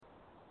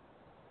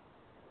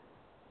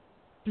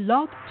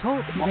Blog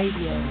Talk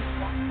Radio.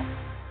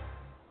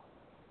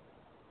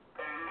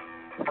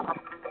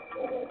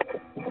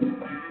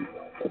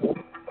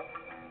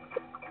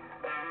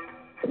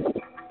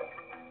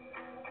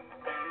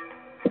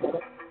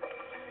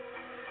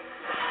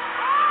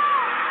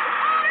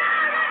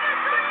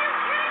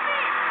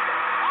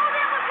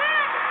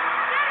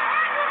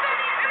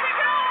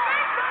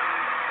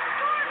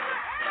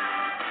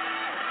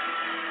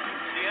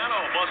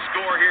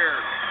 Score here,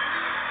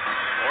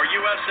 or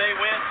USA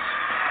wins.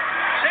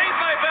 Saved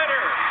by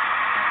better,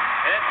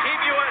 and Team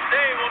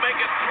USA will make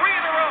it 3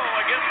 in a row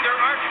against their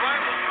arch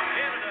rivals from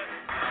Canada.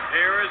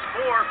 Here is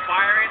Moore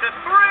firing the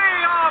 3.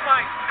 Oh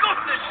my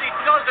goodness, she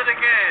does it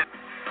again.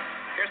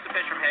 Here's the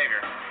pitch from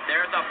Hager.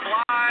 There's a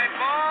fly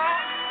ball,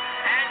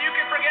 and you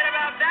can forget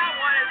about that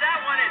one, as that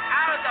one is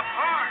out of the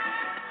park.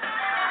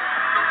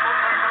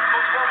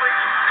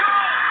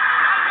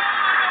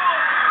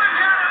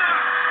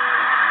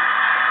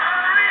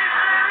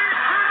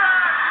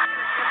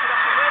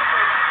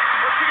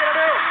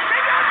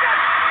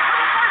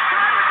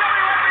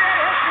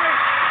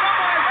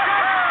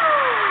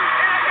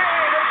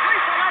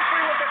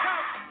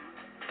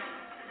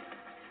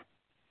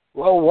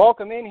 Well,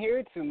 welcome in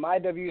here to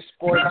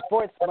MyWSports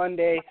Sports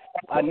Monday.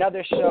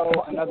 Another show,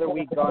 another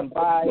week gone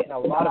by, and a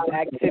lot of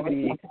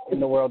activity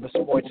in the world of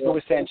sports.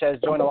 Luis Sanchez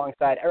joined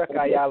alongside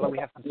Erica Ayala. We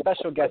have some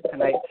special guests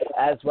tonight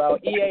as well.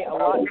 EA, a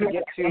lot to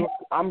get to.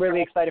 I'm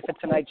really excited for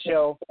tonight's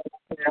show.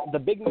 The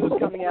big news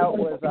coming out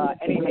was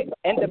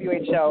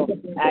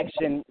NWHL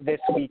action this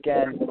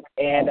weekend,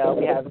 and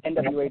we have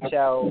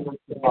NWHL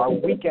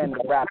weekend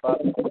wrap-up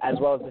as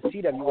well as the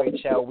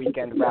CWHL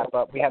weekend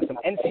wrap-up. We have some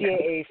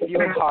NCAA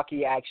field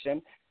hockey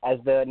action as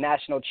the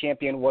national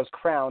champion was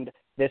crowned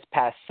this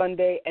past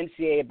Sunday.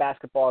 NCAA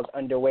basketball is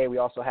underway. We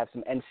also have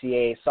some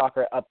NCAA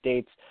soccer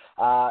updates,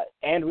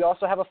 and we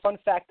also have a fun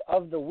fact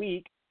of the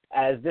week,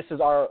 as this is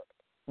our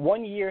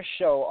one-year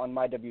show on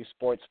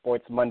MyWSports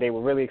Sports Monday.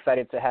 We're really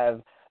excited to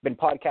have been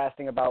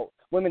podcasting about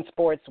women's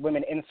sports,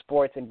 women in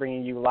sports, and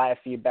bringing you live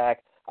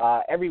feedback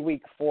every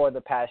week for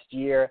the past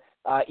year.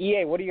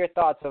 EA, what are your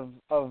thoughts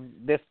of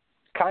this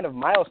kind of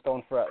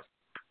milestone for us?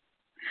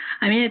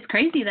 I mean, it's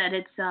crazy that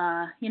it's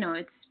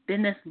it's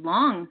been this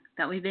long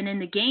that we've been in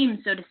the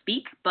game, so to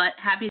speak, but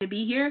happy to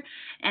be here.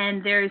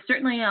 And there's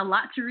certainly a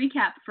lot to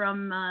recap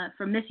from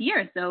this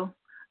year, so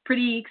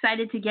pretty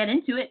excited to get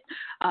into it.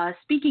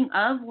 Speaking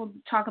of, we'll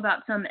talk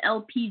about some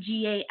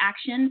LPGA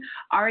action.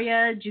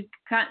 Arya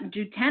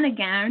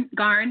Jutanagarn,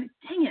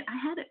 dang it, I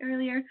had it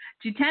earlier.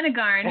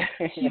 Jutanagarn,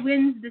 she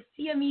wins the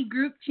CME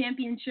Group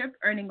Championship,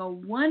 earning a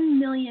 $1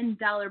 million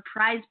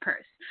prize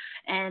purse.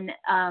 And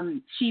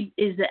she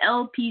is the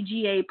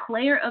LPGA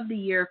Player of the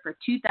Year for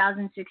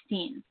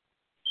 2016.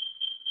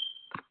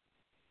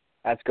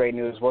 That's great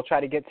news. We'll try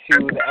to get to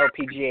the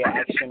LPGA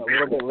action a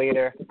little bit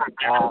later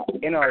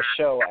in our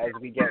show as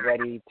we get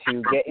ready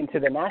to get into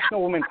the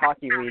National Women's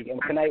Hockey League. And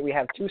tonight we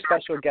have two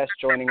special guests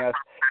joining us,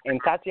 in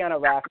Tatiana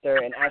Rafter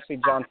and Ashley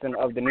Johnston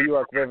of the New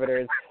York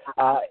Riveters.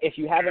 If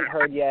you haven't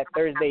heard yet,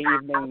 Thursday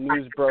evening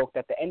news broke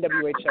that the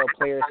NWHL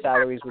players'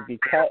 salaries would be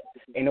cut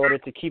in order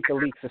to keep the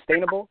league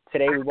sustainable.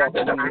 Today we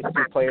welcome in these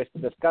two players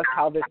to discuss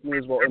how this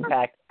news will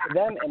impact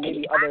them and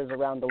maybe others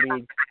around the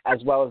league,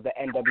 as well as the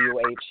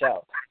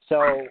NWHL.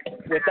 So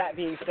with that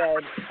being said,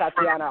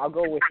 Tatiana, I'll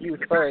go with you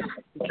first.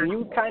 Can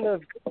you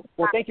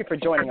thank you for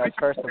joining us,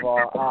 first of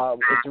all.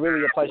 It's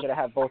really a pleasure to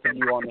have both of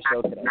you on the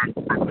show today.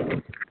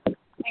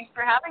 Thanks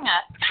for having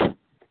us.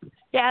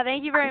 Yeah,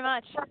 thank you very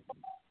much.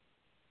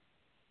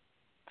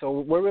 So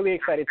we're really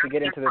excited to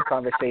get into this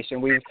conversation.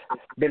 We've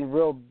been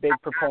real big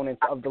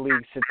proponents of the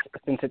league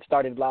since it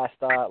started last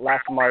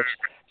March.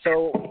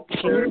 So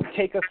can you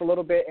take us a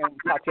little bit, and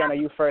Tatiana,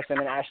 you first, and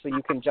then Ashley,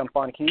 you can jump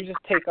on. Can you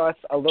just take us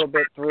a little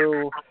bit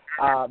through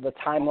the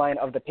timeline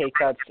of the pay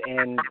cuts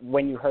and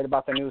when you heard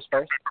about the news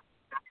first?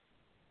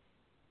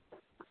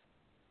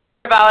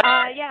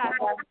 Yeah.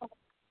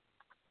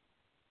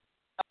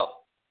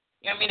 Oh,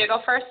 you want me to go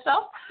first,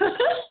 though?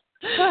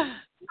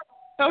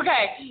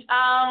 Okay.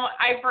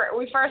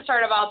 We first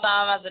heard about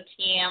them as a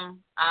team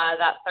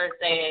that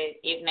Thursday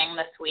evening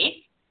this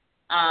week,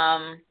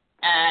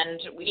 and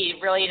we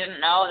really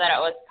didn't know that it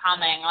was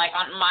coming, like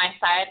on my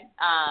side.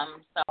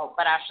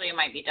 But Ashley, it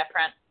might be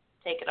different.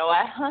 Take it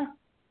away.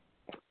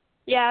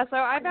 Yeah, so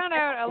I found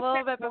out a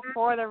little bit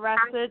before the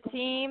rest of the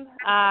team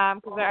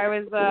because I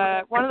was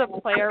one of the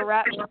player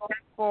reps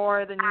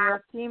for the New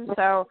York team.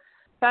 So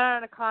found out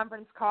on a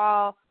conference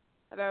call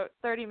about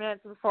 30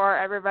 minutes before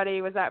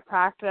everybody was at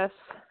practice.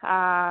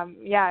 And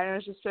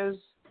it was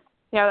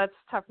that's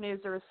tough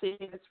news to receive.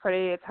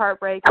 It's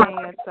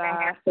heartbreaking.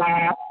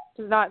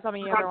 It's not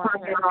something you ever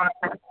want to hear.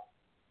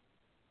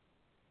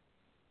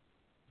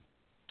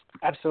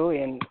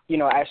 Absolutely, and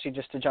actually,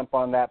 just to jump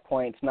on that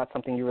point, it's not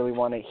something you really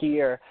want to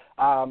hear.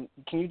 Can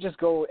you just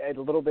go a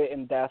little bit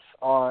in depth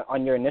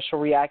on your initial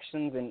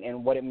reactions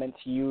and what it meant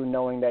to you,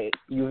 knowing that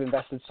you've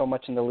invested so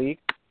much in the league?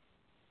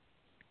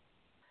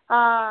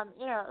 I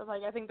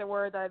think the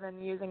word that I've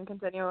been using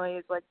continually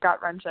is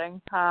gut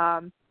wrenching.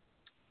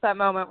 That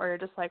moment where you're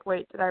just like,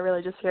 wait, did I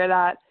really just hear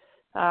that?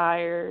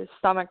 your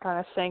stomach kind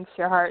of sinks,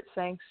 your heart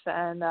sinks,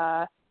 and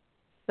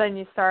then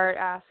you start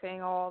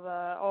asking all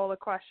the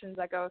questions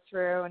that go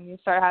through, and you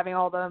start having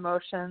all the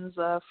emotions,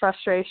 the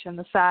frustration,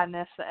 the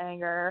sadness, the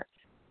anger,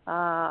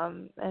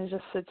 and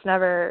it's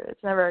never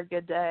a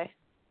good day.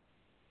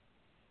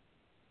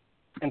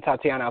 And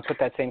Tatiana, I'll put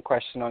that same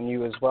question on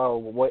you as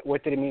well.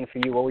 What did it mean for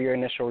you? What were your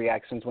initial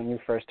reactions when you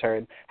first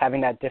heard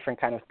having that different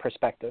kind of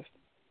perspective?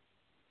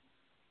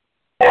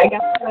 I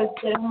guess I was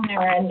sitting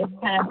there and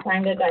just kind of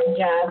trying to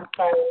digest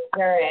what I was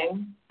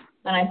hearing.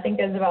 And I think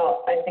it was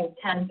about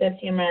 10,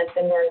 15 minutes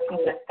into our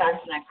team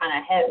discussion, it kind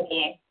of hit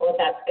me what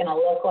that's going to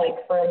look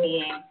like for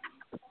me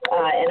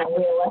in a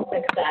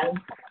realistic sense.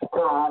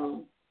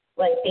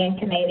 Like being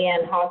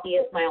Canadian,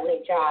 hockey is my only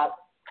job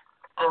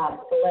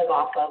to live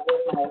off of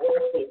with my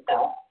work week,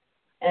 though.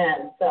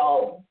 And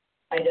so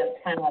I just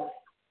kind of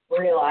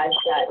realized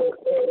that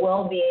it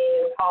will be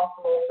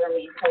impossible for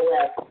me to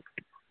live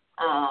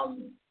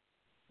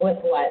with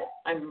what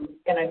I'm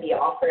going to be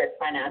offered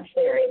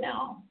financially right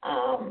now.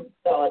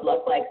 So it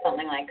looked like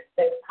something like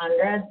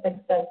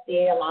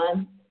 $650 a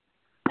month,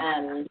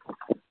 and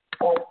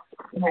that's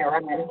my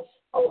rent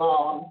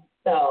alone.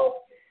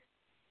 So,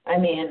 I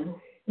mean,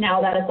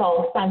 now that it's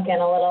all sunk in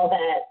a little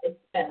bit,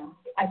 it's been,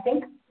 I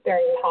think,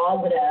 very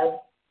positive,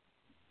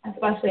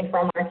 especially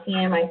from our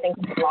team. I think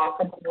in the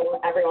locker room,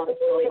 everyone's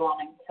really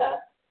wanting to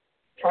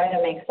try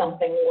to make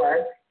something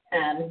work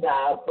and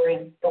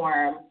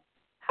brainstorm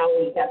how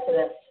we get to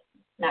this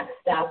next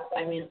step.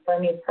 I mean, for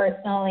me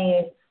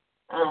personally,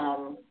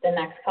 the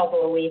next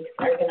couple of weeks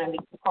are going to be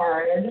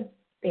hard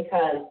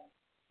because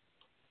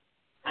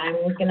I'm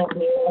going to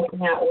be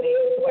looking at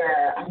ways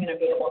where I'm going to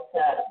be able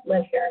to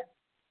live here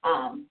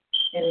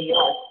in the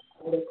U.S.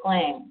 and be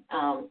playing.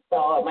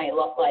 So it might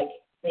look like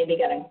maybe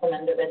getting some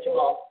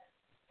individual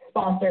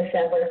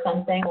sponsorship or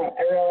something.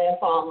 I really have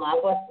fallen in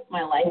love with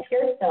my life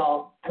here,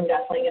 so I'm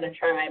definitely going to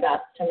try my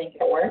best to make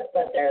it work,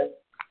 but there's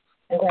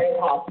a very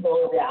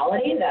possible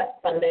reality that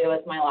Sunday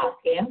was my last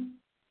game.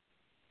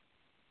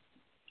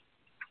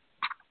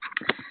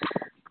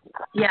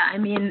 Yeah, I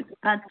mean,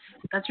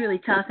 that's really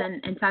tough.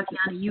 And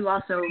Tatiana, you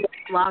also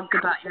blogged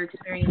about your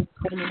experience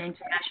being an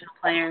international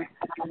player,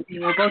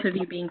 both of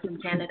you being from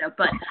Canada.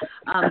 But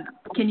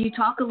can you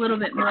talk a little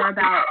bit more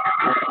about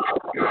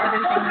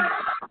other things?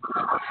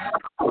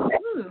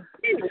 Ooh,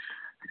 we've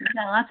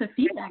got lots of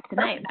feedback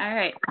tonight. All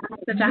right.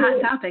 Such a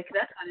hot topic.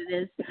 That's what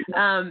it is.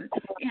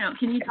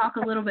 Can you talk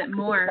a little bit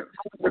more,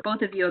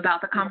 both of you,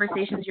 about the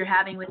conversations you're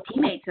having with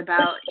teammates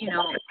about,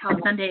 how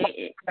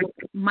Sunday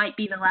might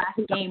be the last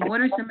game?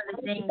 What are some of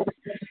the things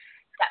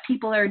that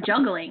people are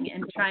juggling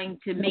and trying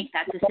to make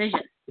that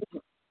decision?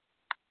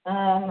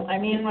 I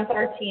mean, with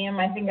our team,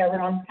 I think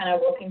everyone's kind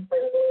of looking for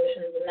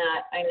solutions in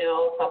that. I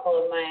know a couple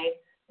of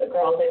the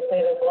girls I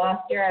played with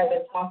last year, I've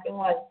been talking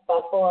with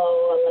Buffalo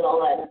a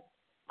little, and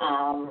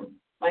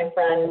my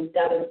friend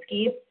Devin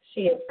Skeets,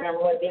 she's from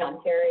Whitby,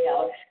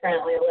 Ontario. She's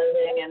currently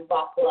living in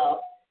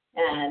Buffalo,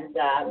 and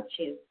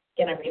she's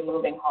going to be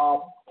moving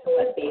home to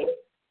Whitby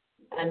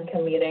and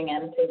commuting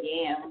into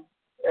games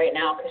right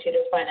now because she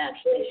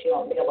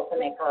won't be able to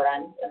make her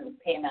rent and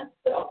payments.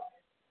 So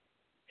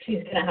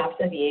she's going to have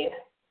to be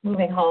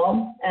moving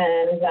home.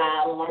 And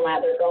one of my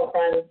other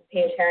girlfriends,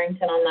 Paige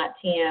Harrington, on that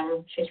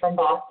team, she's from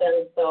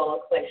Boston, so it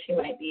looks like she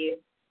might be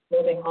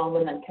moving home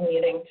and then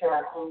commuting to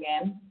our home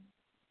game.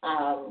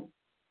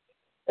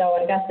 So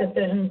I guess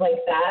decisions like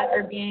that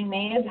are being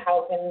made.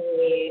 How can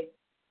we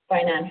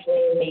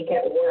financially make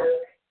it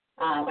work?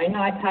 I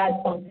know I've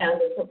had some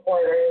fans and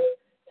supporters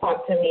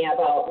talk to me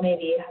about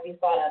maybe have you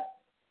thought of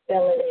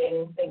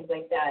billeting, things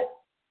like that.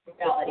 The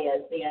reality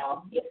is,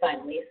 you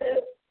sign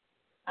leases,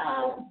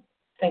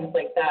 things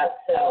like that.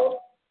 So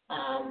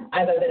I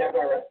have a bit of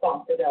a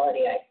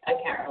responsibility. I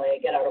can't really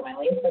get out of my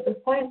lease at this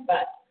point,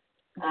 but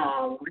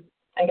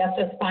I guess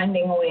just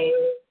finding ways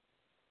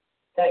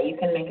that you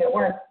can make it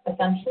work,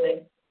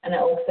 essentially, and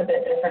it looks a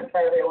bit different for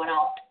everyone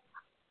else.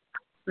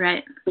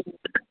 Right.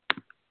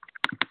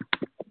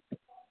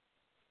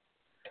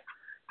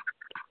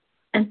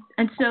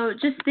 And so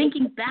just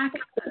thinking back,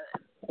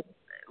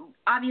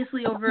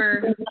 obviously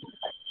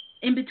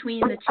in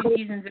between the two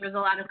seasons, there was a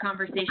lot of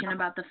conversation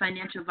about the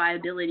financial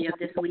viability of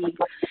this league.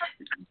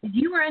 Did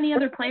you or any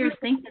other players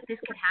think that this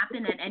could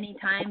happen at any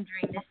time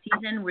during this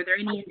season? Were there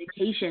any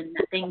indication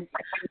that things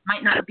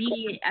might not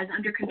be as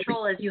under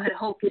control as you had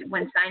hoped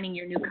when signing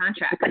your new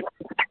contract?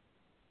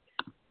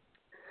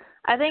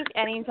 I think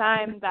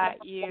anytime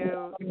that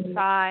you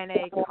sign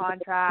a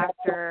contract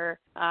or,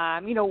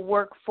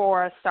 work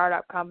for a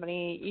startup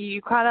company,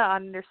 you kind of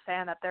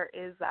understand that there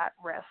is that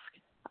risk.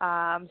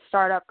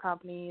 Startup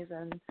companies,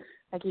 and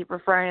I keep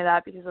referring to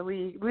that because the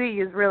league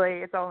is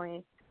really, it's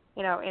only,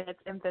 in its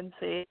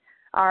infancy,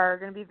 are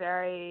going to be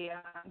very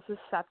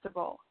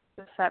susceptible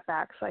to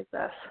setbacks like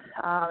this.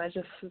 It's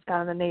just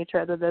kind of the nature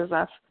of the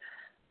business.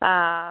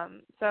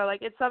 So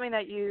it's something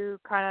that you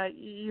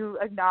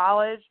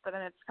acknowledge, but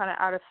then it's kind of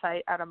out of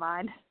sight, out of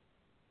mind.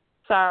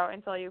 So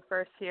until you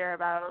first hear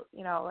about,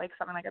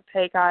 something like a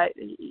pay cut,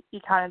 you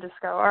kind of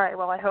just go, all right,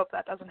 well, I hope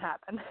that doesn't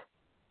happen.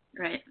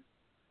 Right.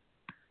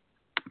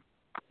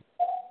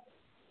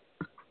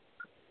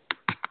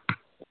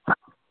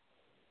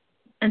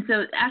 And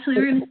so, Ashley,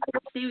 we're going to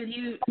stay with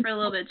you for a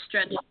little bit,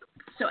 stretch.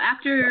 So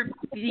after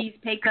these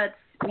pay cuts,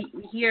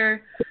 we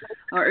hear,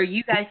 or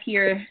you guys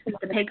hear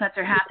the pay cuts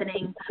are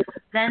happening,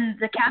 then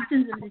the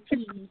captains of the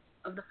teams,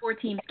 of the 4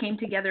 teams, came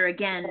together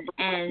again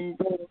and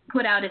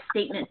put out a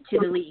statement to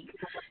the league.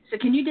 So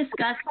can you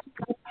discuss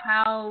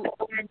how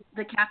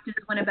the captains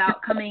went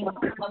about coming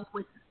up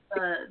with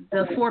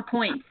the 4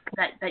 points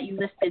that you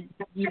listed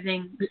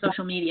using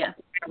social media?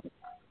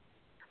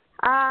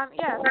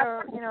 Yeah,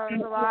 so, it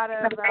was a lot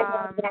of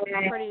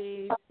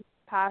pretty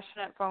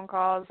passionate phone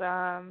calls,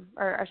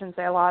 or I shouldn't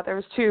say a lot. There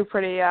was 2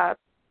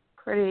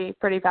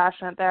 pretty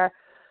passionate there,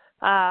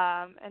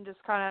 and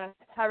just kind of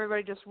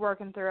everybody just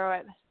working through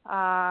it.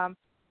 I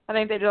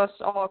think they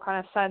just all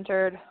kind of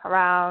centered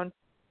around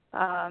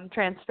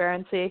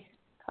transparency.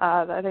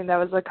 I think that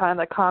was the kind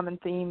of the common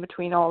theme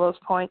between all those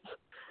points,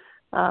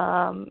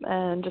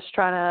 and just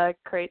trying to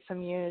create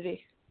some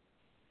unity.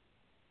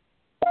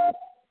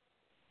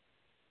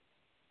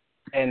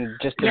 And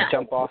just to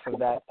jump off of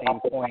that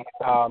same point,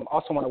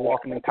 also want to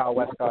welcome in Kyle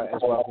Westcott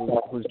as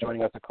well, who's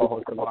joining us, a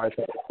co-host of ours.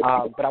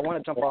 But I want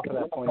to jump off of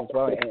that point as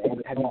well.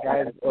 And have you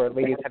guys, or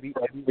ladies, have you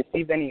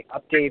received any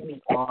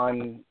updates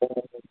on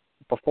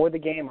before the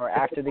game or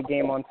after the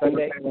game on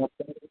Sunday?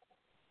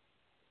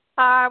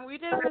 We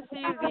did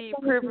receive the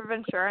proof of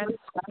insurance,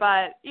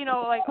 but,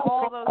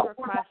 all those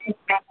requests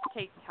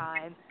take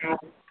time.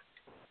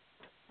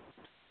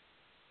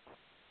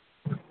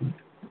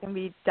 Can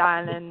be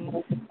done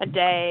in a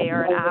day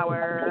or an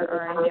hour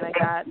or anything like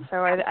that.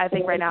 So I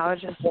think right now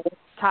it's just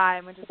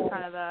time, which is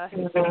kind of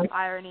the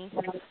irony,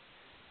 since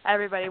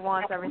everybody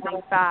wants everything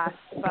fast,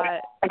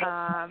 but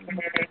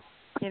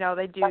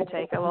they do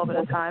take a little bit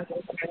of time.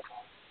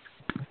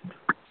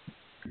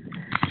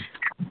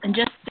 And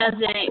just as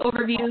an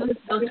overview,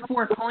 those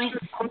 4 points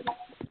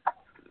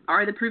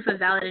are the proof of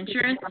valid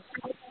insurance,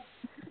 to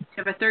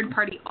have a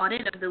third-party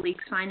audit of the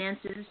league's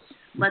finances,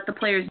 let the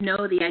players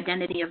know the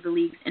identity of the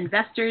league's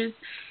investors,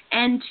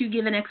 and to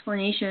give an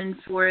explanation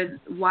for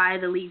why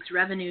the league's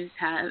revenues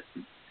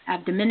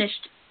have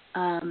diminished,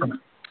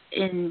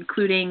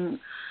 including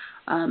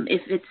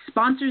if it's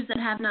sponsors that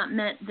have not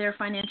met their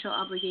financial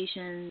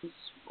obligations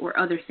or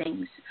other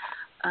things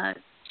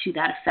to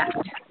that effect.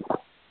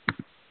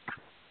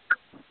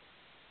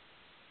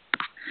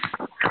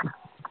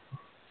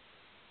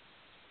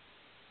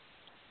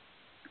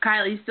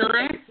 Kyle, are you still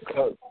there?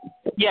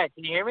 Yeah,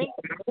 can you hear me?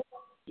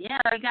 Yeah,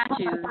 I got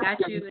you.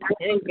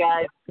 Hey,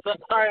 guys.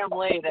 Sorry I'm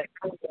late.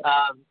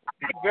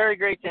 Very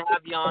great to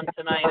have you on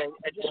tonight.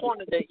 I just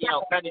wanted to,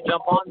 kind of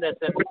jump on this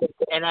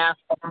and ask,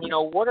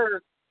 what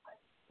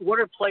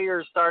are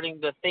players starting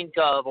to think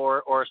of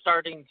or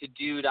starting to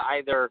do to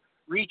either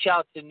reach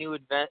out to new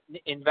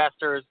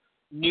investors,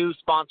 new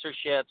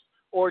sponsorships,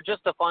 or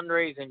just to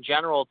fundraise in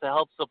general to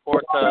help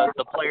support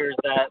the players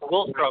that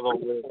will struggle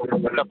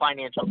with the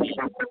financial needs?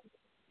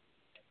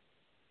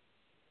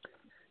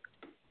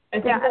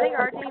 Yeah, I think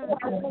our team.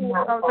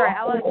 Oh, sorry.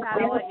 I'll let you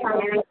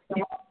go.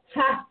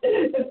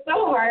 It's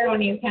so hard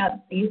when you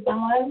can't see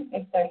someone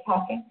if they're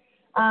talking.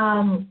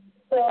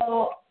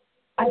 So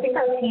I think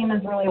our team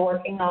is really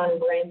working on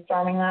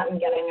brainstorming that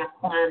and getting a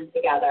plan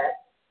together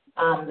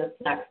this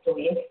next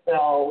week.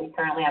 So we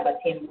currently have a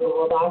team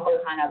Google Doc.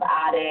 We're kind of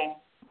adding,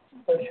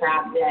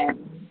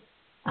 subtracting,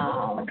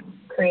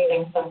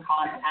 creating some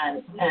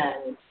content,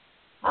 and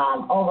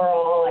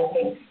overall, I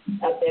think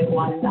a big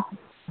one that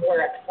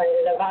we're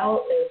excited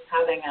about is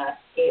having a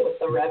skate with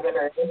the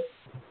Riveters,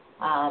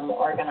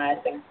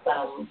 organizing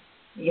some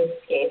youth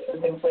skates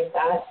and things like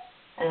that.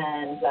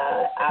 And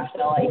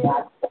actually,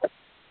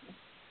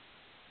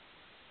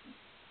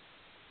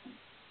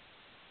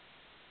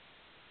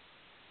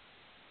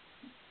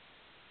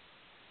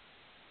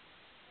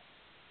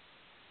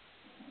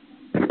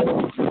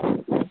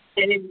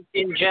 And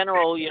in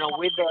general,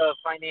 with the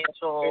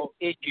financial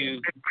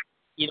issues,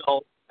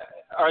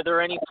 are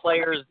there any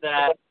players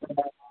that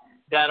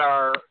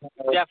are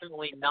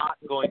definitely not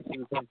going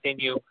to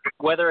continue,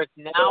 whether it's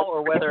now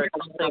or whether it's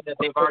something that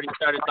they've already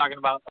started talking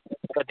about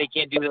that they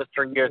can't do this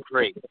for year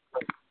 3?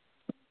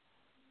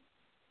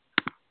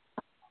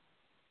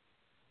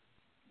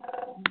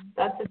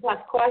 That's a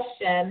tough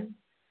question.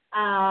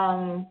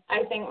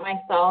 I think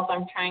myself,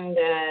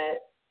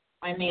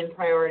 my main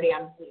priority,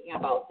 I'm thinking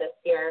about this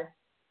year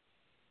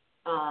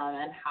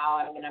and how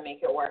I'm going to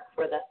make it work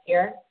for this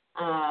year.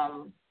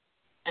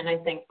 And I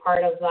think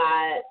part of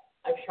that,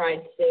 I've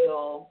tried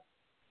to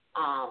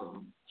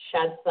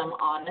shed some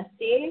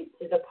honesty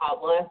to the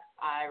public.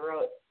 I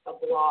wrote a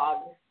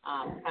blog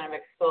kind of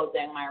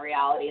exposing my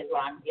realities,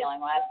 what I'm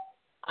dealing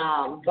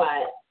with.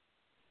 But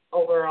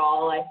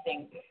overall, I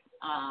think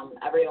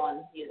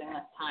everyone's using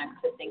this time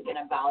to think and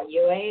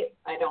evaluate.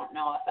 I don't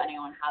know if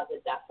anyone has a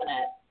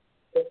definite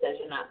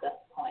decision at this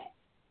point.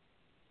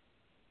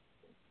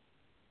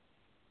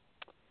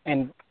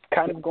 And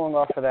kind of going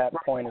off of that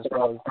point as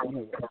well,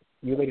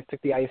 you ladies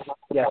took the ice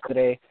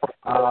yesterday.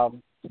 I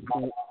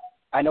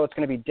know it's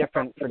going to be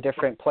different for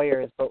different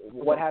players, but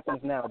what happens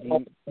now?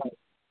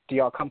 Do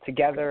y'all come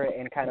together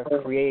and kind of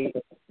create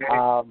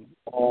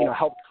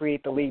help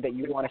create the league that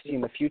you want to see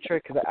in the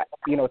future? Because,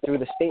 through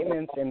the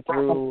statements and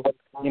through,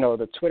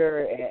 the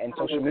Twitter and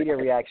social media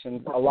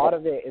reactions, a lot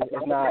of it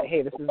is not,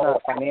 hey, this is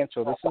not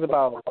financial. This is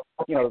about,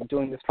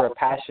 doing this for a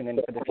passion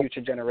and for the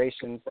future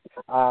generations.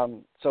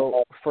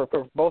 So for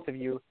both of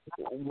you,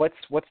 what's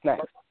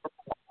next?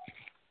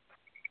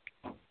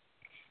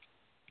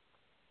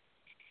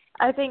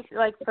 I think,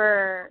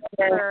 for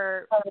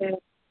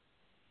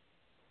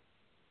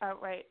oh,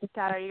 wait,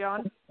 Kat, are you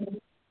going?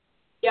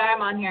 Yeah,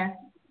 I'm on here.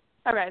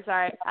 Okay,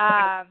 sorry.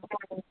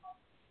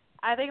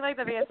 I think,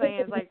 the biggest thing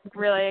is,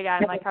 really,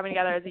 again, coming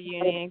together as a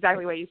unit,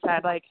 exactly what you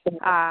said,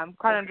 kind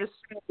of just,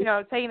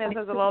 taking this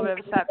as a little bit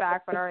of a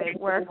setback, but, all right,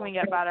 where can we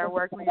get better?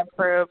 Where can we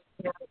improve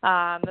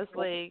this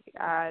league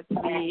to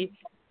be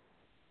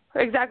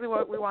exactly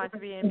what we want it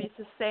to be and be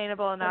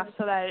sustainable enough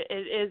so that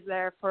it is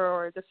there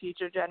for the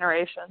future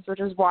generations, which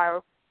is why,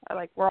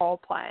 we're all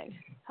playing.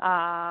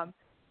 And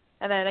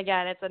then,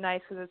 again, it's because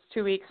it's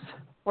 2 weeks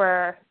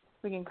where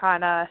we can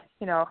kind of,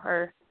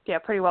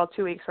 pretty well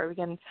 2 weeks where we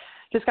can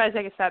just kind of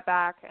take a step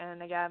back.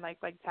 And, again, like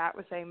Kat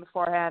was saying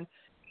beforehand,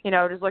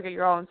 just look at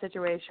your own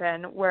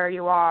situation, where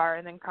you are,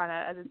 and then kind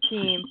of as a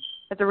team,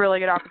 it's a really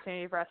good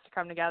opportunity for us to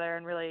come together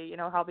and really,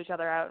 help each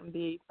other out and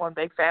be one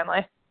big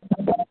family.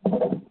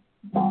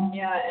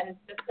 Yeah, and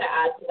just to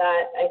add to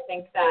that, I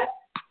think that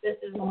this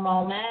is a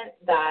moment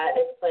that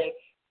it's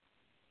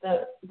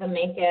the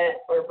make it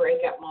or break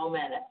it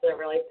moment. It's a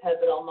really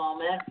pivotal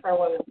moment for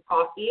women's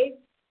hockey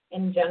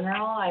in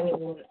general. I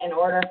mean, in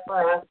order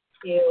for us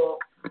to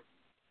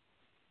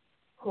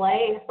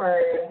play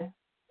for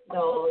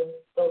those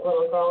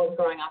little girls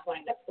growing up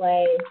wanting to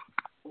play,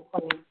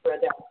 playing for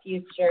their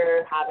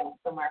future, having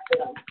somewhere for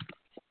them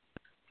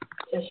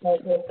to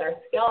showcase their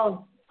skills,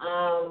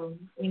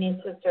 we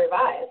need to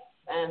survive.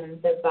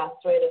 And the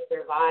best way to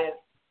survive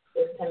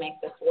is to make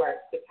this work,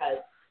 because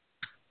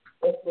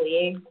this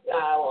league,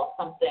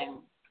 something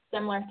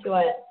similar to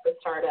it was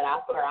started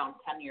up around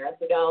 10 years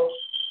ago.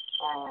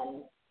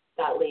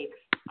 That league,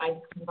 I'm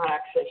not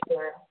actually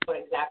sure what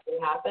exactly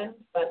happened,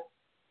 but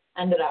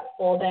ended up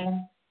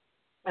folding.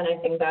 And I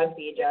think that would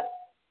be just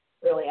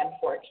really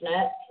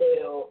unfortunate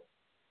to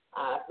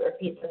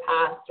repeat the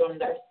past when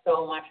there's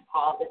so much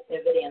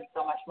positivity and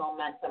so much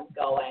momentum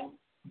going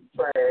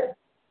for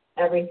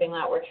everything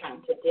that we're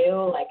trying to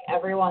do.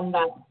 Everyone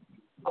that's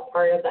a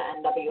part of the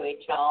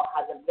NWHL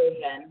has a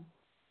vision,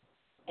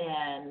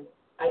 and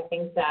I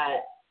think that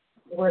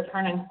we're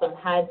turning some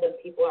heads and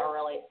people are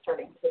really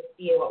starting to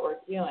see what we're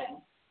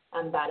doing,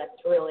 and that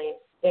it's really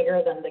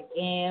bigger than the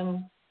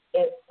game.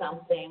 It's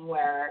something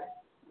where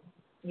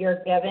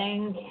you're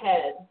giving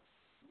kids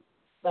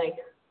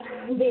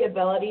the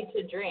ability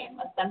to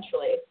dream,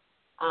 essentially.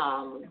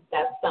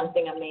 That's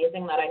something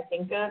amazing that I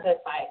think of.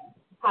 If I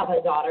have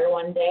a daughter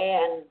one day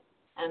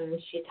and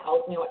she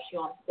tells me what she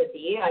wants to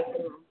be, I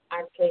can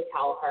actually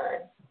tell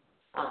her,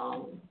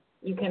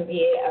 you can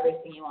be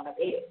everything you want to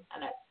be,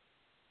 and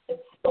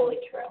it's fully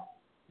true.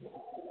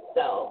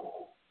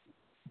 So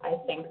I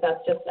think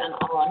that's just an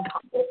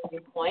all-encompassing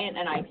point,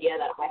 an idea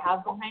that I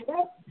have behind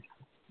it.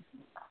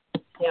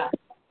 Yeah.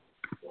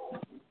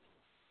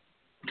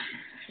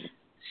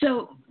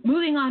 So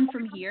moving on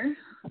from here,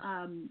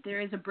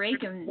 there is a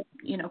break, and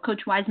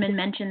Coach Wiseman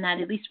mentioned that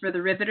at least for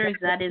the Riveters,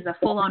 that is a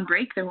full-on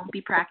break. There won't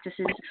be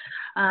practices.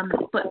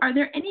 But are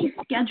there any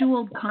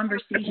scheduled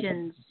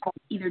conversations,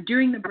 either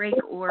during the break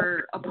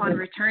or upon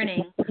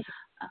returning,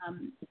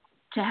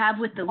 to have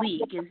with the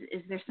league?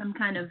 Is there some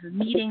kind of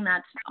meeting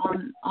that's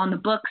on the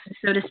books,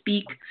 so to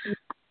speak?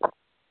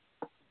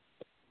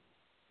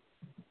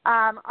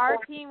 Our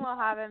team will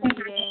have a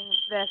meeting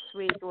this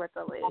week with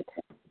the league.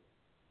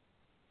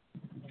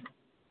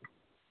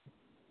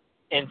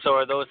 And so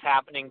are those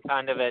happening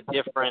kind of at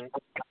different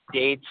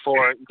dates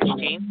for each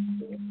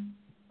team?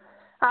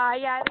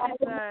 Yeah, I think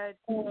it's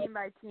a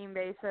team-by-team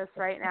basis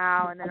right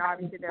now, and then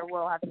obviously there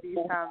will have to be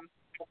some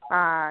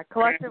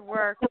collective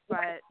work,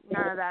 but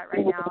none of that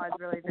right now has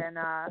really been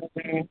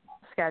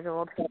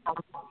scheduled.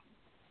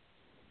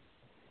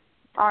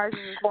 Ours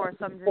is more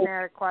some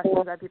generic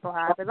questions that people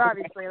have, because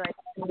obviously,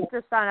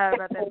 just found out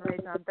about the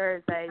information on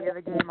Thursday, you have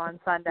a game on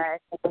Sunday,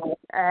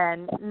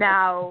 and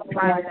now,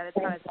 finally that it's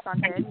kind of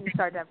sunk in, you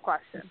start to have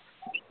questions.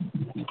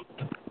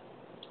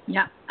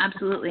 Yeah,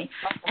 absolutely.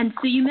 And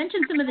so you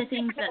mentioned some of the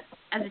things that,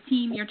 as a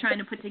team, you're trying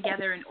to put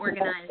together and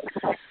organize.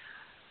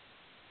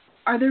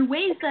 Are there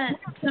ways that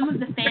some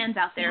of the fans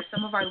out there,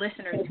 some of our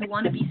listeners who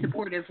want to be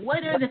supportive,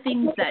 what are the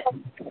things that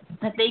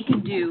they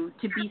can do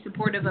to be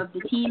supportive of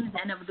the teams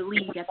and of the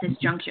league at this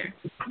juncture?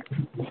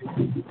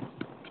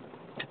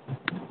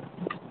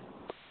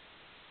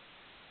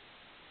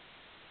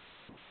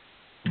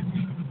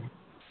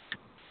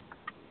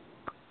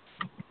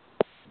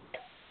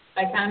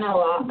 I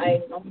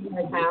don't think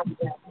I have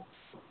to.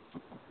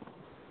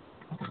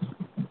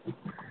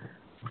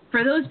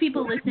 For those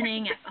people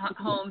listening at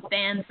home,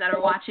 fans that are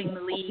watching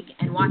the league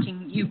and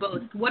watching you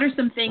both, what are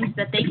some things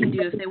that they can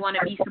do if they want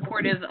to be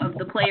supportive of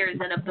the players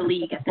and of the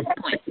league at this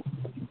point?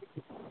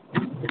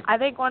 I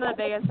think one of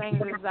the biggest things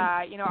is,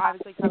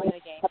 obviously coming to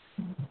the game.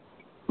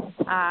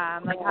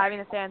 like having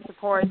the fan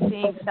support,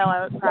 seeing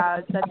sellout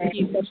crowds, that's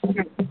huge.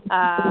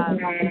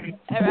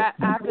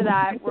 After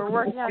that, we're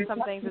working on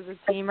some things as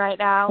a team right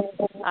now,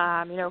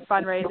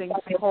 fundraising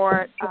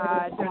support,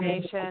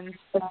 donations.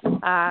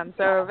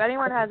 So if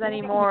anyone has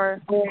any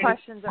more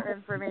questions or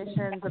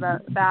information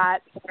about that,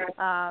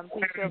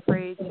 please feel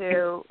free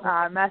to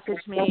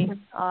message me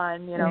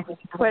on,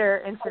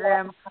 Twitter,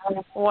 Instagram,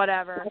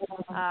 whatever.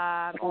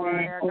 Or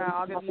Erica,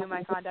 I'll give you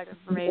my contact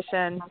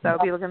information so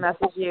people can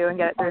message you and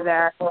get it through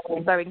there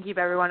so we can keep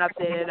everyone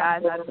updated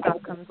as that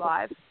stuff comes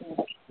live.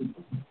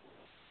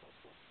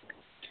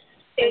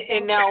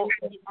 And now,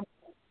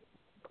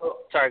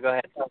 sorry, go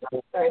ahead.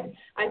 Sorry.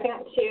 I think,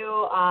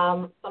 too,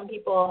 some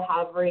people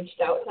have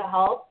reached out to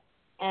help,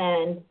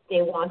 and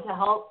they want to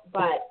help,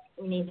 but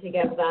we need to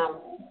give them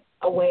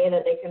a way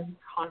that they can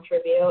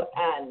contribute.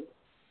 And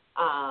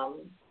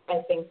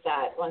I think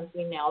that once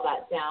we nail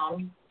that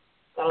down,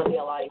 that'll be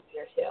a lot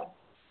easier, too.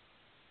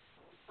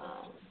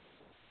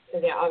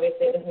 Because,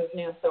 obviously this is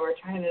new, so we're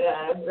trying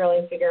to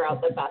really figure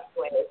out the best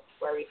ways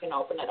where we can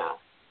open it up.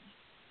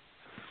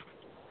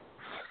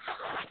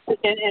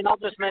 And I'll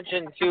just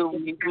mention, too,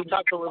 we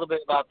talked a little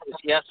bit about this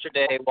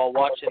yesterday while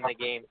watching the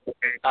game.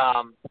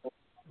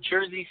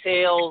 Jersey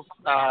sales,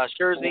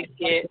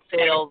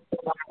 sales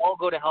all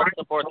go to help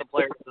support the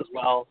players as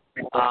well.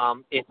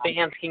 If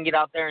fans can get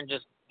out there and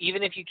just,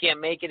 even if you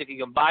can't make it, if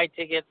you can buy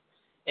tickets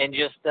and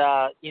just,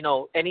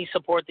 any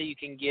support that you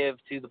can give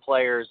to the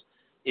players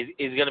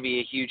is going to be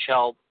a huge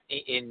help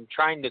in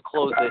trying to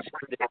close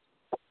this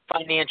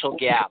financial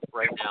gap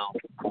right now.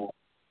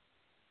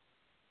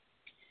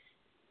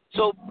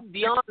 So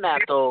beyond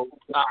that, though,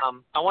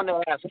 I want to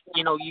ask,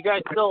 you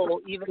guys still,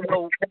 even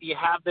though you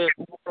have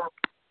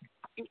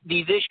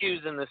these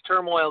issues and this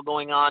turmoil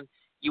going on,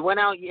 you went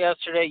out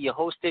yesterday, you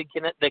hosted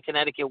the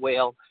Connecticut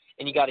Whale,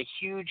 and you got a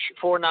huge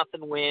 4-0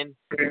 win.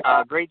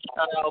 Great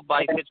shutout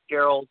by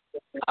Fitzgerald.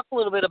 Talk a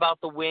little bit about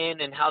the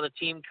win and how the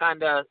team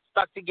kind of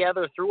stuck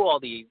together through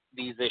all these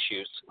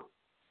issues.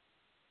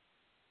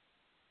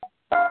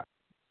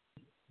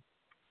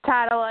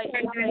 Tad, I'll let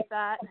you take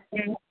that.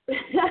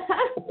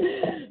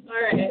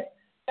 All right.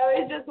 I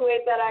always just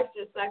wait that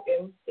extra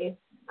second, Steve.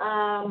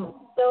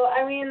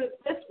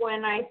 This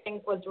win, I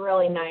think, was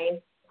really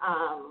nice.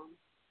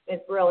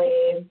 It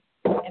really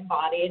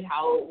embodied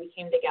how we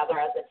came together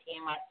as a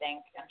team, I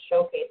think, and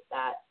showcased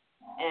that.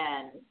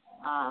 And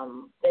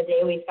the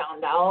day we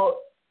found out,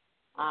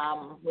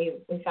 we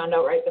found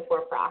out right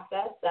before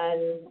practice,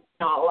 and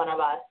not one of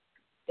us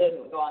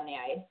didn't go on the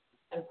ice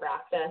and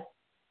practice.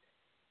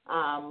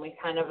 We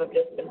kind of have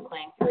just been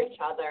playing for each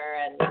other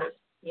and,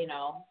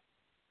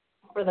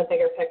 for the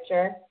bigger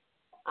picture.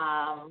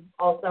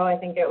 Also, I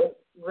think it was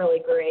really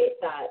great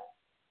that,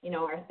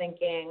 we're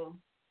thinking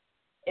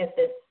if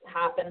this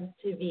happens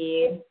to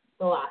be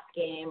the last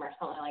game or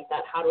something like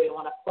that, how do we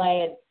want to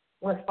play? And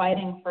we're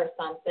fighting for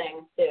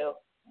something to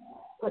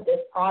put this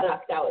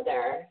product out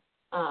there.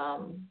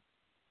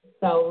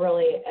 So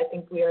really, I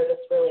think we are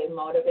just really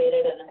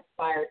motivated and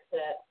inspired to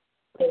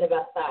play the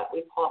best that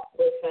we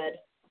possibly could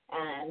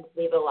and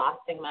leave a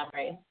lasting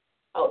memory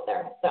out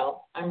there.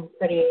 So I'm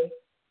pretty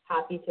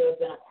happy to have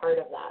been a part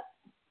of that.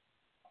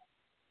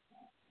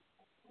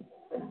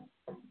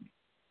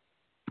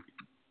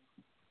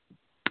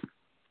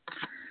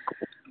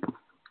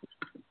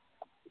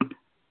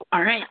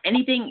 All right.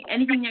 Anything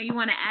that you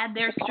want to add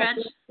there, Stretch?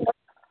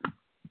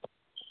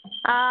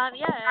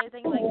 I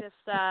think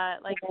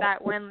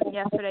that win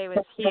yesterday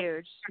was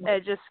huge.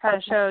 It just kind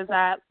of shows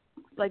that,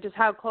 just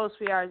how close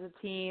we are as a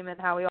team and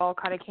how we all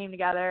kind of came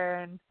together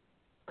and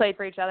played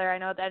for each other. I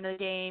know at the end of the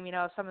game,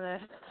 some of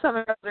us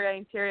are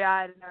getting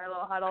teary-eyed in our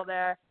little huddle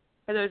there,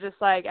 because it was just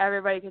like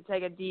everybody could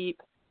take a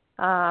deep,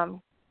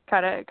 kind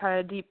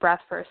of deep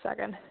breath for a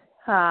second,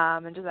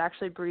 and just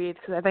actually breathe,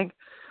 because I think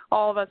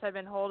all of us have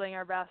been holding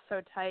our breath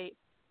so tight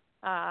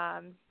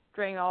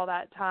during all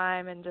that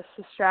time, and just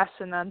the stress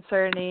and the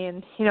uncertainty.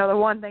 And, the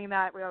one thing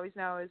that we always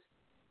know is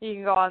you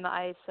can go on the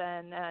ice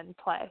and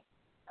play.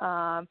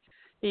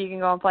 You can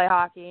go and play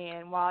hockey,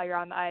 and while you're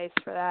on the ice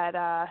for that,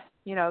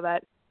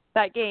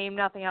 that game,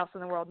 nothing else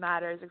in the world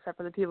matters except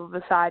for the people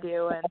beside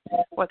you and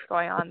what's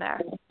going on there.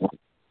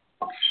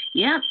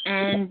 Yeah,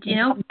 and,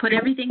 put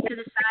everything to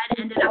the side,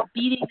 ended up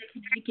beating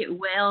the Connecticut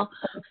Whale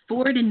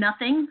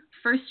 4-0.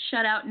 First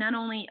shutout not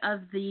only of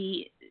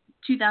the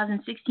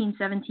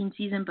 2016-17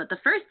 season, but the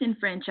first in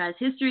franchise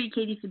history.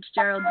 Katie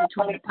Fitzgerald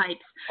between the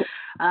pipes.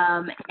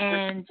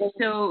 And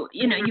so,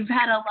 you've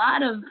had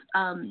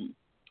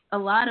a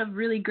lot of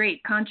really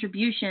great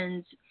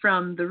contributions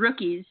from the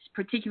rookies,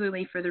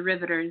 particularly for the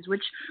Riveters,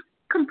 which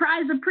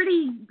comprise a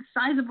pretty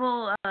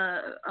sizable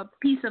a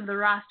piece of the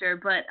roster.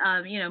 But,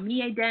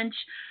 Mia Dench,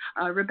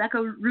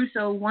 Rebecca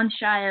Russo, one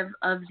shy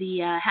of the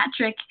hat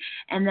trick.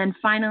 And then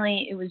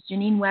finally it was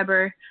Janine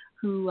Weber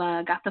who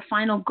got the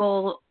final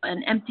goal,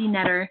 an empty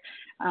netter,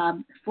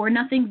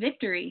 4-0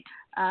 victory.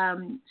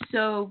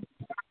 So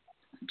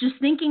just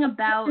thinking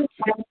about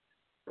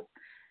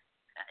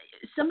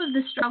some of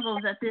the struggles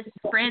that this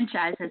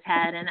franchise has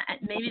had, and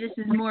maybe this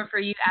is more for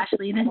you,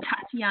 Ashley, than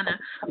Tatiana,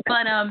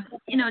 but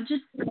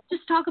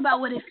just talk about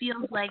what it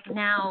feels like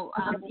now.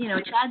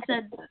 Chad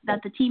said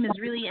that the team is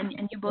really, and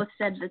you both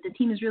said that the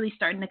team is really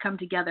starting to come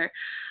together.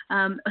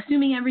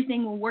 Assuming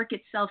everything will work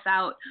itself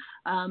out,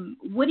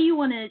 what do you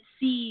want to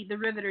see the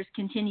Riveters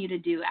continue to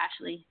do,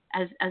 Ashley,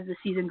 as the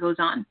season goes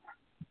on?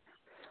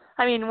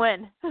 I mean,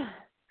 win.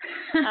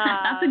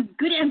 That's a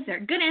good answer.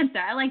 Good answer.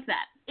 I like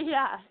that.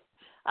 Yeah.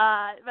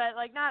 But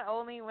like not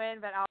only win,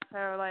 but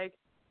also like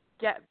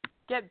get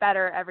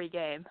better every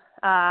game.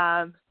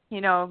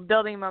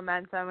 Building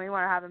momentum. We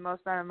want to have the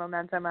most amount of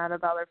momentum out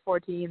of other 4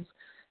 teams,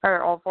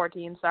 or all 4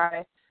 teams,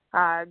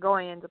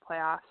 going into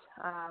playoffs.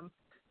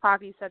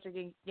 Hockey is such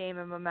a game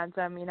of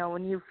momentum.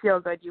 When you feel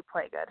good, you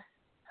play good.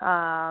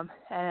 And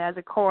as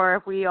a core,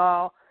 if we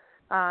all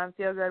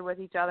feel good with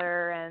each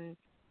other and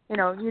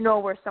you know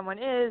where someone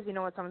is, you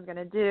know what someone's going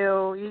to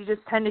do, you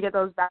just tend to get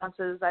those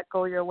bounces that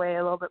go your way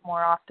a little bit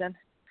more often.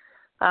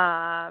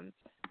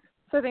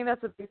 So I think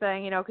that's a big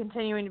thing,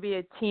 continuing to be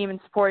a team and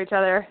support each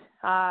other.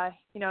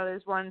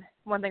 There's one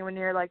thing when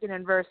you're like in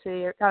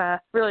adversity, it kind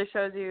of really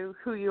shows you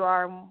who you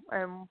are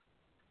and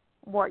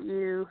what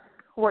you're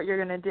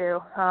going to do.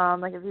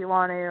 Like if you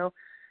want to,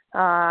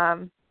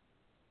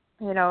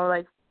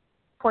 like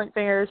point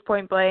fingers,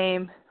 point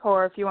blame,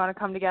 or if you want to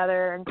come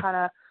together and kind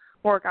of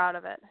work out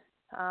of it.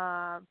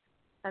 I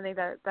think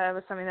that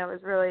was something that was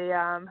really,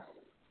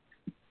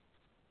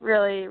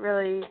 really,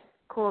 really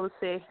cool to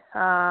see.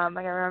 I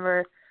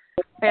remember,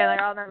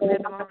 I'll never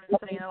forget the moment of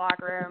sitting in the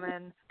locker room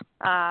and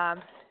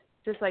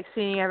just like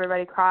seeing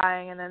everybody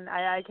crying, and then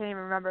I can't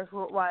even remember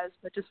who it was,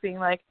 but just being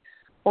like,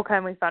 "What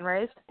can we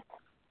fundraise?"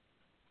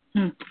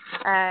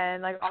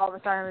 And like all of a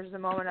sudden, there was a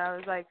moment I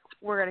was like,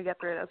 "We're gonna get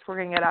through this. We're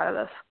gonna get out of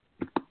this."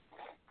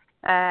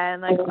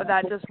 And like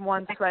that just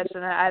one switch,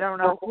 and I don't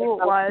know who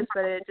it was,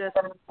 but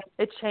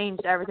it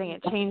changed everything.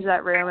 It changed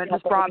that room. It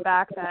just brought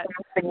back that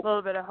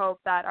little bit of hope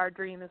that our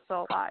dream is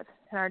still alive.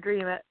 And our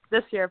dream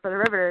this year for the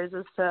Riveters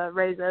is to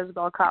raise the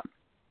Isabel Cup.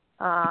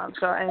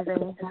 So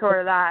anything short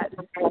of that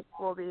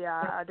will be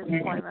a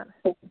disappointment.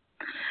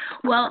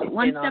 Well,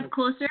 one step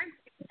closer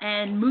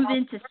and move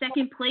into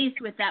second place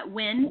with that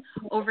win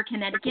over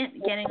Connecticut,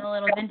 getting a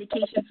little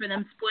vindication for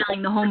them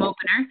spoiling the home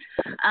opener.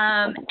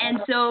 And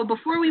so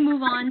before we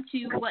move on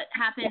to what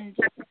happened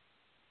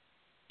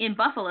in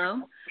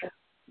Buffalo,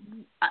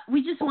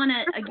 we just want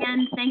to,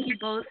 again, thank you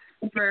both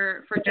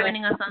for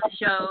joining us on the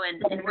show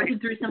and working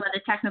through some of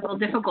the technical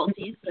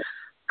difficulties.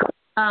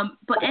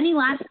 But any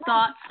last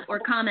thoughts or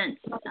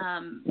comments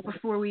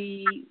before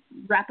we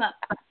wrap up?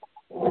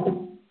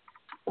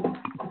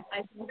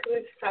 I think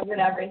we've covered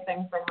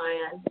everything from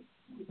my end.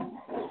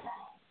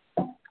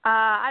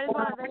 I just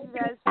want to thank you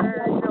guys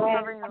for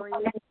covering the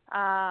league.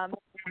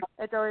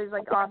 It's always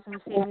like awesome to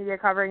see media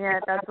covering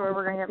it. That's where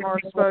we're going to get more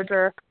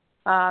exposure,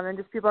 and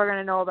just people are going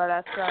to know about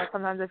us.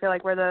 Sometimes I feel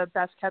like we're the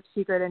best kept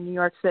secret in New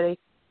York City.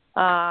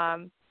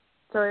 So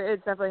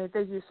it's definitely,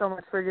 thank you so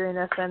much for doing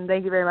this, and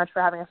thank you very much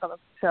for having us on the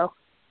show.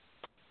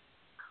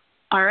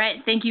 All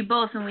right, thank you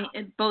both, and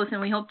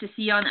we hope to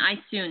see you on the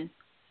ice soon.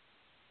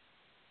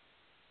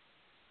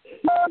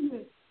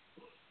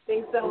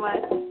 Thanks so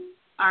much.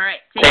 All right,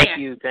 take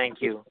care.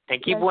 Thank you.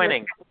 And keep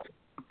winning.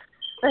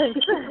 Thanks.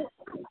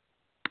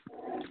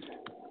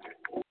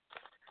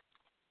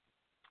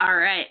 All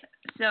right.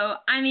 So,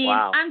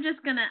 wow. I'm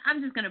just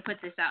gonna put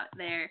this out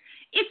there.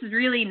 It's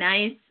really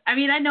nice.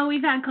 I know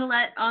we've had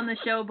Colette on the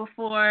show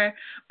before,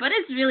 but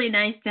it's really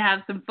nice to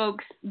have some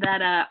folks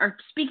that are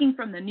speaking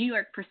from the New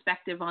York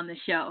perspective on the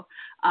show.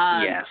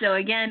 Yes. So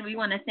again, we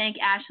want to thank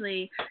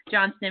Ashley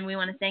Johnston. We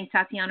want to thank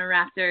Tatiana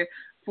Rafter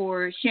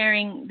for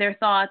sharing their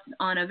thoughts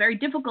on a very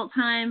difficult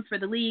time for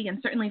the league and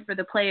certainly for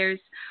the players.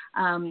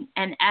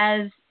 And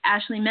as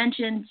Ashley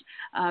mentioned,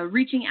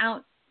 reaching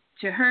out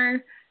to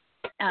her,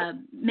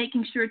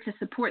 making sure to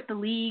support the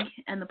league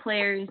and the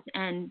players,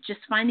 and just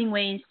finding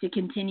ways to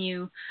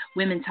continue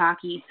women's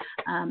hockey.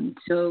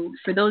 So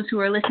for those who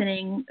are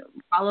listening,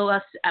 follow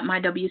us at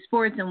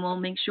MyWSports, and we'll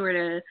make sure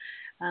to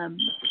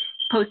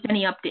post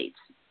any updates.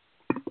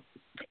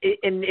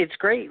 And it's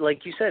great,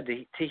 like you said,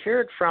 to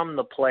hear it from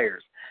the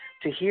players,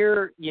 to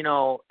hear,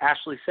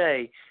 Ashley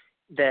say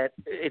that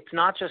it's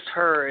not just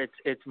her,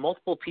 it's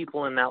multiple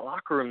people in that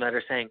locker room that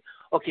are saying,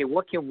 okay,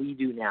 what can we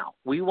do now?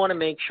 We want to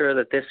make sure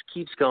that this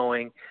keeps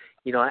going.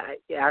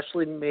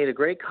 Ashley made a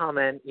great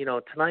comment,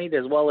 tonight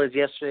as well as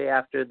yesterday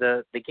after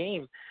the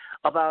game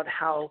about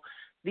how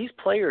these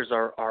players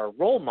are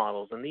role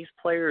models, and these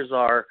players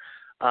are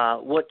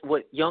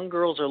what young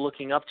girls are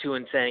looking up to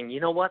and saying, you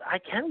know what, I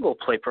can go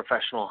play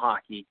professional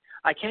hockey.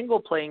 I can go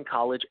play in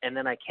college, and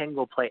then I can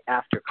go play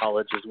after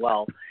college as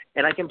well.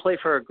 And I can play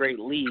for a great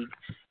league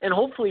and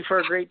hopefully for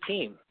a great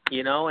team,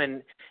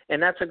 and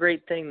that's a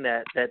great thing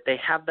that they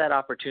have that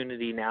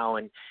opportunity now.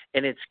 And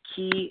it's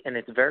key, and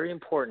it's very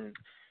important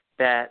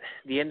that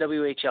the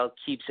NWHL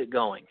keeps it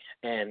going.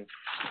 And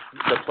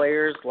the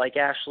players like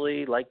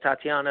Ashley, like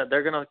Tatiana,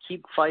 they're going to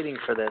keep fighting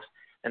for this,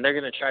 and they're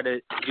going to try to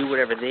do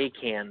whatever they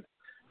can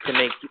to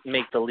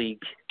make the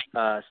league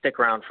stick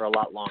around for a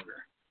lot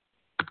longer.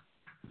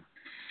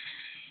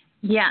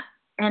 Yeah,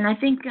 and I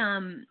think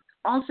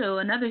also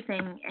another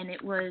thing, and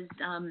it was,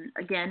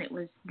 again, it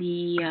was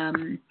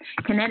the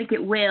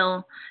Connecticut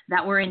Whale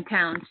that were in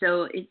town.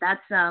 So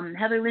that's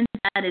Heather Lindstad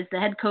is the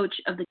head coach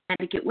of the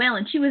Connecticut Whale,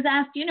 and she was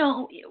asked,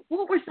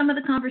 what were some of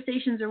the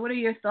conversations or what are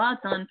your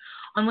thoughts on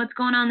what's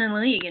going on in the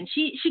league? And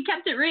she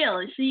kept it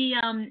real. She,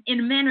 in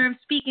a manner of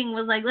speaking,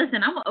 was like,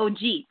 listen, I'm an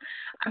OG.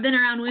 I've been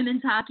around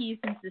women's hockey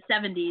since the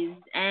 70s,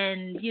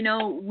 and,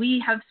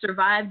 we have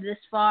survived this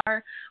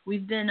far.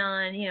 We've been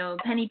on,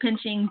 penny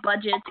pinching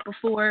budgets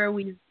before.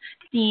 We've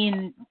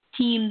seen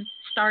teams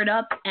start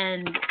up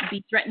and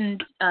be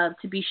threatened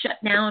to be shut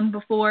down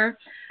before.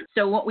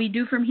 So what we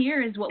do from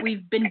here is what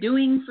we've been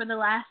doing for the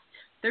last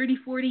 30,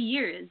 40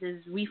 years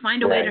is we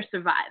find a way to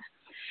survive.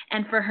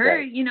 And for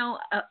her,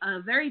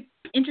 a very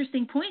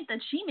interesting point that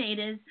she made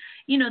is,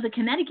 the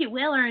Connecticut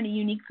Whale are in a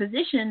unique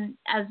position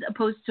as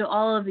opposed to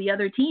all of the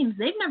other teams.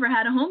 They've never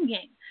had a home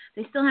game.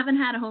 They still haven't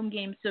had a home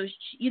game. So,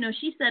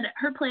 she said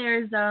her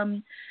players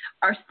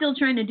are still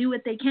trying to do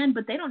what they can,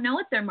 but they don't know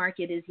what their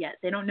market is yet.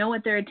 They don't know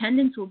what their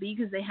attendance will be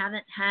because they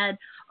haven't had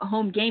a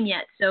home game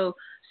yet. So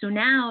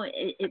now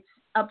it's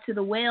up to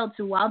the Whale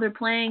to, while they're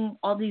playing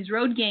all these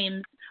road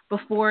games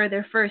before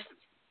their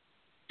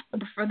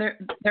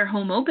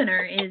home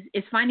opener,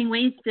 is finding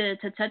ways to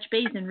touch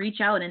base and reach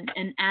out and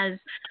as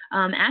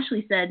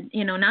Ashley said,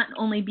 not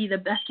only be the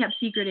best kept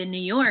secret in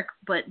New York,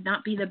 but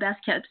not be the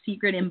best kept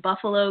secret in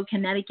Buffalo,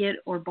 Connecticut,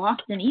 or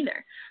Boston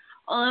either.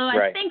 Although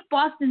I think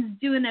Boston's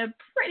doing a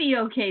pretty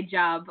okay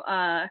job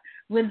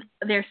with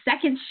their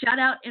second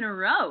shutout in a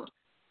row.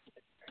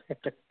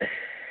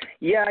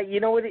 Yeah,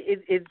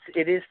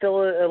 it is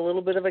still a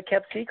little bit of a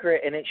kept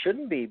secret, and it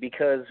shouldn't be,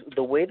 because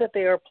the way that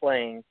they are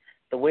playing,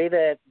 the way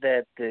that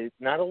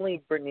not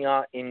only Brittany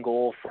Ott in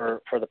goal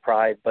for the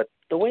Pride, but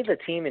the way the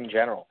team in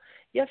general.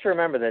 You have to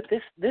remember that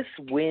this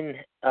win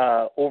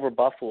over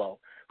Buffalo,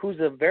 who's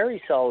a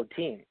very solid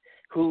team,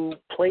 who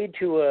played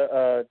to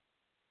a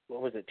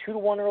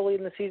 2-1 early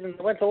in the season,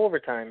 went to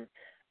overtime,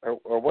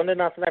 or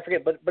 1-0, I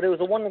forget, but it was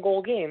a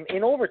 1-goal game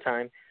in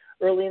overtime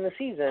early in the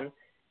season,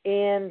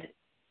 and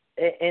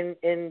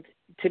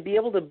to be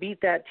able to beat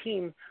that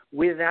team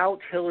without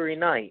Hillary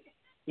Knight,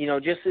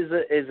 just is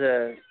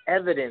a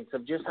evidence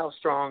of just how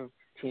strong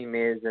team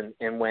is,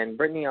 and when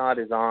Brittany Ott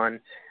is on,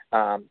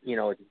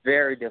 it's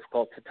very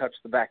difficult to touch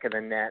the back of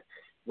the net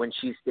when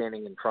she's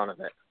standing in front of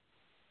it.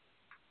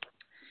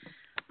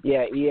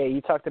 Yeah,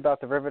 you talked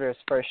about the Riveters'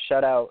 first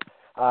shutout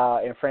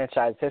in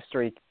franchise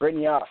history.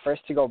 Brittany Ott,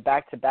 first to go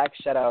back-to-back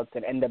shutouts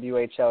in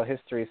NWHL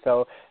history.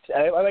 So,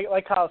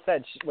 like Kyle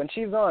said, when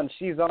she's on,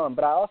 she's on.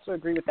 But I also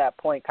agree with that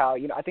point, Kyle.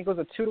 I think it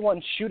was a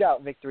 2-1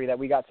 shootout victory that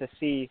we got to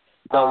see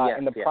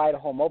in the Pride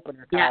home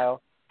opener,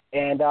 Kyle.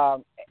 And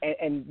now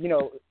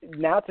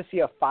to see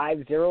a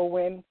 5-0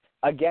 win,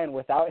 again,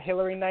 without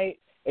Hillary Knight,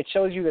 it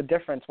shows you the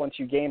difference once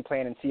you game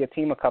plan and see a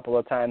team a couple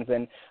of times.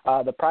 And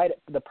the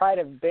Pride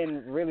have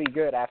been really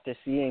good after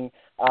seeing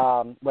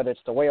whether it's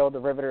the Whale, the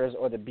Riveters,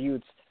 or the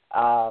Buttes,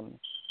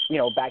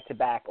 back to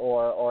back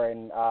or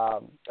in a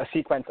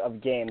sequence of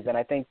games. And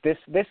I think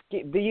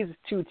these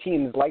two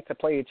teams like to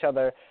play each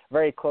other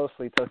very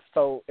closely.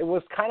 So it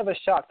was kind of a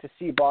shock to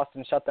see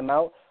Boston shut them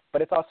out,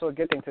 but it's also a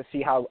good thing to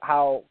see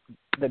how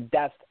the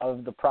depth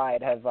of the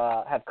Pride have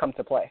come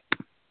to play.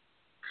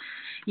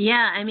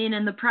 Yeah,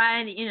 and the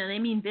Pride, they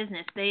mean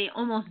business. They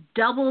almost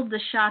doubled the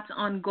shots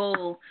on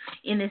goal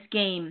in this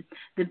game.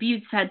 The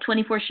Buttes had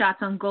 24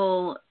 shots on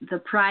goal. The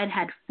Pride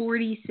had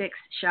 46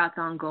 shots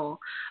on goal.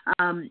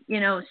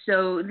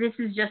 So this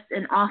is just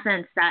an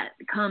offense that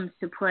comes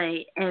to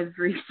play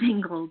every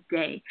single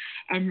day,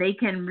 and they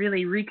can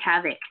really wreak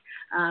havoc.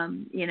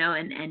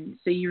 And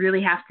so you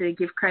really have to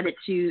give credit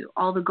to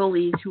all the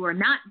goalies who are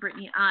not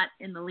Brittany Ott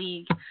in the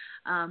league,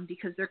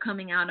 because they're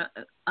coming out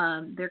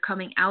and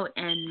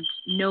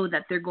know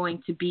that they're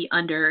going to be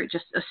under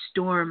just a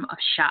storm of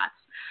shots.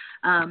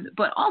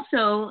 But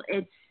also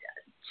it's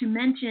to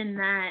mention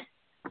that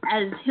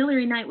as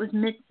Hillary Knight was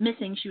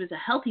missing, she was a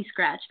healthy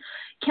scratch.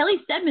 Kelly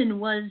Stedman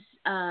was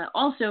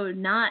also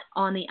not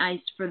on the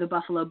ice for the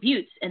Buffalo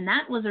Buttes, and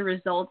that was a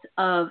result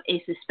of a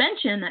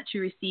suspension that she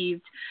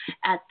received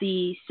at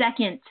the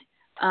second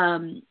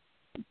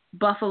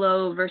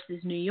Buffalo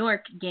versus New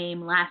York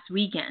game last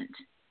weekend.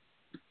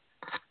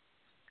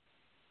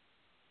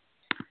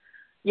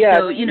 Yeah,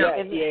 so,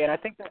 and I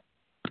think that.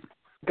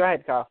 Go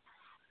ahead, Kyle.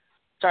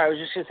 Sorry, I was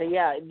just going to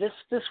say,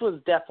 this was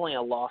definitely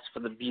a loss for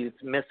the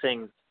Buttes,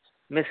 missing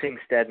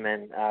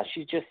Stedman.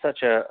 She's just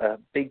such a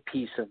big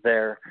piece of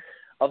their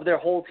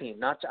whole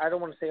team. I don't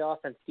want to say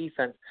offense,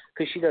 defense,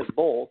 because she does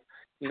both,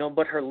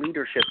 but her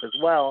leadership as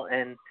well.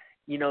 And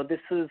this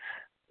is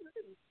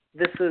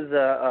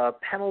a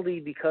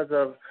penalty because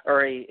of,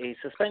 or a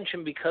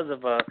suspension because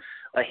of a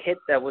hit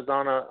that was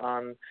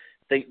on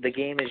the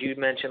game, as you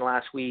mentioned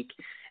last week.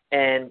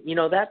 And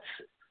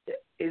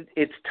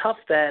it's tough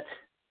that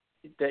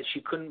she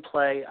couldn't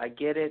play. I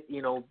get it.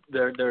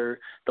 The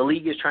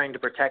league is trying to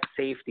protect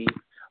safety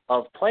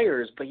of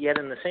players, but yet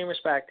in the same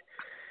respect,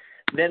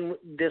 then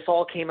this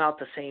all came out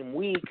the same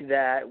week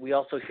that we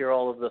also hear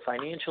all of the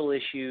financial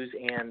issues,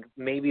 and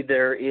maybe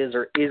there is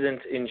or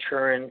isn't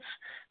insurance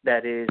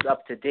that is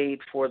up to date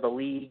for the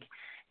league.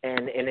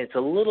 And it's a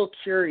little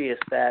curious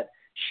that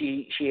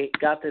she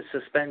got this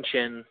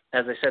suspension,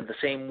 as I said, the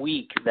same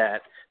week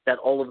that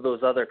all of those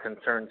other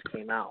concerns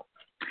came out.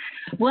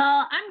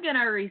 Well, I'm going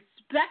to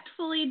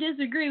respectfully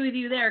disagree with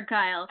you there,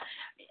 Kyle.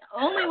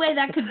 Only way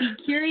that could be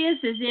curious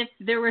is if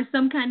there was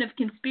some kind of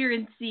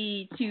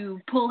conspiracy to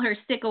pull her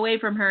stick away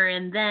from her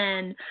and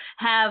then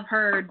have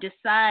her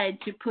decide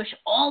to push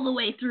all the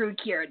way through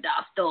Kiera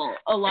Dostal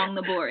along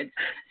the boards.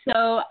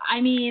 So,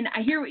 I mean,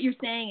 I hear what you're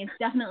saying. It's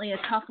definitely a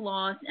tough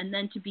loss, and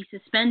then to be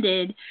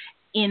suspended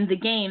in the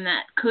game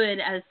that could,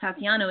 as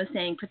Tatiana was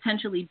saying,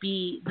 potentially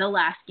be the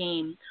last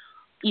game,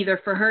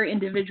 either for her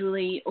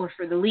individually or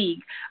for the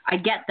league. I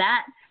get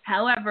that.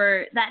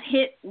 However, that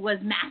hit was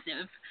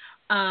massive.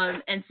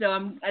 And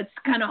so it's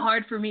kind of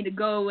hard for me to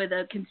go with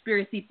a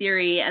conspiracy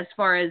theory as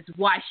far as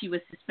why she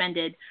was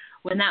suspended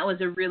when that was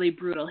a really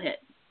brutal hit.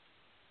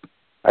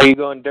 Are you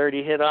going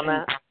dirty hit on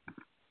that?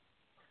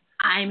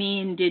 I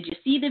mean, did you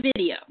see the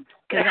video?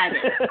 Because I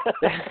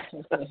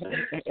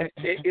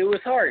did. It was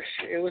harsh.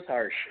 It was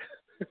harsh.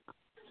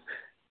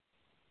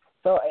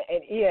 So,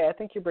 and yeah, I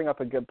think you bring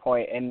up a good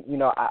point. And, you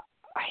know, I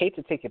hate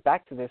to take it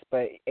back to this,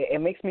 but it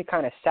makes me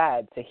kind of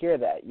sad to hear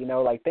that, you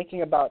know, like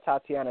thinking about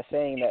Tatiana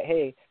saying that,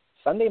 hey,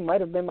 Sunday might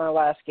have been my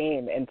last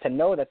game, and to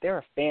know that there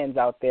are fans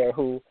out there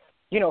who,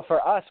 you know,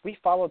 for us, we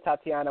followed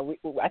Tatiana.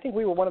 I think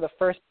we were one of the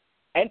first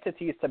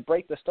entities to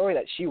break the story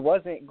that she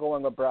wasn't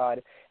going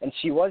abroad and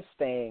she was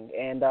staying.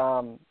 And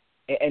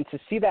to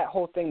see that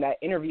whole thing, that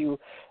interview,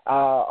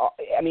 I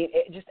mean,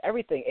 just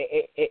everything,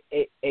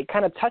 it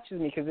kind of touches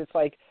me because it's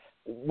like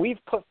we've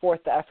put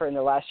forth the effort in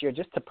the last year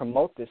just to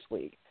promote this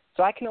league.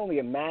 So I can only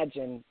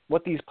imagine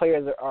what these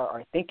players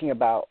are thinking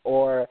about,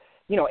 or,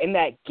 you know, in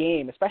that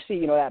game, especially,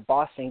 you know, that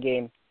Boston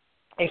game,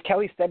 if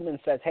Kelly Stedman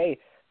says, hey,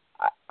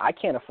 I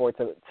can't afford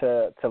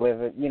to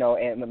live, you know,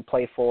 and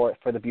play for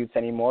the Buttes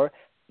anymore,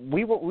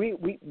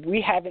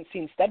 we haven't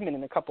seen Stedman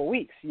in a couple of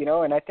weeks, you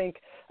know, and I think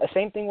the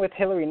same thing with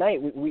Hillary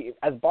Knight. We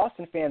as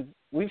Boston fans,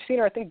 we've seen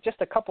her, I think,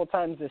 just a couple of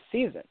times this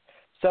season.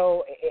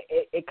 So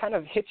it kind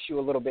of hits you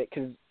a little bit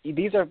because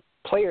these are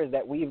players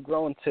that we've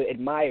grown to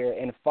admire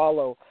and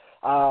follow,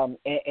 and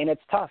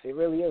it's tough. It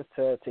really is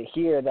to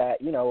hear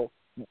that, you know,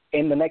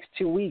 in the next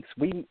 2 weeks,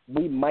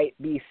 we might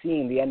be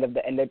seeing the end of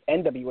the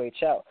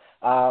NWHL.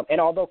 And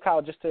although,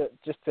 Kyle, just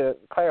to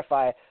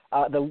clarify,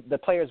 the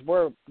players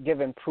were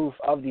given proof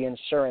of the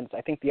insurance.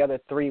 I think the other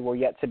 3 were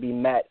yet to be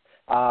met,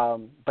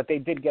 but they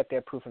did get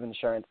their proof of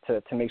insurance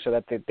to make sure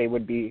that they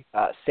would be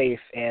safe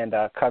and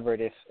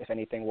covered if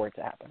anything were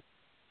to happen.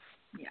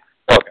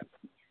 Yeah. Okay.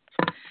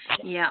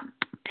 Yeah.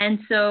 And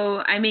so,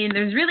 I mean,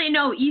 there's really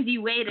no easy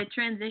way to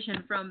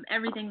transition from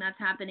everything that's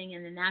happening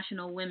in the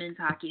National Women's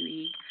Hockey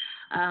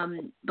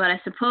League. But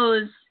I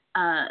suppose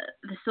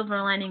the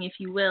silver lining, if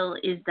you will,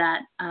 is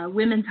that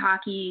women's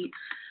hockey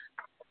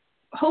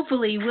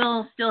hopefully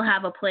will still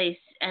have a place,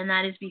 and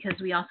that is because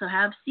we also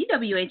have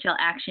CWHL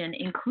action,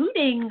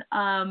 including,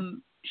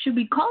 should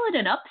we call it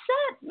an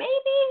upset, maybe?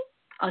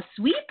 A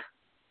sweep?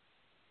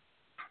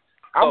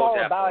 I'm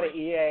all about it,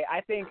 EA.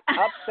 I think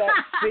upset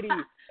city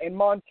in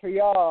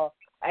Montreal.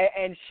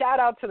 And shout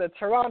out to the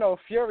Toronto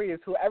Furies,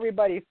 who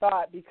everybody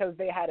thought, because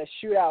they had a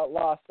shootout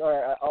loss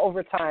or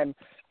overtime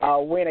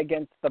win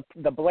against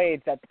the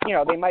Blades, that, you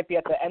know, they might be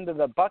at the end of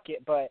the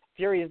bucket. But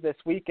Furies this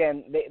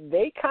weekend,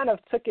 they kind of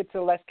took it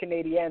to Les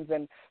Canadiens.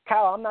 And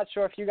Kyle, I'm not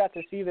sure if you got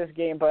to see this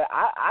game, but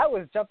I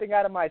was jumping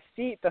out of my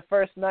seat the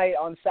first night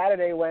on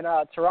Saturday when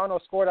Toronto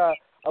scored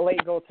a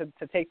late goal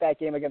to take that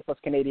game against Les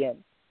Canadiens.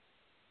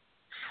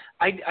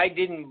 I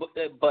didn't,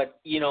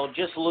 but, you know,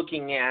 just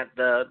looking at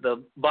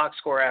the box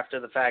score after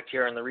the fact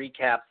here and the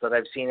recaps that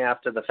I've seen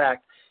after the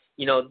fact,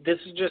 you know, this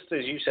is just,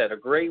 as you said, a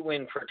great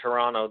win for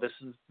Toronto.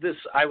 This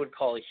I would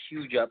call a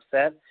huge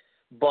upset,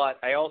 but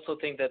I also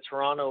think that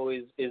Toronto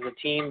is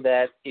a team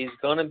that is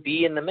going to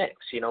be in the mix.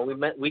 You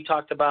know, we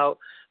talked about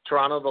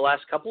Toronto the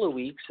last couple of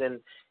weeks,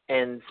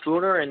 and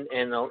Spooner and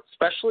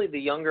especially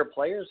the younger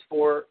players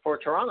for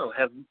Toronto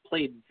have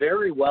played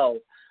very well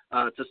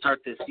to start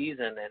this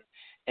season,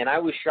 and I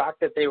was shocked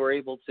that they were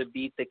able to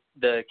beat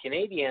the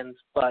Canadiens,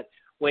 but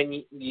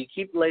when you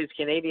keep Les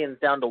Canadiens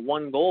down to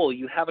 1 goal,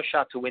 you have a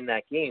shot to win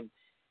that game,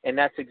 and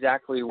that's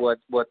exactly what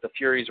the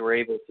Furies were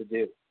able to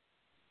do.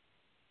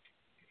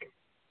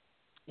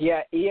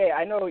 Yeah, EA,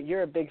 I know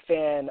you're a big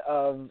fan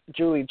of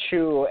Julie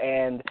Chu,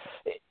 and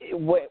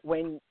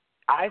when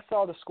I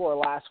saw the score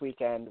last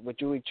weekend with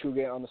Julie Chu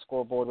getting on the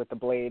scoreboard with the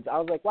Blades, I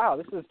was like, wow,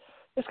 this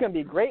is going to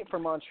be great for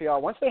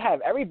Montreal. Once they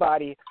have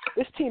everybody,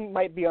 this team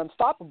might be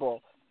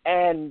unstoppable.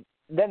 And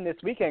then this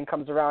weekend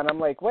comes around, I'm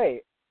like,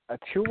 wait, a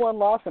 2-1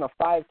 loss and a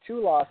 5-2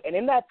 loss. And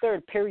in that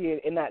third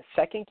period, in that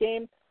second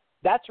game,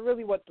 that's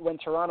really when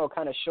Toronto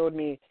kind of showed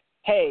me,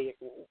 hey,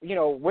 you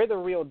know, we're the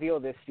real deal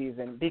this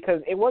season,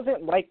 because it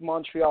wasn't like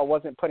Montreal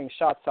wasn't putting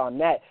shots on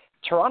net.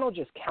 Toronto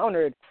just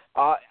countered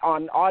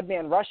on odd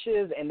man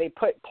rushes, and they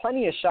put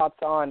plenty of shots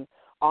on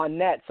on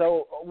net.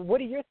 So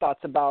what are your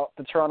thoughts about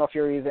the Toronto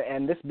Furies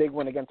and this big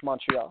win against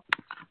Montreal?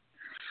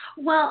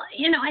 Well,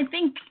 I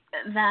think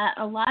that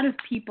a lot of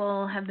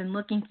people have been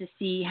looking to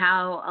see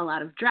how a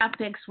lot of draft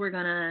picks were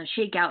going to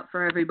shake out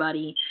for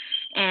everybody.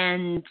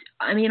 And,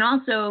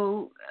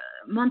 also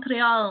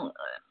Montreal,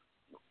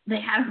 they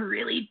had a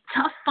really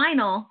tough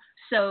final.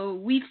 So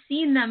we've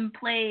seen them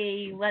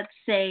play, let's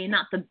say,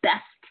 not the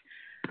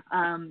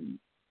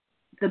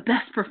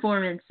best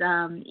performance,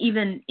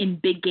 even in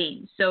big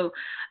games. So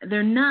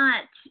they're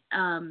not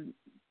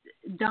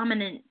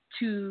dominant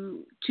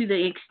to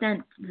the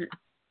extent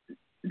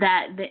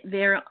that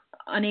they're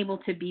unable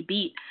to be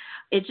beat.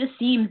 It just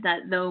seems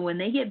that, though, when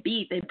they get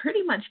beat, they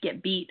pretty much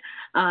get beat.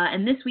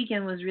 And this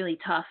weekend was really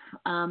tough.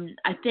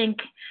 I think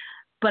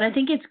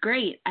it's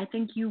great. I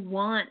think you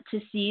want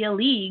to see a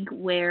league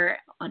where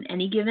on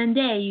any given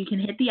day you can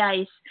hit the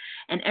ice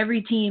and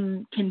every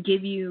team can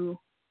give you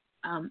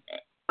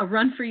a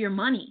run for your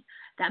money.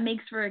 That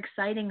makes for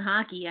exciting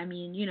hockey.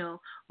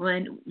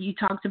 When you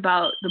talked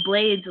about the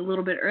Blades a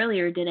little bit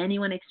earlier, did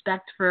anyone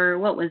expect for,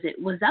 what was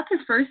it? Was that the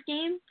first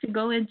game to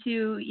go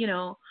into,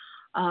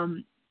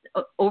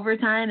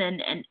 overtime?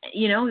 And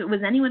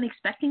was anyone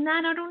expecting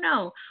that? I don't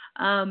know.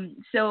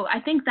 So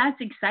I think that's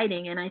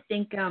exciting. And I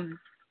think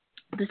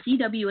the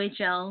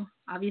CWHL,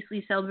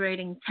 obviously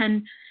celebrating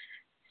 10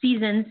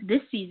 seasons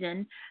this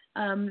season,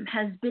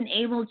 has been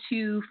able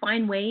to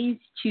find ways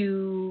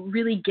to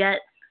really get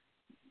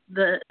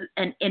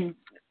and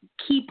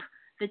keep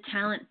the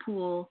talent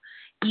pool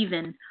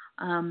even,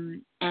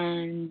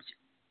 and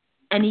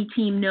any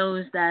team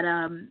knows that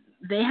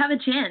they have a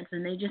chance,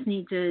 and they just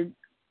need to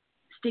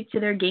stick to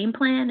their game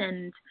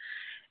plan,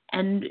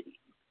 and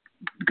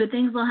good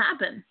things will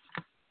happen.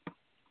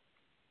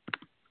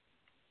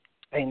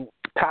 And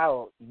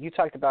Kyle, you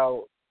talked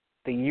about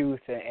the youth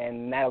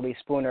and Natalie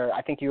Spooner.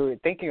 I think you were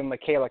thinking of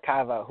Michaela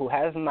Cava, who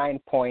has 9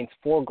 points,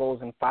 4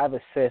 goals, and 5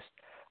 assists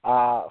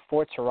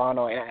for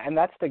Toronto. And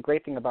that's the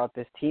great thing about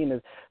this team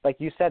is, like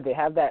you said, they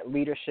have that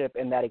leadership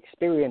and that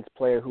experienced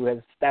player who has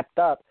stepped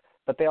up,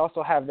 but they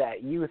also have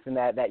that youth and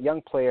that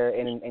young player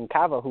in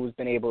Cava who's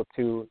been able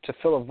to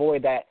fill a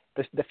void that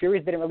the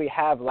Furies didn't really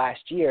have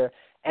last year.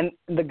 And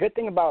the good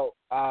thing about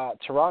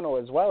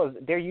Toronto as well is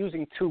they're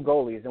using 2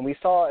 goalies. And we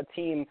saw a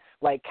team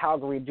like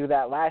Calgary do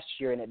that last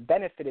year, and it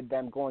benefited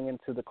them going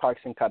into the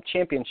Clarkson Cup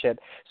Championship.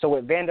 So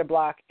with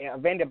Vanderbach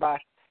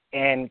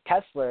and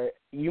Kessler,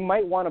 you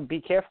might want to be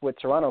careful with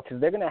Toronto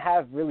because they're going to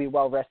have really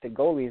well-rested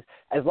goalies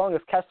as long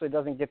as Kessler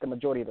doesn't get the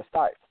majority of the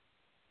starts.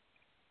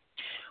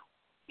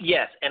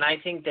 Yes, and I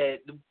think that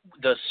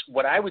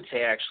what I would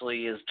say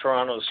actually is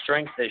Toronto's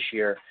strength this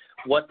year.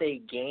 What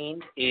they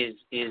gained is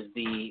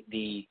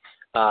the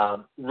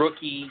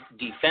rookie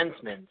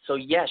defensemen. So,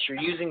 yes, you're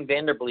using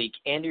Vanderbleek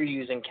and you're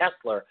using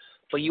Kessler,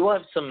 but you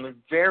have some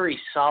very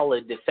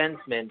solid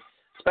defensemen,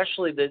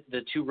 especially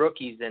the 2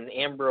 rookies in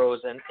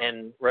Ambrose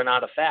and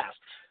Renata Fast,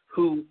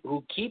 who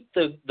keep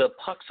the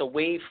pucks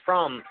away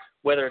from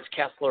whether it's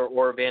Kessler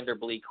or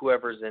Vanderbleek,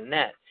 whoever's in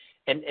net.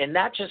 And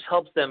that just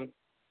helps them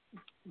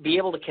be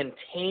able to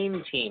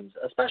contain teams,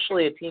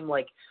 especially a team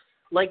like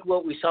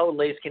what we saw with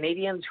Les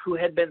Canadiens, who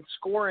had been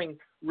scoring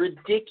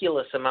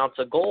ridiculous amounts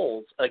of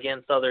goals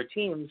against other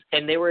teams,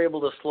 and they were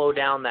able to slow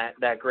down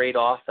that great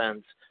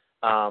offense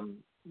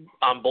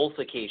on both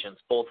occasions,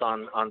 both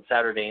on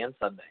Saturday and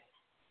Sunday.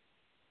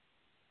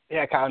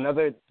 Yeah, Kyle,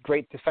 another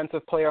great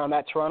defensive player on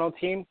that Toronto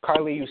team,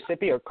 Carly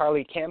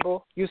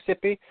Campbell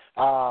Usipi.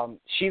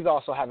 She's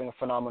also having a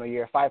phenomenal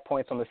year, 5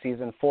 points on the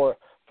season, 4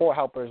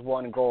 helpers,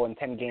 1 goal in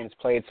 10 games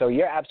played. So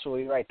you're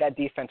absolutely right. That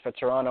defense for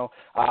Toronto,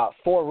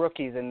 4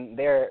 rookies, and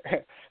they're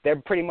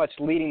pretty much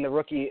leading the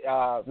rookie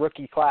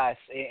class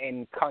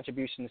in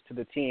contributions to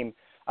the team.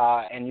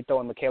 And you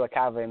throw in Michaela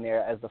Cava in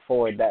there as the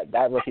forward.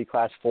 That rookie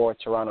class for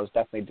Toronto is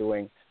definitely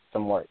doing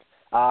some work.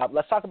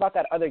 Let's talk about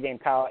that other game,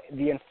 Kyle.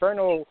 The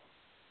Inferno.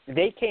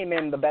 They came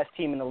in the best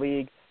team in the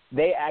league.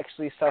 They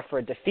actually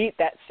suffered defeat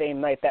that same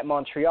night that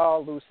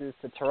Montreal loses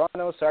to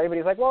Toronto. So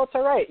everybody's like, well, it's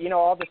all right.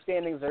 All the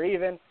standings are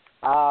even.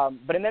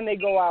 But then they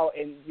go out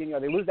and,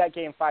 they lose that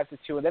game 5-2.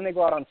 And then they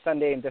go out on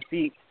Sunday and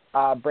defeat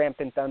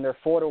Brampton Thunder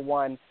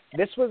 4-1.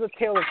 This was a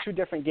tale of 2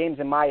 different games,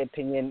 in my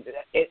opinion.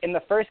 In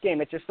the first game,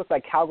 it just looked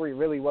like Calgary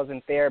really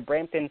wasn't there.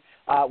 Brampton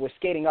was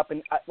skating up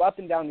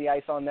and down the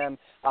ice on them,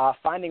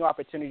 finding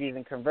opportunities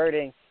and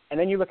converting. And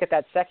then you look at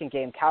that second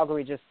game,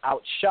 Calgary just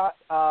outshot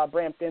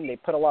Brampton. They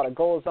put a lot of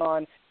goals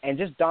on and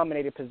just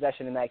dominated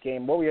possession in that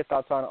game. What were your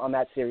thoughts on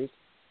that series?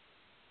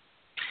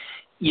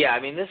 Yeah,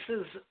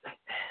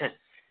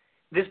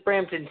 this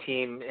Brampton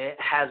team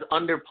has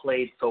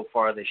underplayed so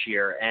far this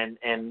year.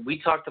 And we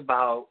talked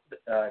about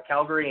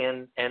Calgary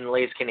and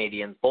Les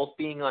Canadiens both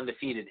being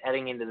undefeated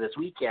heading into this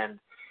weekend.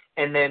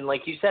 And then,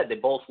 like you said, they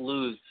both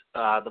lose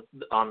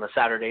on the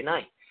Saturday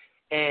night.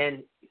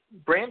 And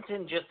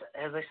Brampton just,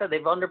 as I said,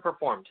 they've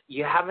underperformed.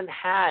 You haven't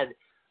had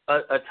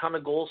a ton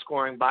of goal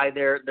scoring by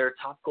their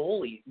top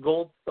goal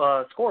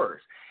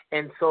scorers.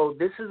 And so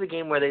this is a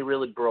game where they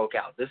really broke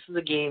out. This is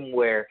a game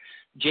where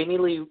Jamie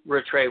Lee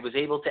Rattray was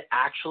able to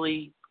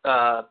actually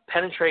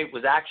penetrate,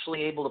 was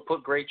actually able to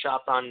put great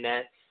shots on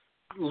net,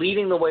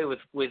 leading the way with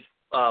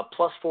 +4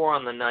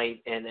 on the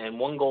night and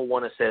 1 goal,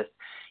 1 assist.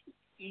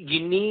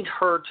 You need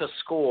her to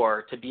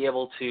score to be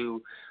able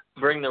to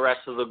bring the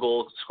rest of the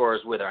goal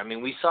scorers with her. I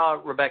mean, we saw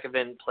Rebecca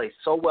Vint play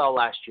so well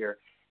last year,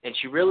 and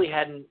she really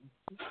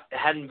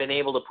hadn't been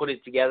able to put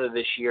it together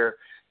this year.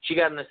 She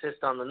got an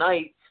assist on the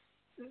night,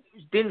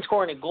 didn't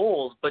score any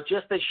goals, but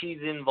just that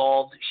she's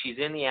involved, she's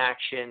in the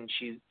action,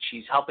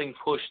 she's helping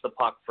push the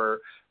puck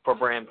for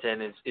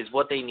Brampton is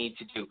what they need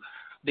to do.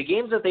 The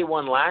games that they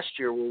won last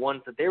year were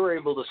ones that they were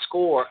able to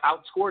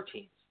outscore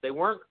teams. They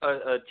weren't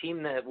a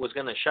team that was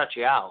going to shut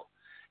you out.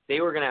 They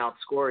were going to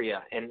outscore you,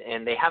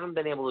 and they haven't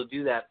been able to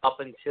do that up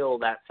until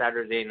that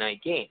Saturday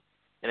night game.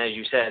 And as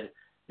you said,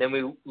 then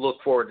we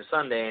look forward to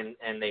Sunday,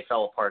 and they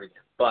fell apart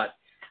again. But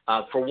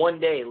for one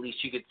day, at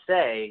least you could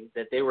say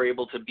that they were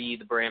able to be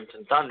the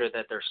Brampton Thunder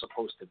that they're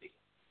supposed to be.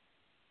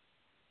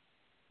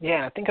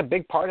 Yeah, I think a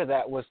big part of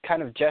that was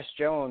kind of Jess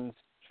Jones,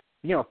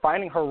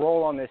 finding her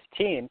role on this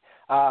team.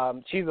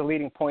 She's the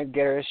leading point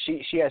getter.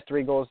 She has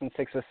 3 goals and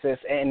 6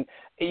 assists. And,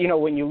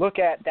 when you look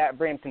at that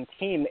Brampton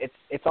team,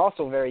 it's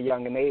also very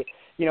young. And they,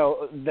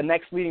 the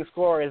next leading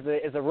scorer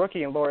is a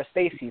rookie in Laura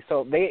Stacy.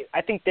 So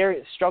I think they're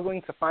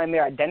struggling to find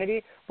their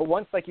identity. But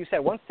once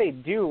they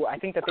do, I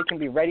think that they can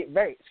be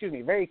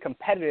very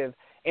competitive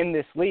in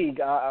this league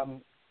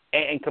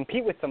and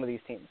compete with some of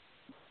these teams.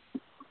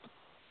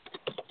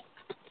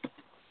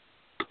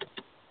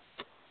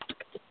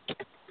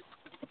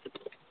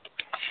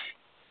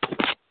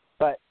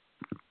 But,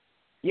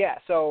 yeah,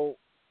 so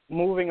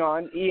moving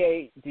on,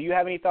 EA, do you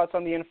have any thoughts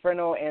on the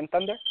Inferno and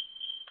Thunder?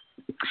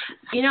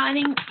 I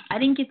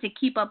didn't get to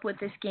keep up with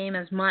this game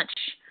as much.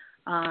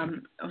 I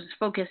was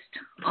focused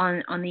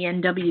on the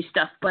NW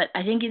stuff, but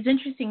I think it's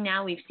interesting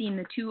now we've seen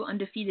the 2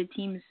 undefeated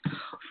teams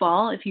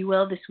fall, if you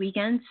will, this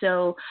weekend.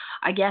 So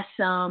I guess,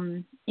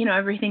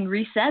 everything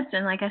resets.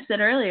 And like I said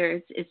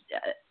earlier,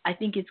 I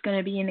think it's going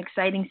to be an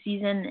exciting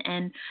season,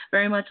 and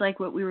very much like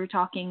what we were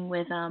talking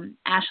with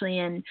Ashley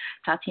and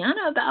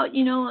Tatiana about,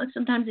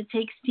 sometimes it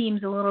takes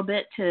teams a little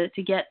bit to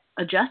get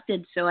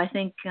adjusted. So I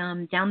think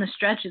down the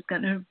stretch it's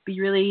going to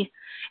be really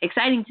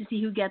exciting to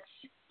see who gets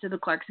to the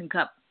Clarkson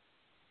Cup.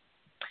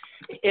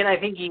 And I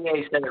think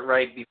EA said it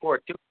right before,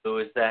 too,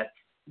 is that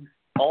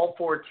all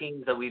 4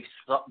 teams that we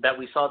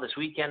saw this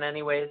weekend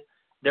anyways,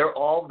 they're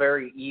all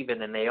very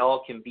even, and they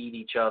all can beat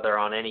each other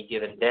on any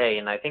given day,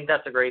 and I think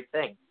that's a great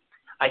thing.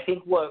 I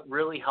think what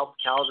really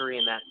helped Calgary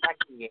in that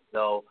second game,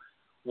 though,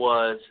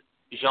 was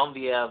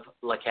Geneviève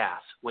Lacasse.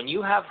 When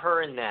you have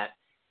her in net,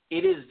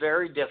 it is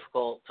very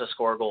difficult to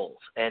score goals,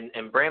 and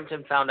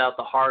Brampton found out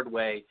the hard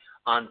way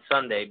on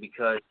Sunday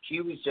because she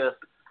was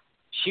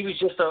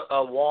just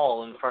a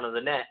wall in front of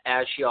the net,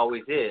 as she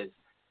always is.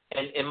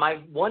 And my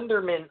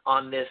wonderment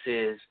on this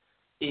is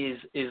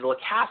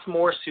Lacasse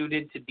more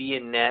suited to be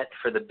in net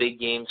for the big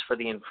games for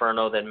the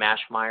Inferno than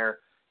Mashmeyer,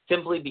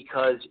 simply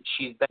because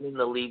she's been in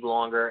the league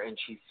longer and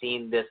she's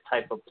seen this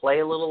type of play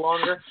a little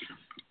longer?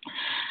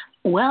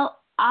 Well,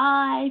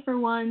 I, for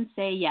one,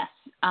 say yes.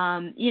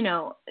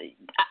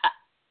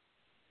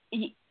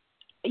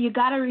 You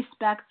got to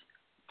respect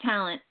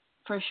talent,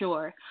 for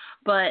sure,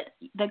 but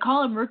they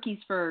call them rookies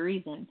for a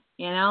reason,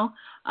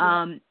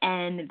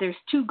 and there's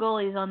 2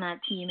 goalies on that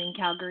team in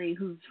Calgary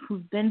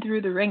who've been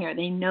through the ringer.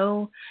 They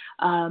know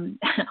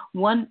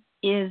one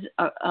is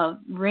a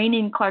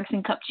reigning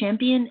Clarkson Cup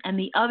champion, and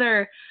the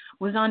other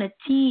was on a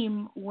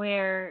team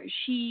where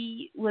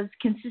she was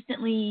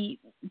consistently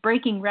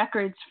breaking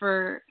records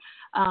for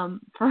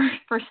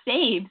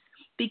saves,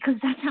 because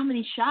that's how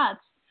many shots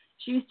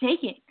she was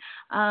taking,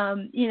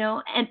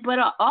 but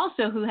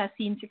also who has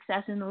seen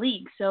success in the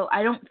league. So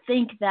I don't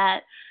think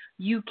that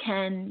you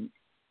can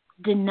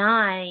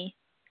deny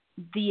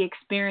the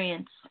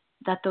experience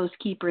that those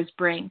keepers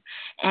bring.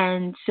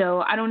 And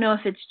so I don't know if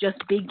it's just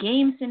big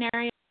game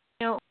scenario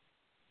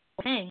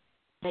thing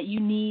that you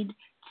need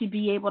to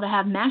be able to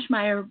have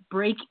Mashmeyer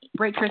break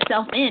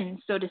herself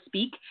in, so to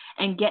speak,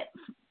 and get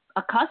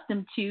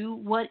accustomed to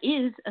what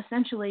is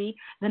essentially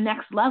the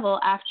next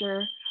level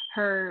after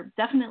her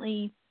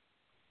definitely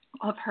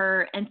of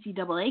her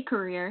NCAA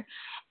career,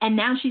 and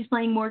now she's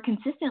playing more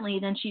consistently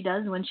than she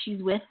does when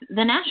she's with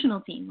the national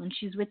team, when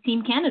she's with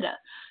Team Canada.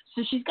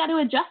 So she's got to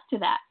adjust to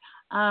that,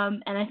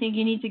 and I think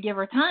you need to give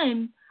her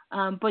time,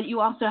 but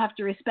you also have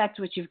to respect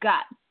what you've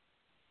got.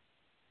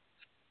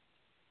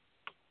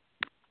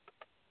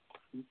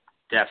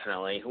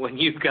 Definitely. When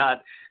you've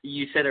got,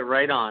 you said it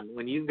right on,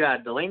 when you've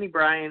got Delaney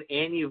Bryan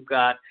and you've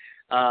got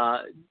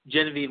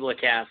Geneviève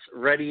Lacasse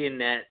ready in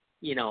net,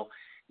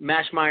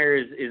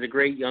 Mashmeyer is a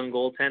great young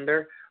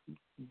goaltender,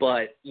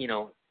 but,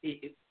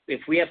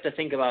 if we have to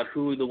think about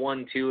who the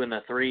 1, 2, and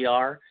the 3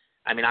 are,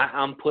 I mean,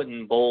 I'm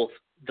putting both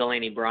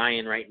Delaney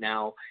Bryan right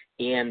now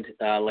and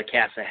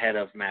Lacasse ahead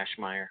of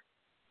Mashmeyer.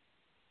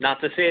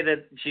 Not to say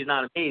that she's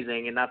not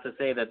amazing, and not to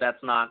say that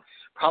that's not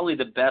probably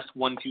the best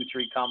 1, 2,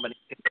 3 combination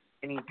of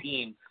any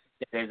team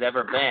that there's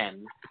ever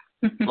been,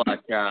 but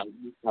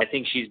I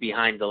think she's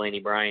behind Delaney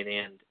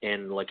Bryan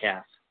and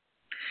Lacasse.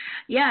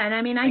 Yeah, and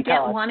I mean, I get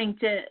college. wanting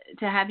to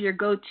have your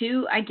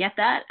go-to. I get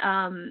that,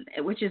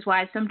 which is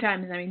why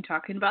sometimes, I mean,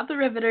 talking about the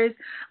Riveters,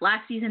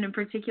 last season in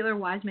particular,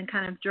 Wiseman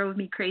kind of drove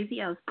me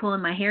crazy. I was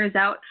pulling my hairs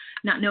out,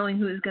 not knowing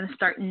who was going to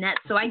start in net,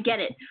 so I get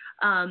it.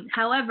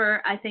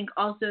 However, I think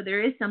also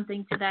there is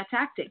something to that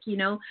tactic, you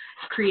know,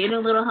 create a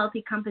little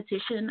healthy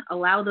competition,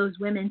 allow those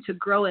women to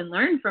grow and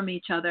learn from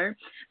each other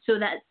so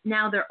that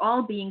now they're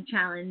all being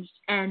challenged,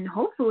 and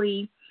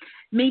hopefully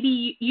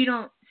maybe you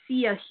don't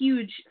see a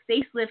huge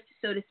facelift,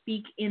 so to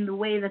speak, in the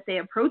way that they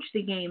approach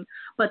the game,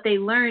 but they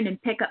learn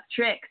and pick up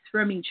tricks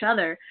from each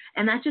other,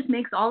 and that just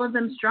makes all of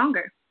them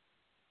stronger.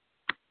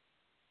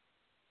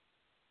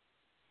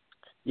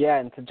 Yeah,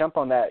 and to jump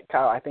on that,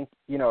 Kyle, I think,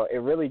 you know, it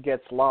really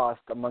gets lost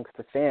amongst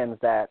the fans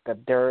that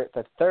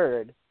the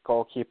third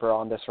goalkeeper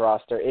on this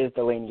roster is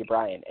Delaney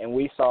Bryant. And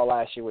we saw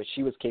last year what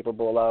she was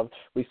capable of.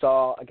 We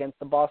saw against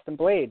the Boston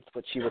Blades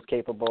what she was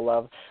capable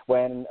of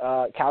when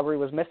Calgary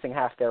was missing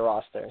half their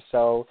roster.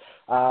 So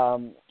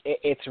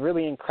it's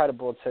really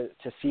incredible to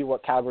see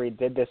what Calgary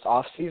did this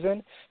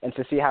offseason and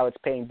to see how it's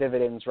paying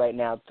dividends right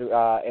now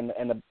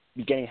in the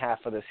beginning half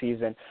of the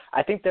season.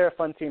 I think they're a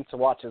fun team to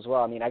watch as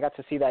well. I mean, I got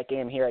to see that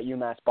game here at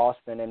UMass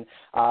Boston, and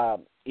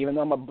even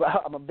though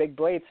I'm a big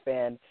Blades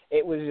fan,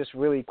 it was just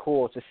really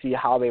cool to see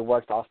how they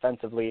worked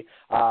offensively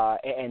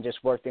and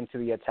just worked into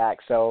the attack.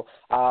 So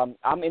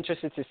I'm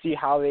interested to see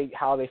how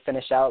they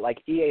finish out.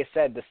 Like EA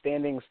said, the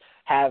standings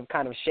have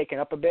kind of shaken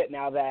up a bit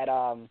now that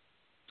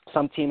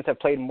some teams have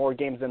played more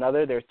games than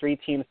others. There are 3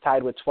 teams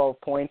tied with 12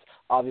 points.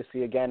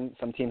 Obviously, again,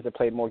 some teams have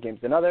played more games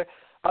than others,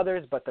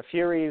 but the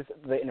Furies,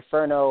 the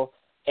Inferno,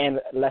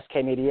 and Les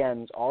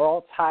Canadiens are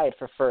all tied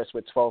for first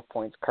with 12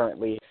 points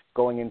currently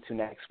going into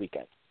next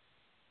weekend.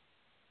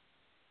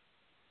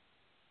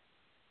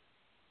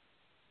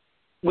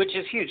 Which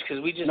is huge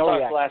because we just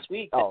talked last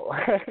week. Oh.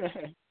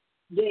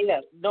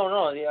 Yeah. No.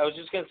 I was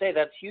just going to say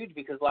that's huge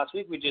because last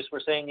week we just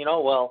were saying,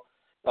 the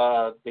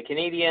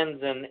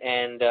Canadiens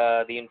and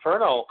the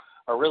Inferno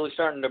are really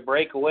starting to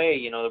break away.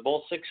 You know, they're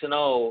both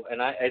 6-0.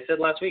 And I said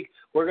last week,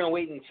 we're going to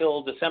wait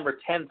until December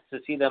 10th to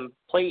see them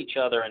play each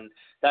other, and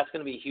that's going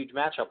to be a huge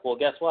matchup. Well,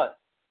 guess what?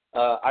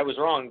 I was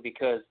wrong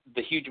because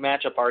the huge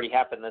matchup already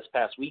happened this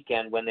past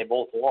weekend when they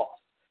both lost.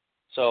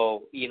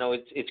 So,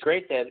 it's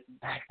great that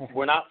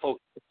we're not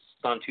focused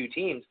on 2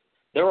 teams.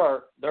 There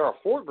are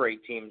 4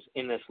 great teams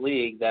in this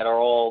league that are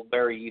all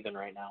very even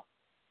right now.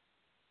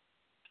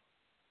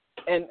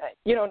 And,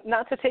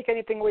 not to take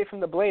anything away from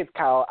the Blades,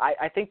 Kyle,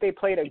 I think they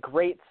played a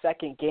great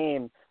second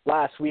game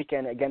last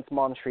weekend against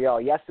Montreal.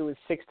 Yes, it was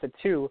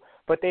 6-2,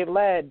 but they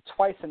led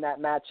twice in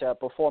that matchup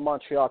before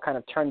Montreal kind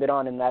of turned it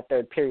on in that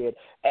third period.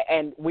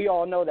 And we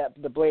all know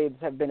that the Blades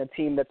have been a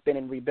team that's been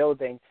in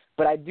rebuilding,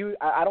 but I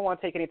don't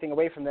want to take anything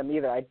away from them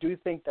either. I do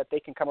think that they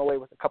can come away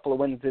with a couple of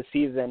wins this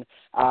season,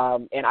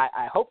 and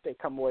I hope they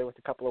come away with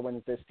a couple of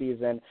wins this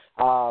season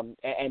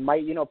and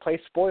might, play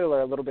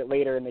spoiler a little bit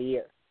later in the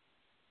year.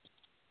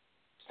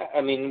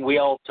 I mean, we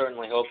all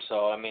certainly hope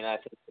so. I mean, I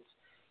think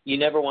you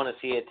never want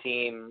to see a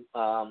team,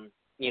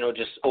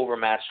 just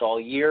overmatched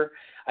all year.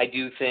 I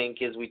do think,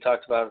 as we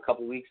talked about a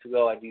couple of weeks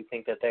ago, I do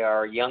think that they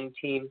are a young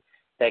team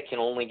that can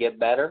only get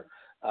better.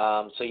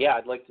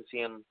 I'd like to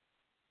see them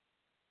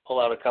pull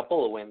out a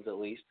couple of wins at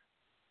least.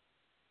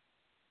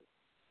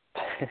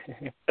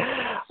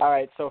 All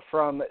right, so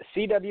from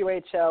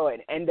CWHL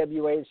and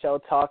NWHL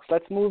talks,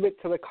 let's move it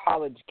to the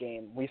college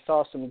game. We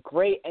saw some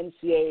great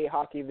NCAA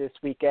hockey this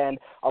weekend,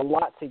 a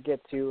lot to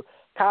get to.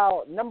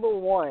 Kyle, number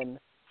 1,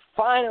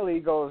 finally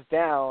goes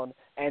down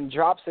and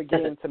drops a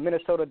game to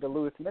Minnesota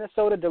Duluth.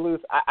 Minnesota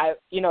Duluth, I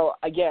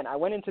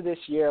went into this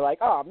year like,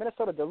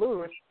 Minnesota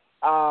Duluth,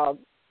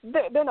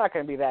 they're not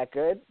going to be that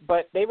good,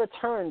 but they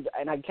returned,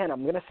 and again,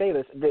 I'm going to say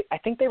this, I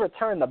think they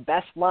returned the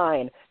best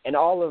line in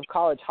all of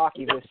college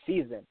hockey this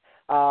season.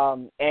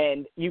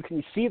 And you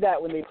can see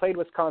that when they played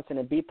Wisconsin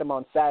and beat them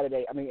on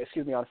Friday.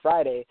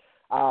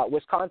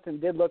 Wisconsin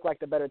did look like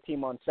the better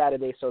team on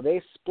Saturday, so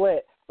they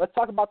split. Let's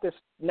talk about this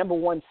number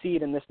 1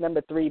 seed and this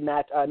number 1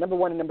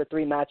 and number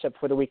 3 matchup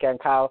for the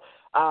weekend, Kyle.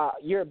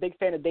 You're a big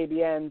fan of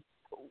Davian.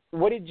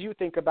 What did you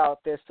think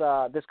about this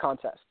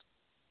contest?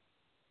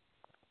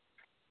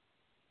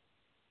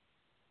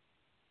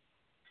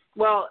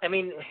 Well, I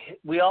mean,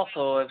 we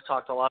also have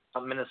talked a lot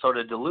about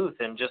Minnesota Duluth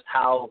and just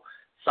how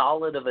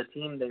solid of a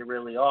team they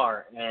really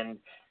are, and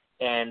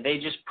they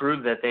just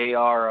proved that they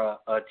are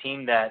a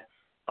team that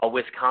a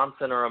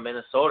Wisconsin or a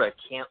Minnesota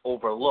can't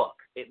overlook.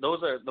 Those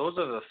are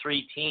the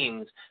 3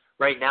 teams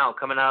right now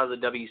coming out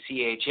of the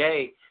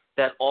WCHA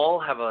that all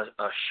have a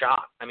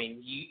shot. I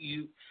mean,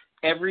 you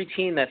every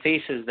team that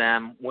faces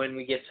them when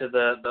we get to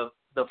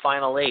the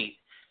final 8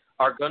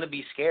 are going to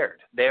be scared.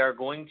 They are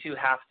going to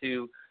have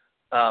to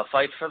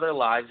fight for their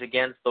lives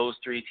against those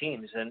 3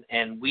 teams,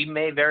 and we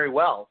may very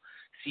well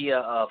see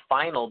a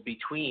final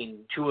between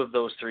 2 of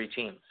those 3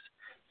 teams.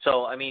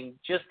 So, I mean,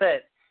 just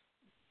that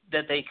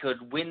they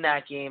could win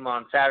that game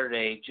on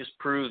Saturday just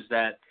proves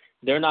that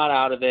they're not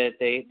out of it.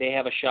 They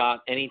have a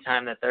shot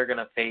anytime that they're going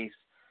to face,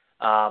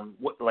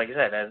 like I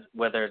said,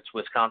 whether it's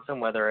Wisconsin,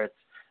 whether it's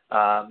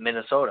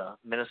Minnesota.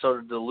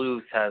 Minnesota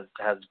Duluth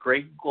has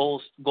great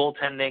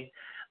goaltending.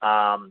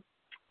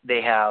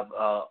 They have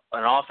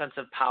an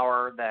offensive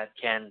power that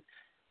can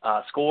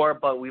score,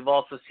 but we've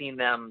also seen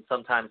them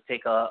sometimes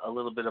take a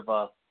little bit of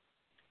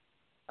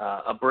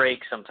a break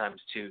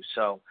sometimes too.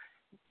 So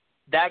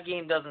that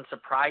game doesn't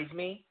surprise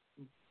me.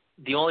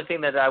 The only thing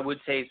that I would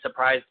say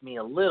surprised me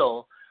a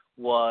little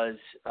was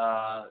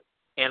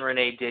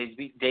Anne-Renee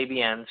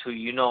Desbiens, who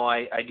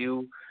I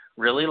do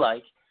really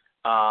like.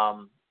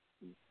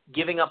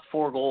 Giving up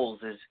 4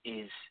 goals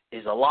is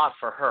a lot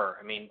for her.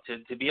 I mean,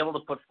 to be able to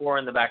put 4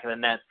 in the back of the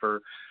net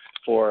for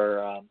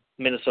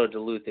Minnesota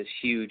Duluth is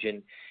huge,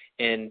 and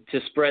to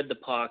spread the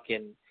puck,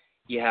 and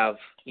you have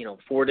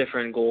 4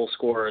 different goal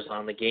scorers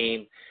on the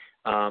game,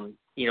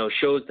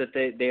 shows that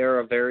they are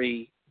a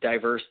very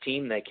diverse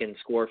team that can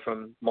score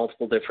from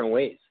multiple different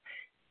ways.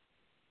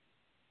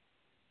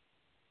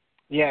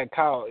 Yeah,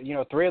 Kyle,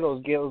 3 of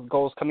those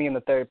goals coming in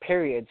the third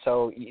period,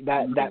 so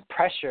that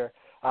pressure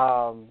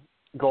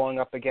going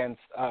up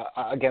against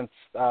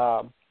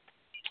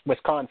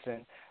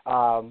Wisconsin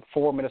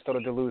for Minnesota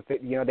Duluth,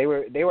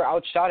 they were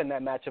outshot in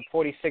that matchup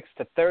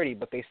 46-30,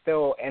 but they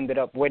still ended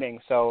up winning.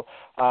 So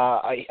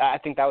I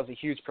think that was a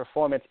huge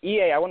performance.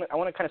 EA, I want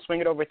to kind of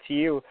swing it over to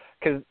you,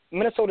 because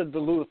Minnesota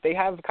Duluth, they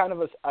have kind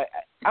of I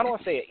don't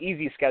want to say an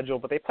easy schedule,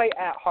 but they play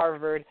at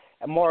Harvard,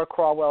 and Maura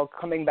Crowell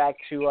coming back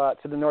to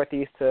the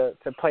Northeast to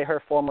play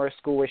her former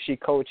school where she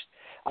coached.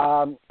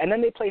 And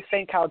then they play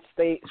St. Cloud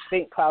State,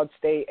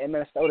 and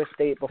Minnesota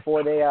State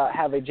before they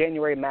have a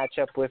January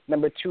matchup with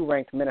number 2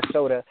 ranked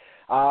Minnesota.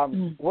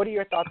 What are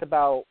your thoughts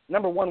about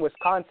number 1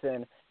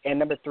 Wisconsin and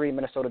number 3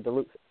 Minnesota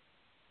Duluth?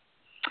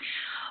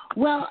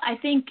 Well, I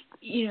think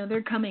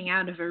they're coming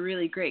out of a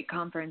really great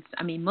conference.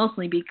 I mean,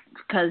 mostly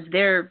because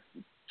they're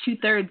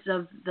 2/3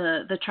 of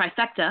the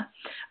trifecta.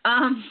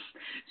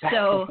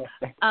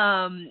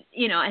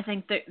 I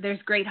think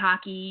there's great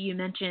hockey. You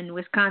mentioned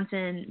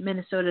Wisconsin,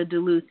 Minnesota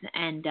Duluth,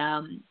 and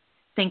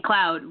St.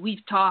 Cloud.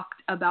 We've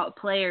talked about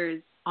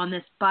players on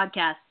this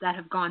podcast that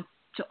have gone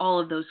to all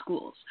of those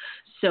schools.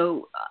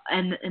 So,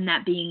 and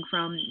that being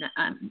from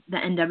the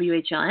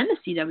NWHL and the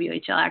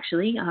CWHL,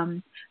 actually,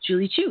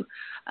 Julie Chu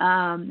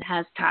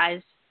has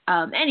ties.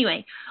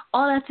 Anyway,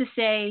 all that to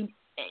say,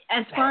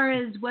 as far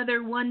as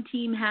whether one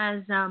team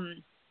has,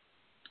 an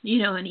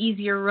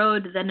easier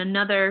road than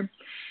another,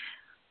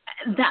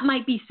 that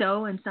might be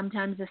so, and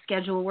sometimes the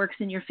schedule works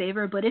in your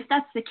favor. But if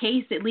that's the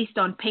case, at least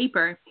on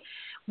paper,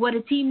 what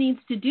a team needs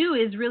to do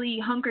is really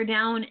hunker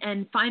down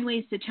and find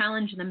ways to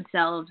challenge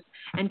themselves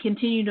and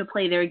continue to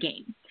play their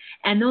game.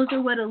 And those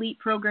are what elite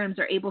programs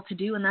are able to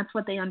do, and that's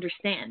what they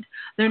understand.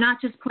 They're not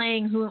just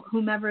playing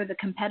whomever the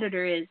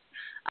competitor is.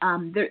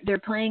 They're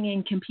playing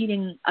and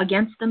competing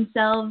against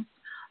themselves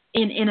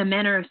in a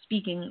manner of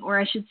speaking, or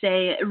I should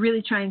say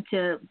really trying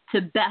to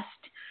best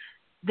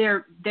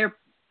their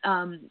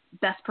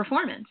best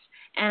performance.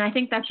 And I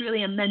think that's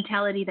really a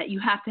mentality that you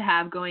have to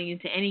have going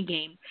into any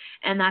game.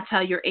 And that's how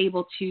you're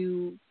able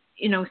to,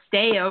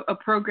 stay a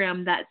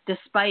program that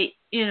despite,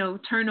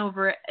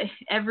 turnover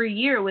every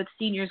year with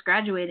seniors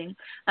graduating,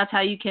 that's how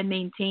you can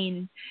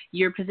maintain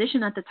your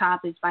position at the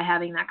top, is by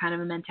having that kind of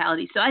a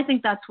mentality. So I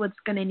think that's what's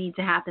going to need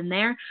to happen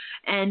there.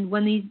 And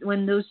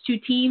when those two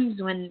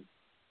teams, when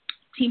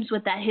teams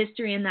with that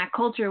history and that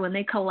culture, when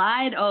they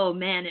collide, oh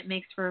man, it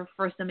makes for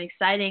some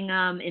exciting,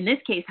 in this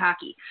case,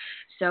 hockey.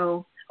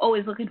 So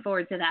always looking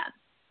forward to that.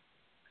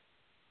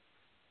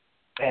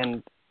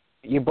 And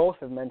you both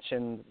have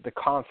mentioned the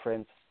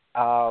conference.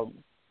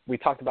 We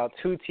talked about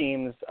 2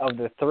 teams of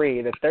the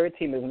 3. The third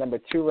team is number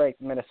 2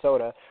 ranked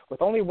Minnesota,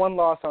 with only 1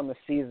 loss on the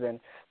season,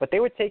 but they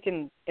were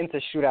taken into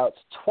shootouts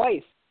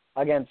twice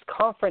against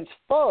conference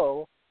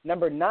foe,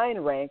 number 9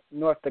 ranked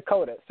North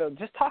Dakota. So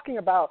just talking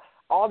about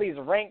all these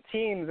ranked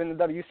teams in the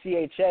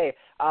WCHA,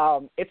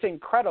 it's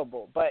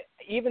incredible. But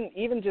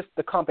even just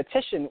the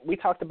competition, we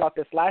talked about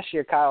this last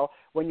year, Kyle,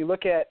 when you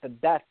look at the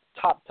depth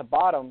top to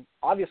bottom,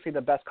 obviously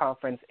the best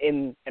conference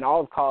in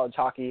all of college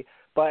hockey.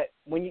 But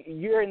when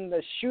you're in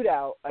the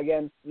shootout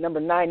against number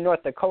 9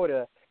 North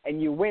Dakota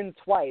and you win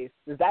twice,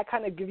 does that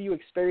kind of give you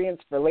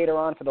experience for later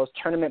on for those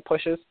tournament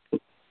pushes?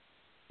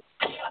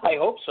 I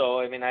hope so.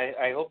 I mean,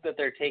 I hope that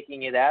they're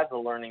taking it as a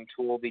learning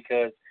tool,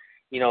 because,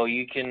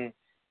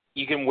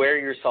 you can wear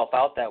yourself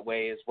out that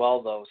way as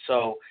well, though.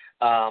 So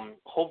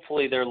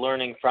hopefully they're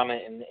learning from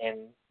it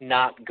and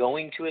not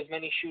going to as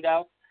many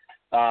shootouts.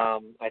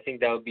 I think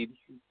that would be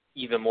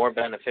even more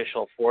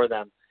beneficial for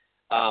them.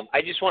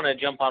 I just want to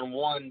jump on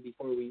one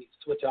before we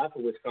switch off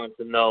of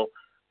Wisconsin, though.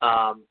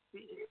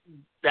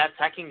 That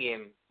second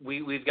game,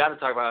 we've got to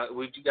talk about.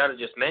 We've got to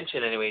just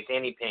mention, anyways,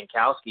 Annie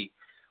Pankowski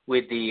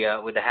with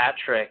the hat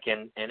trick,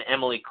 and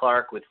Emily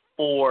Clark with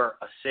 4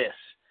 assists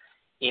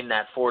in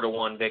that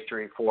 4-1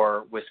 victory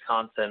for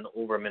Wisconsin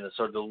over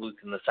Minnesota Duluth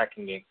in the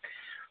second game.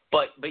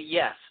 But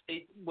yes,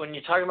 when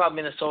you're talking about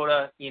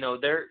Minnesota,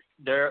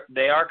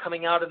 they are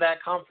coming out of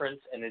that conference,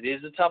 and it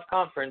is a tough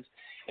conference.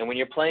 And when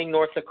you're playing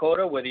North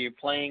Dakota, whether you're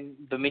playing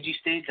Bemidji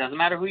State, doesn't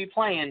matter who you're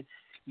playing,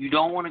 you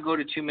don't want to go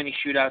to too many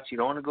shootouts. You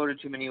don't want to go to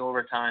too many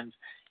overtimes.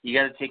 You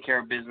got to take care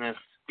of business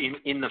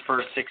in the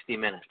first 60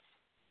 minutes.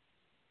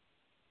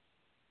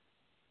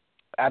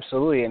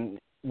 Absolutely, and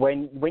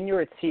when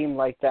you're a team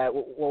like that,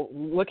 well,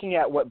 looking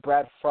at what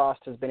Brad Frost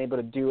has been able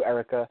to do,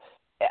 Erica,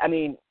 I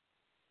mean,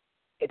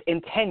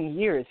 in 10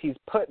 years, he's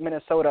put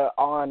Minnesota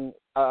on,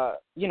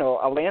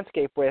 a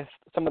landscape with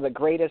some of the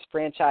greatest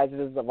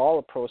franchises of all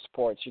of pro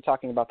sports. You're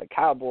talking about the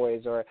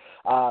Cowboys or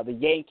the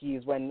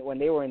Yankees when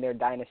they were in their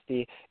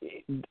dynasty.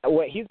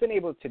 What he's been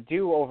able to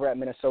do over at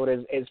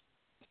Minnesota is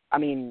I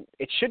mean,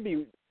 it should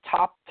be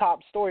top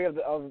story of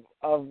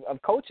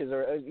coaches,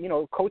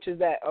 or coaches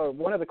that, or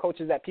one of the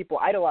coaches that people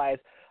idolize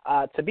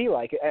to be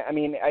like. I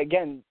mean,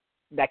 again,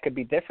 that could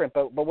be different,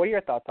 but what are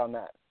your thoughts on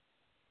that?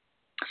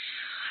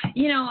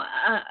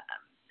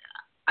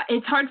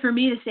 It's hard for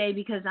me to say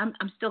because I'm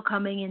still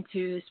coming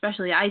into,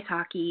 especially ice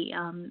hockey,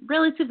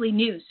 relatively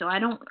new. So I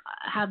don't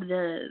have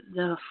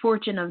the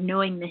fortune of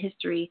knowing the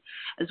history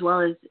as well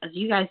as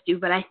you guys do.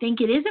 But I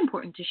think it is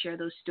important to share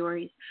those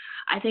stories.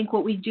 I think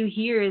what we do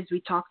here is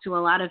we talk to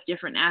a lot of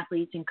different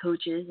athletes and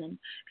coaches and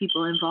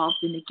people involved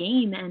in the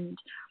game. And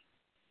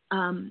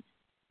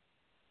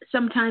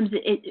sometimes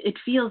it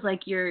feels like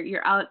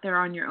you're out there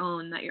on your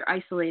own, that you're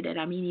isolated.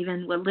 I mean,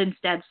 even what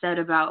Lindstad said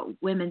about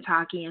women's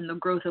hockey and the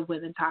growth of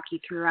women's hockey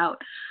throughout,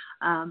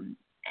 and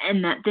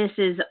that this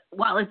is,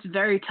 while it's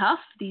very tough,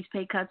 these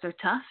pay cuts are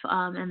tough,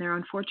 and they're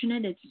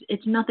unfortunate.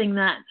 It's nothing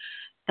that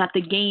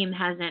the game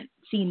hasn't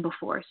seen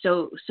before.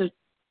 So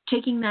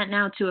taking that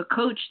now to a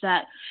coach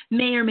that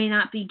may or may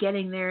not be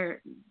getting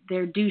their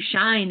due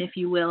shine, if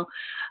you will,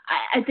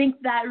 I think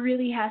that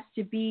really has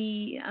to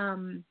be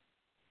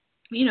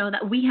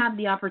that we have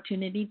the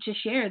opportunity to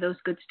share those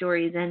good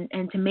stories and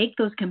to make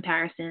those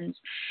comparisons.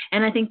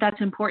 And I think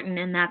that's important,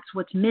 and that's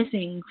what's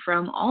missing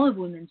from all of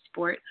women's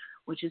sport,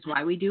 which is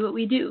why we do what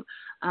we do.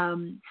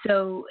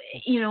 So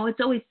it's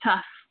always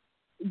tough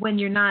when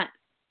you're not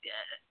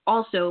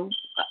also,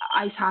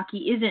 ice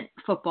hockey isn't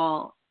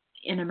football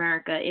in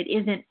America. It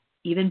isn't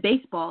even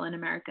baseball in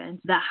America, and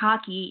that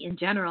hockey in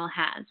general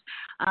has.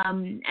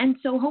 And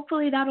so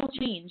hopefully that'll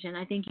change. And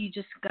I think you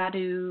just got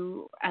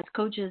to, as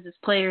coaches, as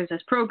players, as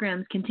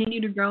programs,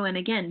 continue to grow and,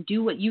 again,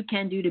 do what you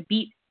can do to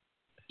beat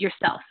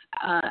yourself,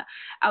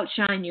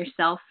 outshine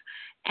yourself,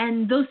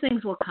 and those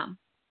things will come.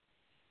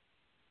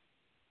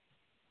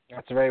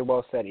 That's very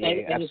well said,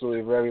 EA.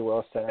 Absolutely very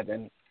well said.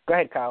 And go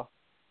ahead, Kyle.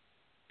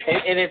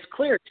 And it's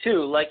clear,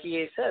 too, like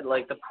EA said,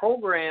 like the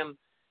program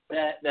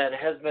that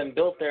has been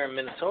built there in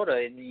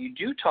Minnesota, and you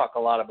do talk a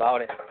lot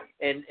about it.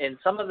 And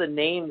some of the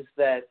names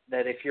that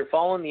if you're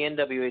following the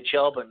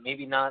NWHL but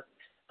maybe not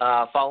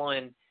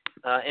following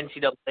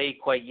NCAA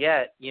quite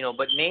yet,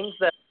 but names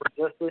that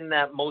were just in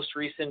that most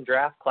recent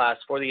draft class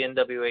for the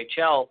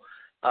NWHL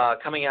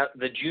coming out,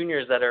 the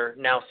juniors that are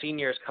now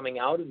seniors coming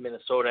out of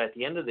Minnesota at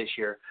the end of this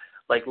year,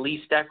 like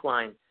Lee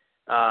Steckline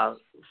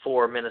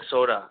for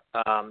Minnesota.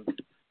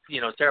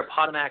 Sarah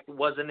Potomac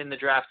wasn't in the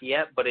draft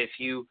yet, but if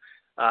you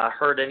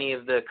heard any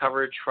of the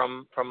coverage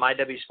from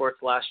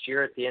MyWSports last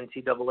year at the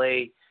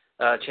NCAA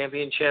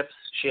championships.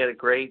 She had a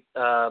great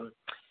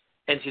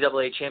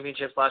NCAA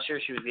championships last year.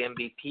 She was the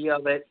MVP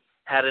of it.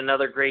 Had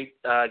another great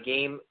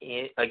game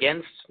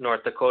against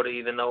North Dakota,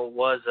 even though it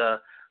was a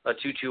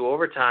 2-2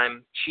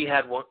 overtime. She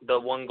had the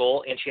one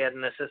goal, and she had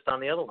an assist on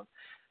the other one.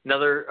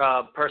 Another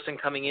person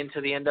coming into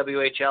the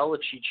NWHL,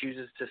 if she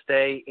chooses to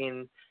stay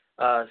in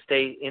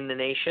the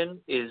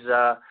nation, is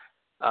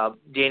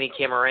Danny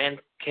Cameron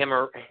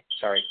Messi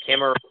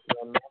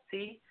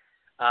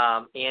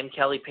and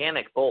Kelly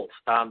Panic, both.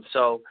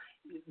 So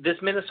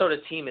this Minnesota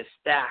team is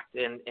stacked,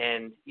 and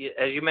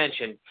as you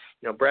mentioned,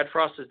 Brad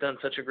Frost has done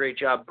such a great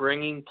job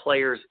bringing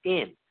players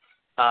in.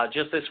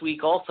 Just this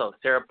week also,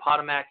 Sarah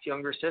Potomac's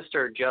younger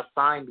sister just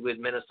signed with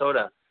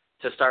Minnesota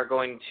to start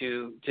going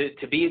to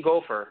be a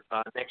Gopher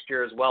next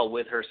year as well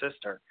with her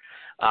sister.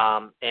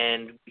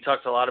 And we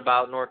talked a lot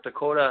about North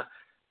Dakota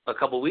a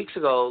couple of weeks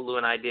ago, Lou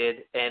and I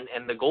did,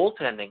 and the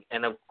goaltending.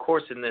 And, of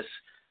course, in this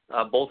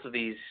both of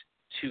these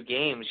two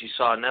games, you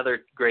saw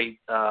another great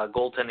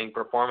goaltending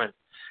performance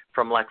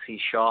from Lexi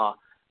Shaw,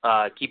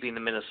 keeping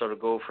the Minnesota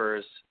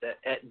Gophers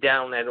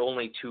down at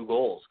only 2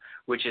 goals,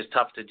 which is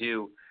tough to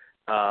do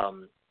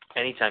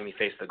anytime you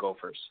face the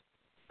Gophers.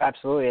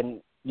 Absolutely.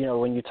 And,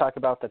 when you talk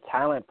about the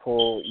talent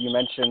pool, you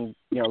mentioned,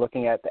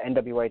 looking at the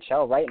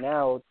NWHL, right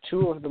now,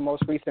 2 of the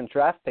most recent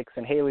draft picks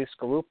in Haley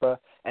Skarupa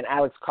and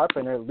Alex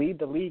Carpenter lead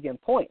the league in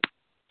points.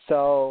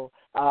 So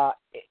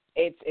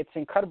it's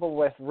incredible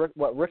with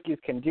what rookies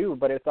can do,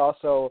 but it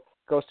also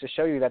goes to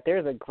show you that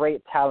there's a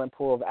great talent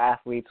pool of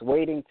athletes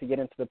waiting to get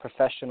into the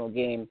professional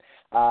game,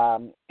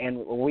 and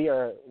we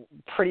are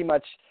pretty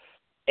much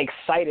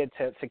excited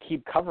to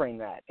keep covering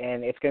that.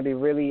 And it's going to be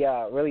really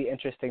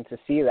interesting to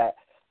see that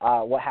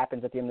what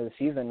happens at the end of the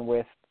season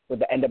with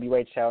the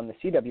NWHL and the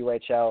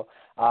CWHL.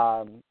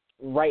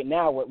 Right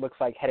now, it looks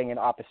like heading in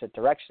opposite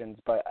directions.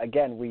 But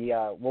again,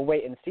 we'll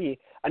wait and see.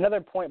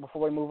 another point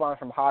before we move on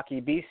from hockey,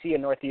 BC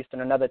and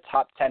Northeastern, another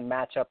top 10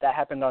 matchup. That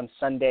happened on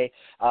Sunday,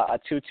 a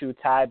 2-2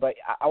 tie. But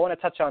I want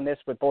to touch on this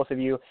with both of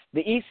you.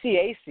 The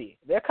ECAC,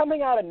 they're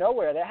coming out of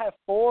nowhere. They have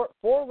four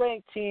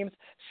ranked teams.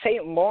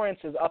 St. Lawrence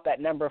is up at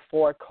number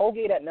 4,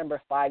 Colgate at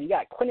number 5. You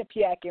got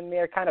Quinnipiac in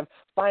there kind of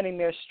finding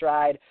their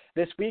stride.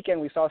 This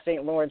weekend we saw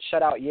St. Lawrence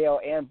shut out Yale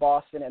and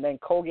Boston, and then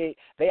Colgate,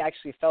 they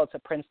actually fell to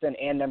Princeton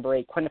and number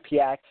 8,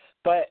 Quinnipiac.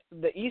 But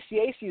the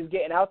ECAC is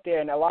getting out there,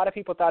 and a lot of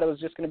people thought it was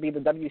just going to be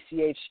the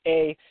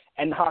WCHA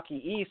and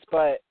Hockey East.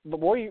 But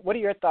what are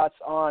your thoughts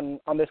on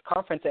this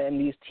conference and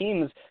these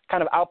teams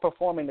kind of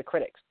outperforming the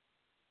critics?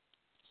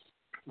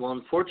 Well,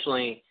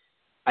 unfortunately,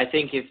 I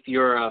think if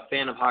you're a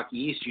fan of Hockey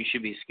East, you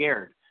should be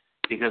scared,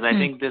 because I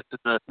think this is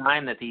a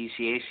sign that the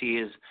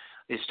ECAC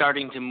is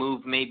starting to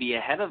move maybe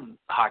ahead of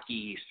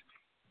Hockey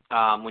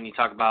East when you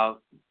talk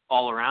about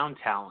all-around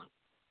talent.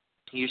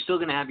 You're still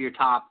going to have your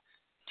top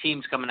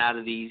teams coming out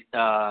of the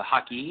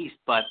Hockey East,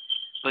 but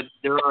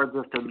there are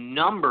just a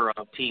number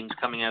of teams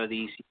coming out of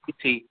the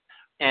ECAC,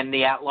 and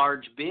the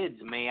at-large bids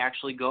may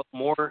actually go,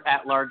 more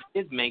at-large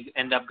bids may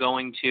end up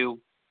going to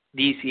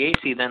the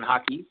ECAC than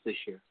Hockey East this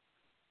year.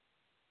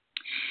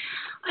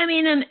 I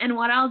mean, and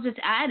what I'll just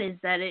add is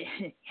that,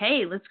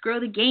 hey, let's grow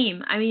the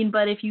game. I mean,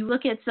 but if you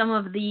look at some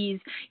of these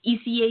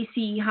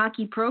ECAC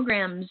hockey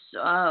programs,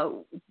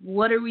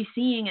 what are we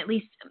seeing at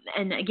least?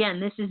 And again,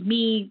 this is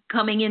me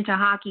coming into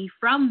hockey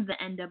from the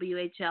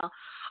NWHL.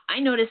 I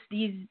noticed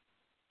these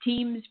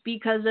teams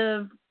because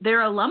of their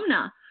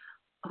alumna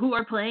who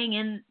are playing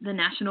in the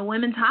National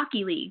Women's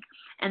Hockey League.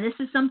 And this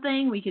is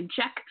something we can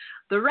check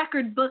the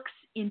record books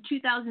in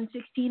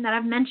 2016 that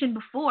I've mentioned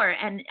before.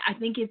 And I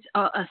think it's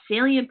a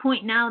salient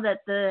point now that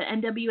the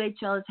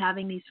NWHL is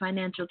having these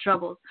financial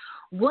troubles.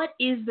 What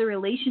is the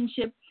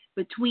relationship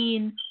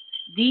between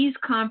these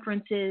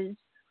conferences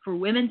for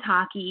women's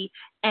hockey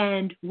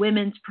and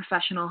women's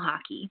professional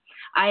hockey?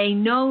 I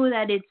know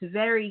that it's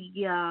very,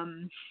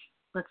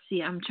 let's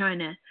see, I'm trying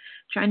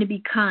to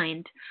be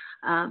kind.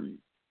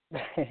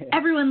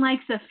 Everyone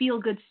likes a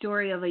feel-good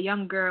story of a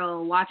young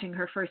girl watching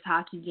her first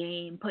hockey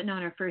game, putting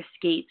on her first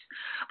skates.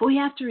 But we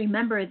have to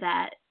remember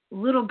that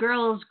little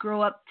girls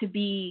grow up to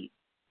be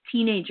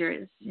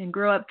teenagers and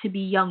grow up to be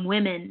young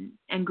women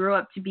and grow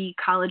up to be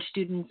college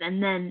students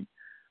and then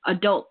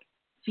adult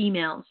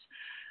females.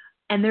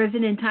 And there's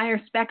an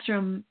entire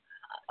spectrum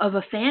of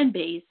a fan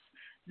base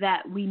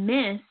that we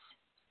miss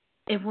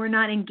if we're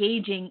not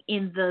engaging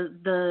in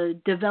the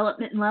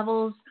development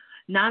levels,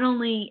 not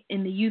only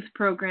in the youth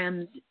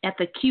programs at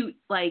the cute,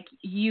 like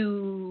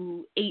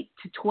U8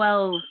 to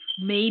 12,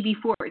 maybe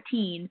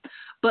 14,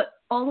 but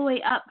all the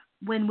way up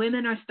when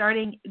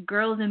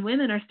girls and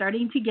women are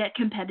starting to get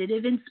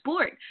competitive in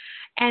sport.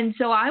 And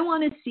so I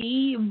want to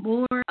see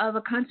more of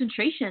a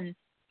concentration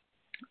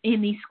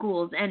in these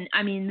schools. And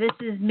I mean, this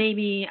is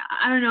maybe,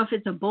 I don't know if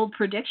it's a bold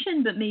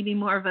prediction, but maybe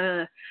more of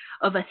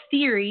a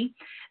theory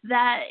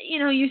that,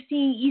 you're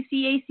seeing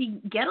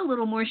ECAC get a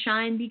little more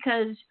shine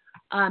because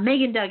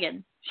Megan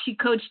Duggan, she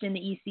coached in the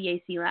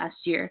ECAC last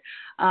year.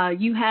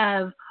 You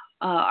have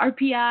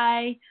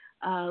RPI,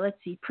 let's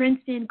see,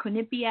 Princeton,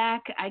 Quinnipiac.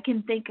 I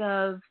can think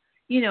of,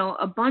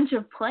 a bunch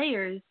of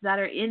players that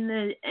are in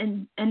the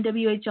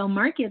NWHL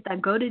market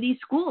that go to these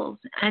schools.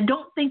 And I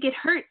don't think it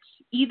hurts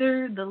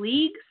either the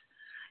leagues,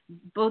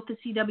 both the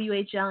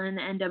CWHL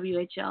and the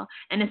NWHL.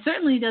 And it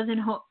certainly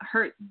doesn't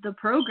hurt the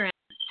programs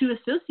to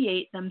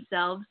associate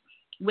themselves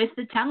with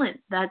the talent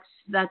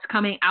that's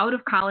coming out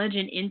of college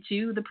and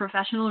into the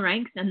professional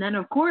ranks, and then,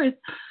 of course,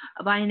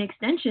 by an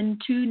extension,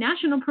 to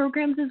national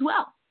programs as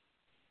well.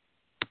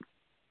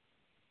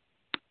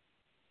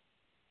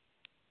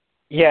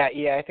 Yeah,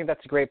 I think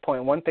that's a great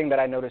point. One thing that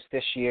I noticed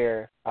this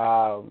year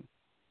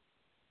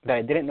that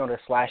I didn't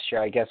notice last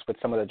year, I guess, with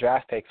some of the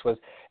draft picks was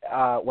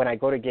when I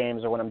go to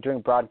games or when I'm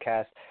doing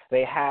broadcasts,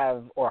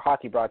 or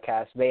hockey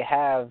broadcasts, they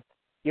have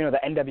the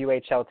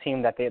NWHL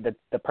team that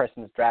the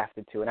person is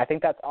drafted to. And I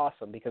think that's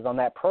awesome because on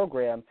that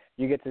program,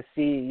 you get to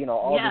see,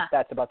 all the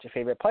stats about your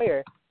favorite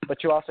player,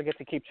 but you also get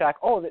to keep track,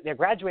 they're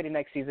graduating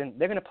next season.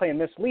 They're going to play in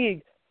this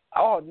league.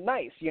 Oh,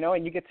 nice,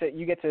 and you get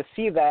to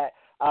see that,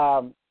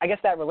 I guess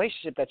that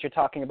relationship that you're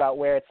talking about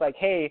where it's like,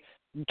 hey,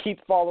 keep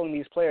following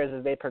these players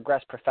as they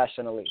progress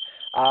professionally.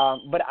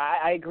 But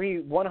I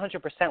agree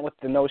 100% with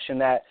the notion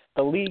that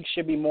the league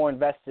should be more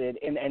invested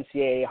in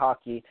NCAA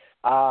hockey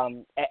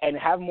and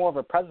have more of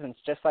a presence.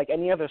 Just like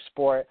any other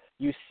sport,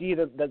 you see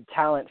the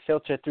talent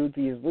filter through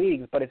these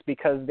leagues, but it's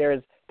because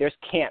there's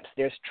camps,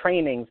 there's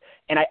trainings.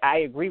 And I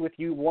agree with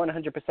you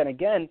 100%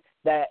 again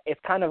that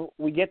it's kind of,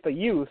 we get the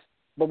youth,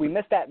 but we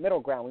miss that middle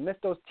ground. We miss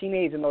those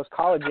teenage and those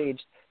college-age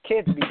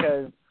kids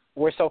because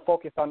we're so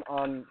focused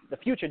on the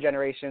future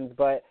generations,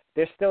 but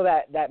there's still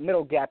that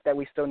middle gap that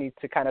we still need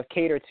to kind of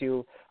cater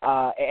to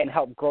and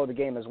help grow the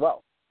game as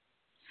well.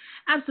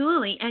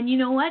 Absolutely. And you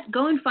know what?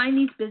 Go and find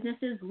these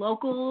businesses,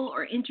 local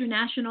or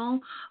international,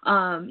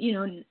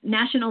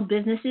 national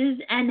businesses,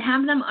 and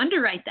have them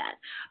underwrite that.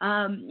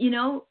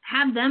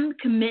 Have them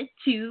commit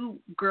to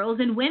girls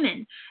and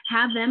women.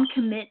 Have them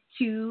commit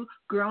to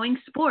growing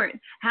sport.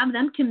 Have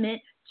them commit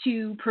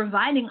to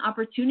providing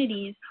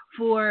opportunities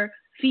for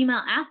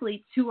female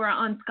athletes who are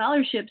on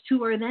scholarships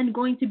who are then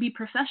going to be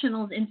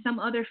professionals in some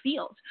other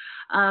field.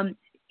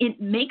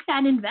 Make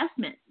that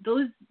investment.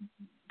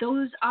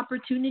 Those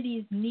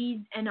opportunities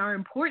need and are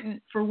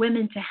important for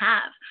women to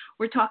have.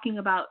 We're talking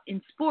about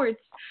in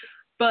sports,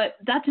 but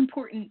that's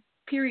important,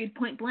 period,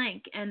 point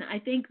blank. And I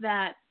think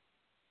that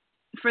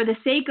for the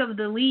sake of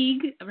the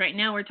league, right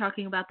now we're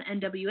talking about the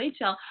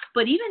NWHL,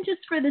 but even just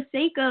for the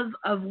sake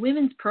of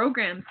women's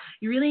programs,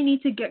 you really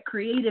need to get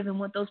creative in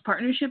what those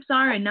partnerships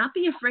are and not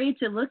be afraid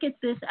to look at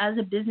this as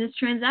a business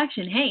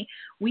transaction. Hey,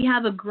 we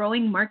have a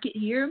growing market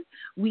here.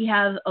 We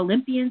have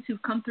Olympians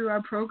who've come through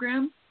our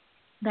program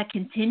that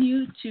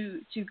continue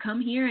to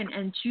come here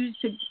and choose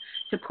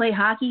to play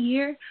hockey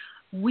here.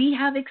 We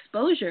have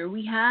exposure.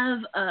 We have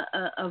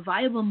a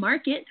viable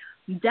market,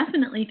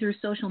 definitely through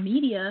social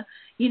media.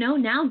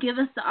 Now give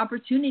us the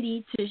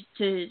opportunity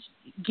to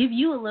give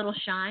you a little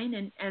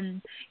shine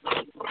and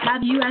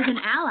have you as an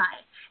ally.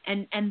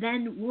 And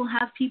then we'll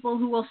have people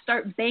who will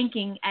start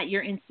banking at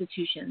your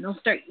institution. They'll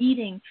start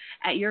eating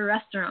at your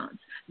restaurants.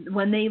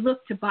 When they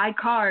look to buy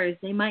cars,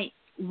 they might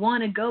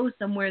want to go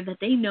somewhere that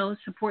they know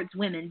supports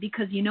women,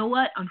 because you know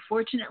what?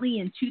 Unfortunately,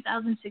 in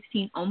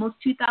 2016, almost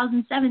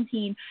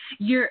 2017,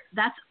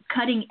 that's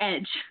cutting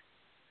edge.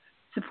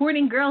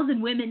 Supporting girls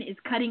and women is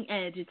cutting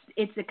edge.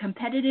 It's a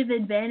competitive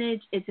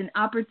advantage. It's an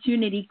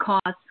opportunity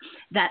cost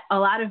that a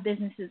lot of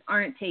businesses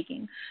aren't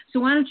taking. So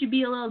why don't you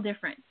be a little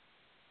different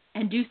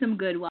and do some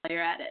good while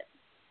you're at it?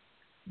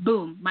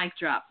 Boom, mic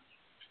drop.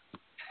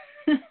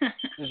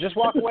 Just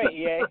walk away,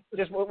 EA.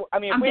 If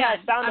we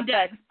had sound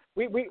effects,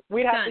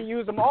 we'd have to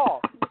use them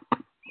all.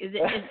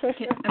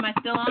 Am I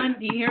still on?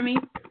 Do you hear me?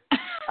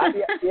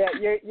 Yeah,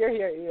 you're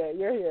here. Yeah,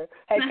 you're here.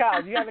 Hey,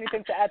 Kyle, do you have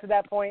anything to add to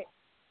that point?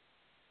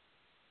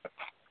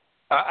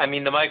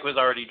 The mic was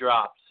already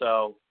dropped,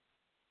 so.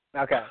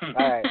 Okay. All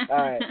right.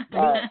 No,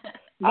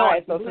 all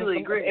right. I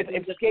completely agree. I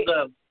think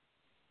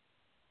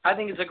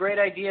it's a great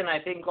idea, and I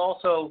think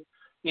also,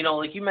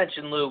 like you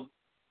mentioned, Lou,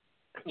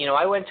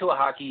 I went to a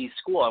hockey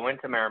school. I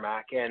went to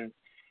Merrimack, and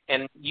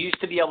used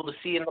to be able to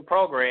see in the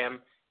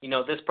program,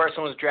 this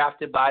person was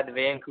drafted by the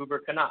Vancouver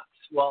Canucks.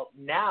 Well,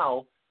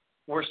 now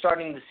we're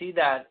starting to see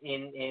that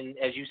in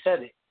as you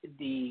said,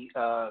 the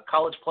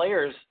college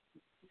players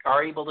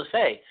are able to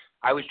say,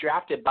 I was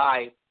drafted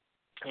by,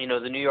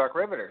 the New York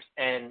Riveters,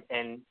 and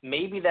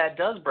maybe that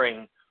does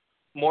bring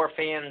more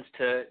fans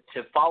to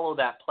follow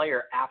that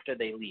player after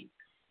they leave,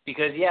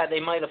 because they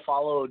might have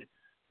followed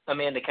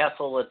Amanda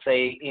Kessel, let's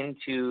say,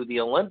 into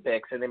the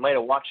Olympics, and they might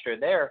have watched her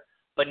there,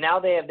 but now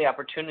they have the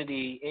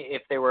opportunity,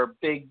 if they were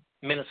big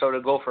Minnesota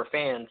Gopher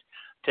fans,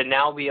 to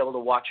now be able to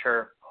watch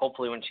her,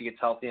 hopefully when she gets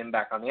healthy and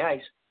back on the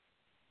ice,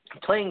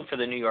 playing for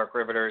the New York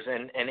Riveters,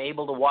 and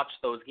able to watch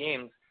those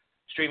games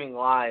streaming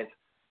live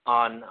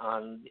on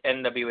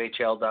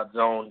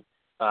nwhl.zone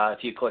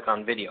if you click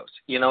on videos.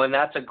 And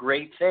that's a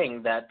great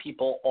thing that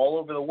people all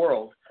over the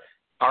world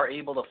are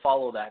able to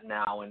follow that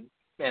now.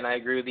 And I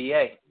agree with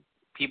EA.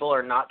 People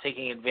are not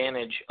taking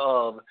advantage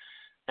of,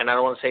 and I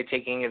don't want to say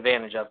taking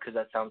advantage of because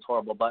that sounds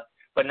horrible, but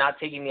not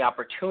taking the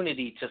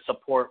opportunity to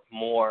support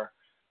more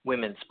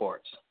women's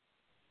sports.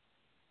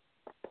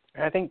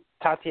 And I think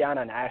Tatiana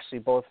and Ashley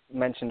both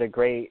mentioned a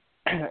great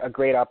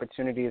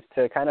opportunities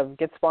to kind of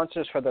get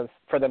sponsors for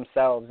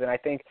themselves. And I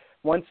think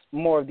once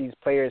more of these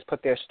players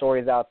put their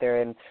stories out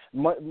there, and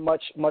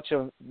much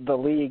of the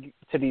league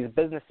to these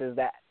businesses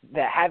that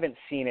haven't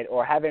seen it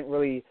or haven't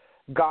really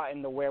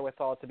gotten the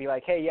wherewithal to be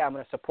like, hey, yeah, I'm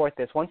going to support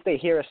this. Once they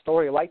hear a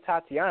story like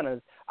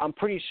Tatiana's, I'm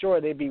pretty sure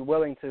they'd be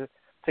willing to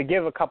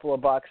give a couple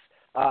of bucks,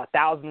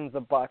 thousands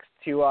of bucks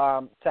to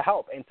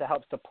help and to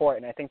help support.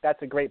 And I think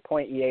that's a great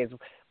point, EA, is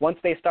once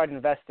they start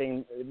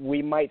investing,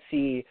 we might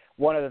see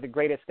one of the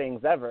greatest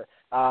things ever.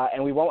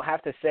 And we won't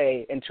have to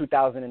say in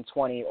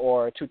 2020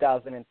 or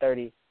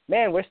 2030,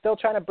 man, we're still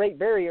trying to break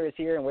barriers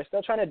here and we're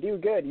still trying to do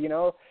good,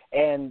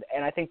 And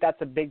I think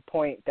that's a big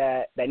point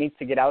that needs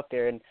to get out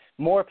there. And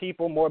more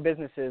people, more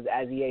businesses,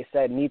 as EA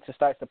said, need to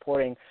start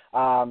supporting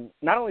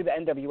not only the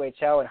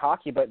NWHL and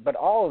hockey, but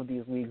all of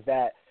these leagues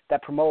that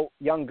promote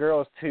young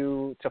girls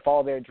to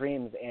follow their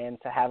dreams and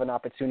to have an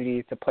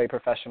opportunity to play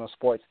professional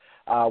sports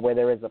where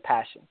there is a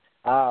passion.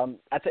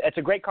 It's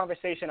a great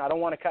conversation. I don't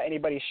want to cut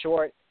anybody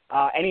short.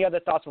 Any other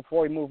thoughts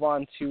before we move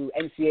on to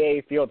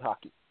NCAA field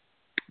hockey?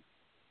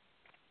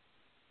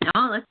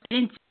 No, let's get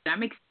into it.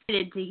 I'm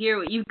excited to hear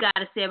what you've got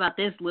to say about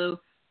this, Lou.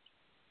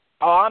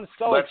 Oh, I'm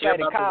so excited,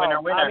 hear about Kyle.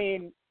 the winner. I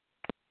mean,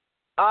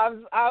 all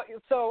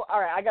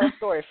right, I got a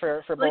story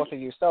for both of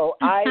you. So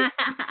I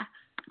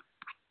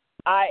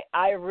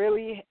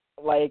really,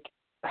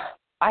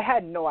 I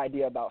had no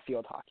idea about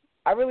field hockey.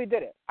 I really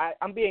didn't.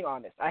 I'm being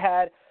honest. I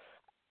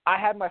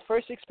had my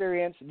first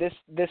experience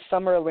this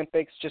Summer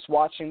Olympics just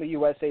watching the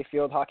USA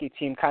field hockey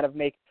team kind of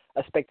make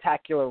a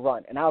spectacular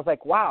run. And I was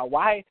like, wow,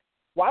 why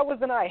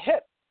wasn't I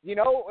hip?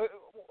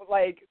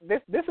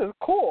 This is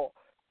cool.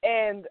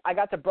 And I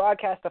got to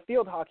broadcast a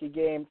field hockey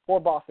game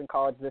for Boston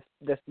College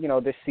this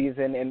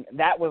season, and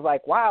that was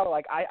like, wow,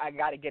 like I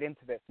got to get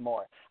into this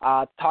more.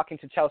 Talking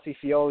to Chelsea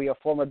Fioli, a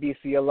former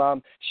BC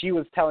alum, she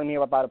was telling me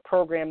about a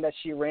program that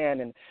she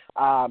ran and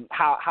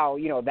how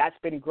that's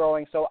been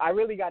growing. So I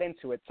really got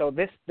into it. So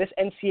this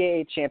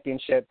NCAA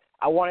championship,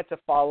 I wanted to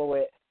follow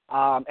it,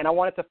 and I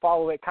wanted to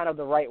follow it kind of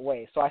the right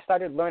way. So I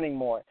started learning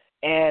more.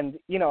 And,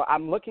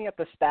 I'm looking at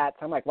the stats.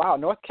 I'm like, wow,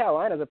 North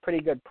Carolina is a pretty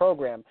good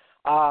program.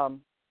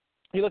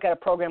 You look at a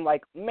program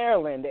like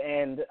Maryland,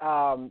 and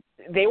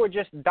they were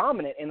just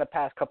dominant in the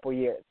past couple of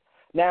years.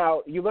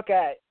 Now, you look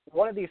at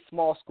one of these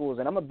small schools,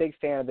 and I'm a big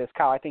fan of this,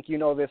 Kyle. I think you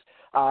know this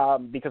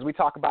because we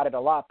talk about it a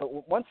lot.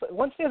 But once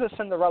there's a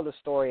Cinderella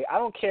story, I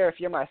don't care if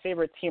you're my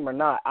favorite team or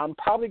not, I'm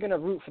probably going to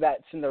root for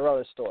that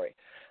Cinderella story.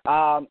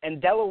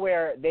 And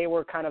Delaware, they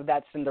were kind of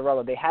that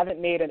Cinderella. They haven't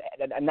made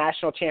a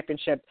national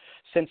championship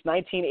since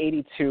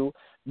 1982.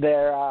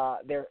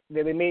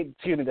 They made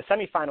the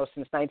semifinals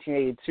since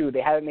 1982.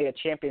 They haven't made a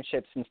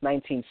championship since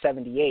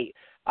 1978.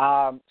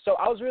 So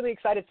I was really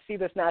excited to see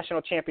this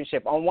national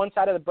championship. On one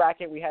side of the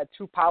bracket, we had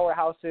two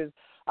powerhouses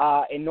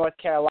in North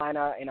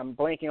Carolina, and I'm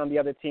blanking on the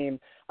other team.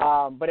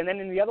 But then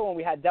in the other one,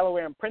 we had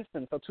Delaware and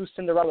Princeton, so two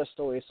Cinderella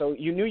stories. So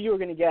you knew you were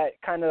going to get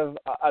kind of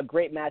a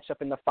great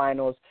matchup in the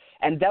finals.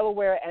 And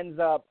Delaware ends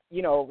up,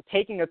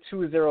 taking a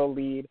 2-0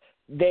 lead.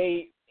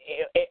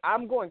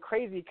 I'm going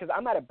crazy because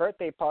I'm at a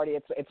birthday party.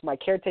 It's my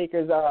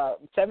caretaker's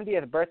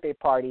 70th birthday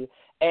party,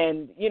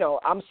 and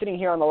I'm sitting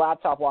here on the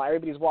laptop while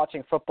everybody's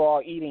watching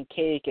football, eating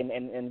cake,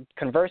 and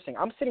conversing.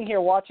 I'm sitting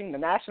here watching the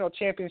national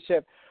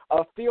championship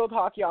of field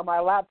hockey on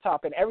my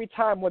laptop, and every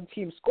time one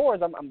team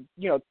scores, I'm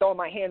throwing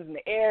my hands in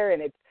the air,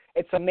 and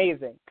it's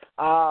amazing.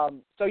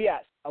 So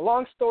yes, a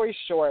long story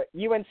short,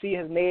 UNC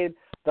has made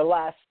the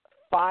last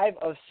 5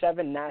 of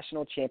 7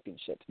 national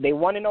championships. They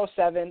won in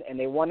 2007 and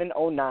they won in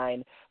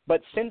 2009,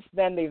 but since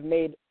then they've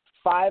made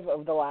 5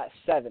 of the last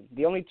 7.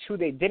 The only 2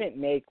 they didn't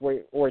make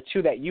were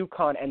 2 that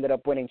UConn ended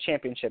up winning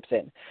championships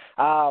in.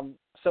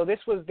 So this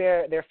was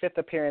their 5th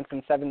appearance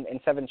in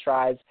 7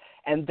 tries.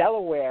 And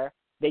Delaware,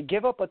 they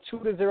give up a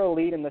 2-0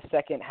 lead in the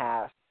second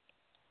half.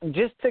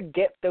 Just to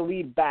get the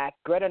lead back,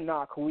 Greta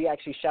Knock, who we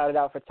actually shouted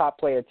out for Top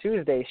Player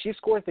Tuesday, she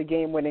scores the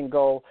game-winning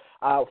goal,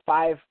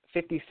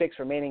 5:56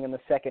 remaining in the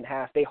second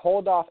half. They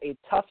hold off a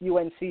tough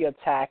UNC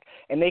attack,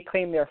 and they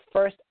claim their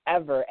first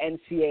ever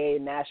NCAA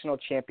national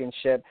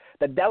championship.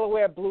 The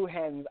Delaware Blue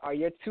Hens are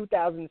your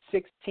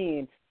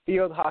 2016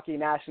 field hockey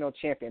national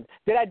champions.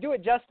 Did I do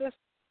it justice?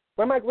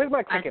 Where's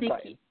my cricket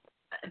button?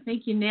 I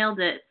think you nailed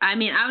it. I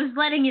mean, I was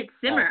letting it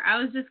simmer. I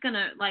was just going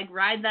to,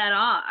 ride that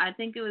off. I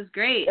think it was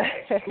great.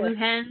 Blue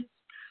Hens,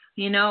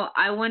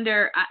 I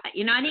wonder,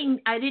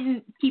 I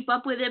didn't keep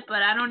up with it,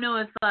 but I don't know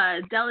if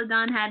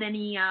Deladon had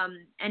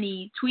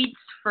any tweets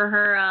for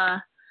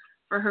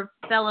her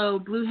fellow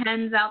Blue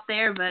Hens out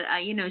there, but,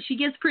 she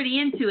gets pretty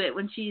into it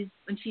when she's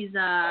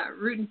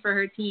rooting for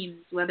her teams,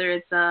 whether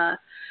it's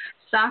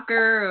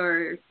soccer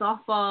or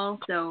softball.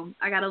 So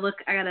I got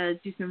to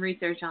do some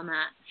research on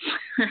that.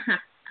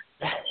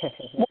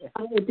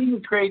 I think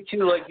it's great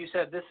too. Like you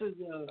said, this is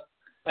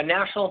a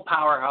national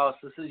powerhouse.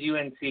 This is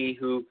UNC,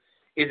 who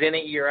is in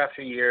it year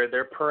after year.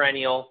 They're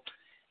perennial,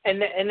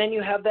 and then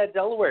you have that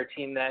Delaware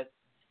team that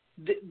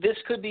this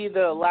could be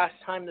the last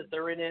time that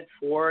they're in it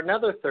for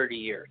another 30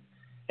 years,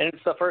 and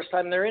it's the first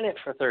time they're in it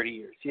for 30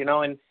 years.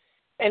 And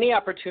any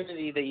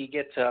opportunity that you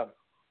get to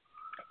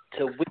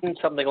win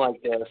something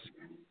like this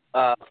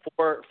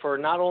for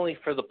not only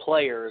for the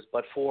players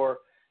but for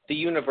the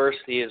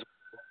university is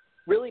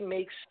really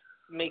makes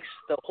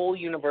the whole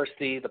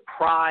university, the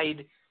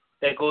pride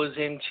that goes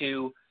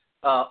into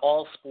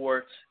all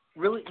sports,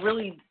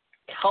 really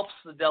helps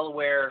the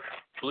Delaware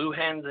Blue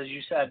Hens, as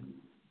you said,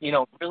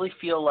 really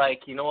feel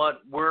like,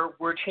 what,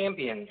 we're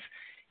champions,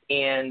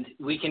 and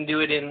we can do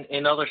it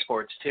in other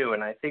sports too.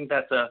 And I think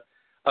that's a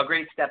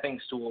great stepping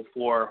stool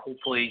for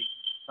hopefully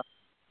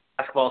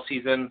basketball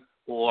season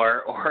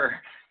or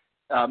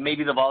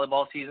maybe the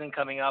volleyball season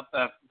coming up,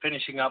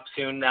 finishing up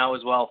soon now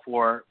as well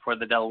for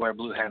the Delaware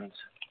Blue Hens.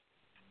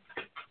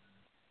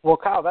 Well,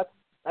 Kyle,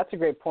 that's a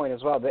great point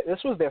as well.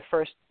 This was their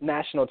first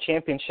national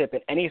championship in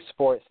any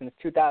sport since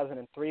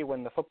 2003,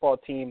 when the football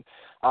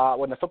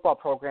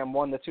program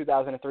won the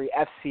 2003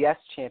 FCS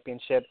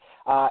championship,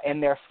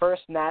 and their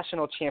first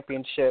national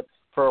championship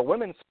for a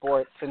women's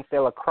sport since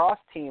their lacrosse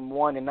team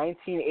won in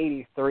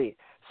 1983.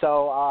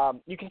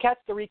 So you can catch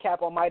the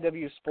recap on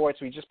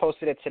MyWSports. We just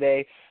posted it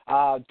today.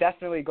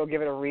 Definitely go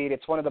give it a read.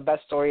 It's one of the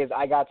best stories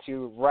I got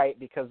to write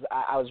because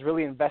I was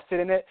really invested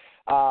in it,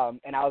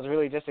 and I was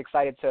really just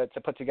excited to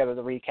put together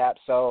the recap.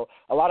 So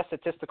a lot of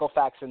statistical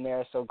facts in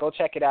there. So go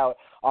check it out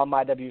on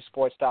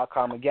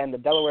MyWSports.com. Again, the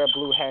Delaware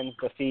Blue Hens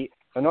defeat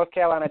the North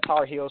Carolina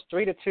Tar Heels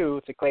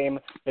 3-2 to claim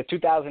the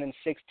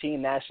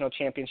 2016 national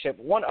championship.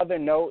 One other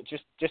note,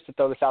 just to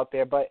throw this out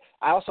there, but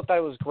I also thought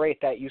it was great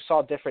that you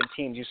saw different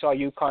teams. You saw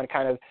UConn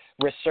kind of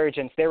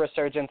their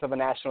resurgence of a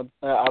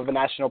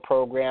national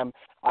program.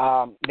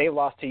 They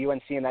lost to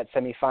UNC in that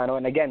semifinal,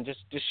 and again, just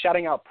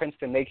shutting out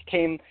Princeton. They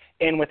came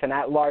in with an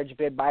at-large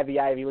bid by the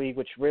Ivy League,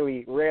 which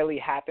really rarely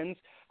happens.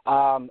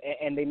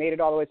 And they made it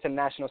all the way to the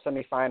national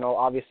semifinal.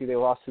 Obviously, they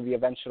lost to the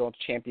eventual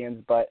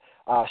champions, but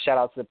shout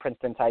out to the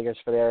Princeton Tigers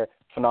for their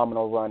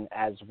phenomenal run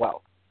as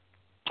well.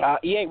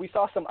 EA, we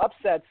saw some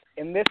upsets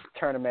in this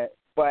tournament,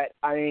 but,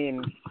 I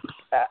mean,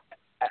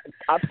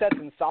 upsets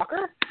in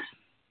soccer?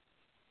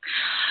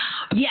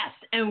 Yes,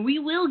 and we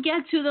will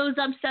get to those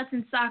upsets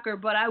in soccer,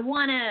 but I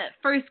want to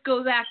first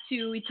go back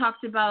to, we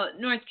talked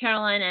about North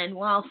Carolina, and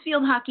while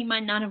field hockey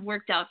might not have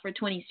worked out for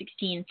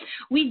 2016,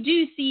 we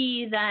do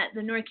see that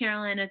the North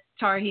Carolina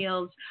Tar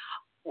Heels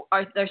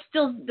they're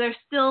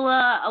still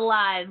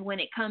alive when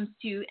it comes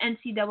to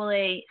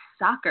NCAA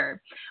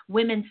soccer,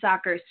 women's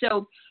soccer.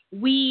 So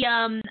we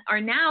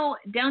are now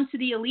down to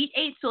the Elite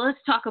Eight, so let's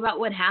talk about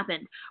what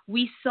happened.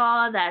 We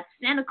saw that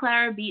Santa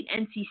Clara beat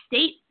NC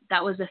State.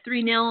 That was a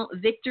 3-0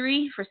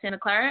 victory for Santa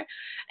Clara,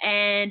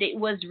 and it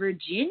was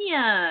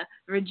Virginia.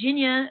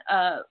 Virginia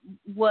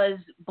was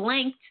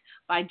blanked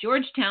by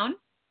Georgetown,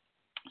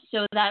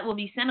 so that will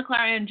be Santa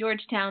Clara and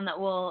Georgetown that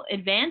will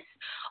advance.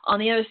 On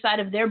the other side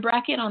of their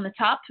bracket, on the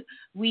top,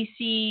 we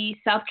see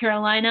South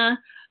Carolina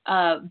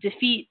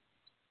defeat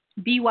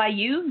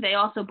BYU. They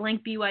also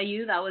blanked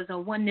BYU. That was a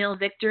 1-0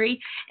 victory.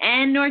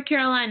 And North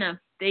Carolina,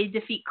 they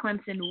defeat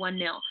Clemson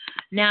 1-0.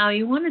 Now,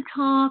 you want to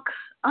talk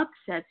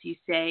upsets, you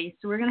say,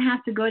 so we're going to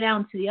have to go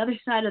down to the other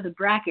side of the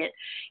bracket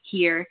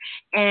here,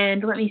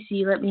 and let me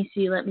see,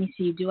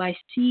 do I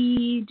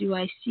see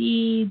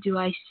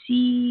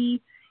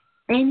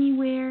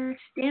anywhere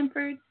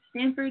Stanford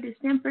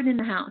in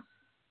the house?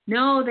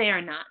 No, they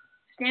are not.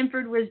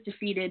 Stanford was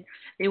defeated.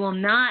 They will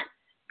not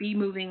be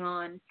moving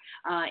on.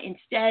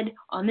 Instead,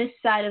 on this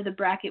side of the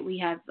bracket, we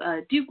have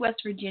Duke,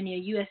 West Virginia,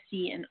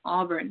 USC, and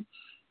Auburn.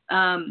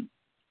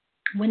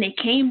 When it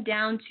came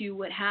down to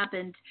what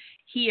happened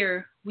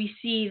here, we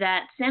see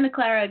that Santa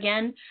Clara,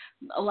 again,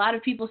 a lot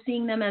of people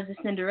seeing them as a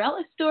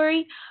Cinderella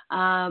story.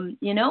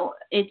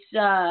 It's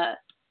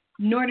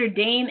Notre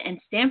Dame and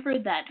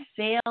Stanford that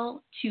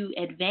fail to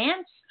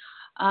advance.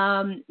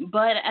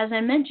 But as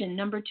I mentioned,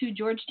 number 2,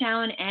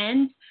 Georgetown,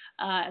 and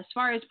as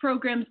far as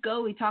programs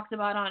go, we talked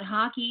about on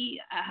hockey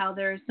how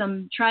there are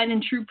some tried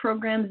and true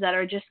programs that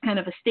are just kind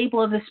of a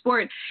staple of the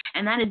sport,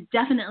 and that is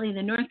definitely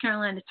the North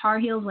Carolina Tar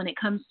Heels when it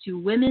comes to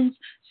women's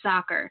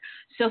soccer.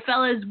 So,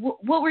 fellas,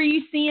 what were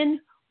you seeing?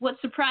 What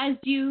surprised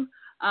you?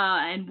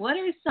 And what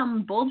are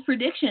some bold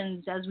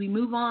predictions as we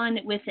move on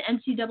with the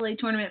NCAA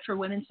tournament for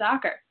women's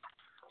soccer?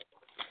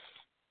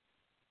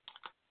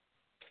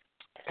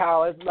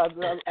 Kyle,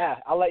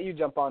 I'll let you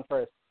jump on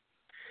first.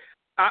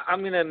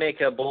 I'm going to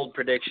make a bold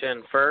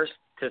prediction first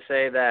to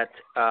say that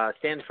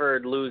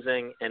Stanford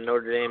losing and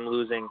Notre Dame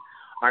losing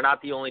are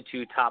not the only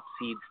 2 top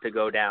seeds to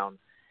go down.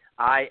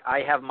 I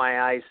have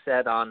my eyes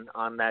set on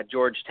that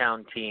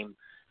Georgetown team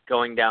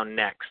going down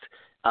next.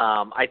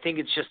 I think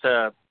it's just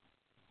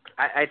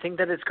I think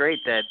that it's great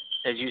that,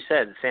 as you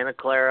said, Santa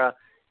Clara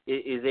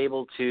is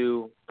able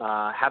to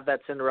have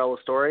that Cinderella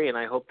story, and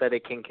I hope that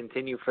it can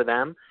continue for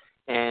them.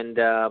 And,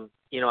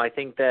 I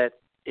think that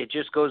it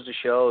just goes to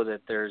show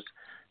that there's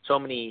so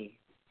many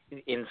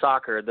in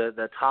soccer,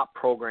 the top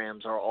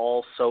programs are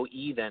all so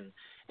even,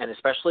 and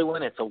especially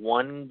when it's a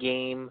one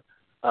game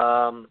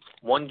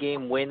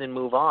win and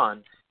move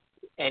on,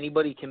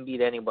 anybody can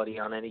beat anybody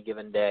on any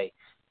given day.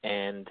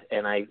 And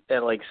like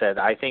I said,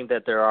 I think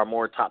that there are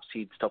more top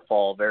seeds to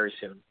fall very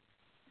soon.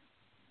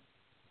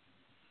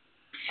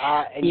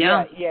 I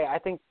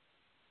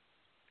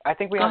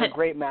think we have a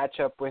great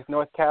matchup with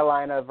North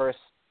Carolina versus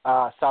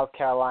South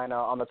Carolina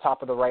on the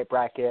top of the right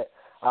bracket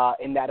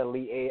in that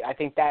Elite Eight. I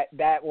think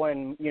that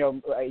one,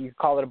 you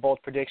call it a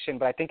bold prediction,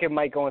 but I think it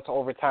might go into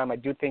overtime. I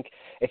do think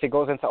if it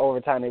goes into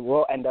overtime, it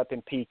will end up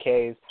in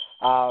PKs.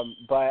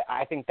 But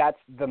I think that's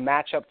the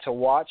matchup to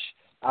watch.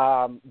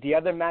 The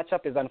other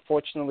matchup is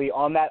unfortunately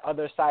on that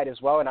other side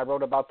as well, and I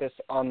wrote about this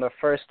on the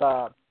first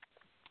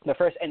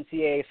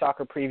NCAA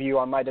soccer preview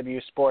on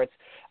MyWSports.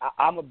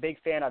 I'm a big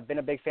fan. I've been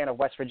a big fan of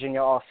West Virginia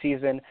all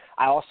season.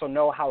 I also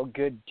know how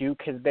good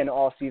Duke has been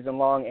all season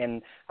long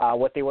and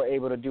what they were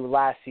able to do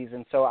last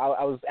season. So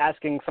I was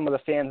asking some of the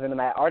fans in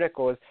that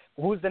article is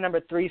who's the number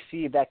 3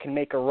 seed that can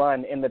make a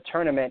run in the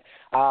tournament,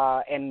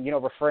 and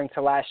referring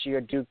to last year,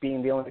 Duke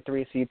being the only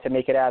 3 seed to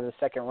make it out of the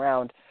second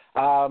round.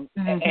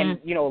 And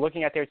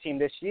looking at their team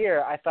this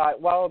year, I thought,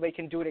 well, they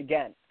can do it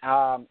again.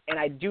 And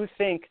I do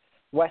think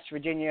West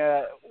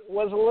Virginia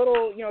was a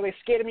little, they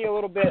scared me a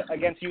little bit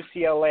against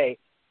UCLA.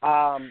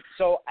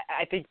 So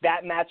I think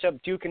that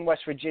matchup, Duke and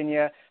West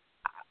Virginia,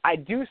 all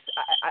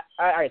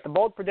right, the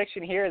bold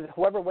prediction here is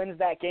whoever wins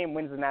that game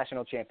wins the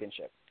national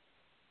championship.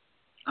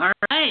 All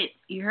right,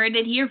 you heard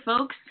it here,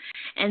 folks.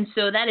 And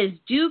so that is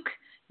Duke,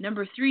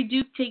 Number 3,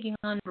 Duke taking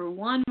on number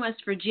 1,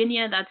 West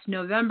Virginia. That's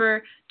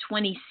November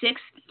 26th,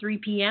 3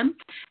 p.m.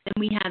 Then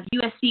we have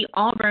USC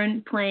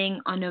Auburn playing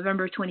on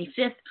November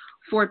 25th,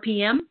 4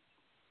 p.m.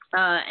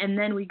 And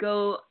then we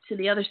go to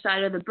the other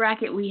side of the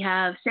bracket. We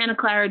have Santa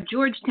Clara,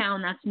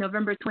 Georgetown. That's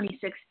November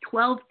 26th,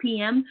 12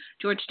 p.m.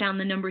 Georgetown,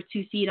 the number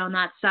 2 seed on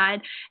that side.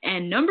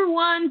 And number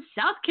 1,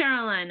 South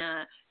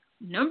Carolina.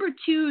 Number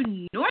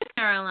 2, North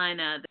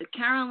Carolina. The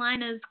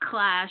Carolinas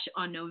clash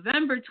on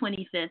November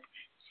 25th,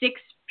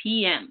 6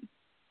 p.m.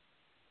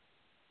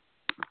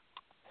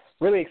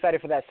 Really excited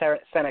for that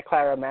Santa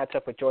Clara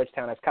matchup with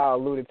Georgetown, as Kyle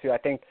alluded to. I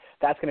think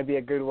that's going to be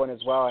a good one as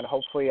well, and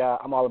hopefully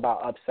I'm all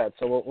about upsets.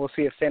 So we'll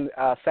see if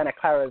Santa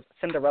Clara's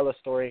Cinderella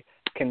story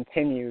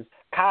continues.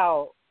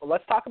 Kyle,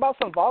 let's talk about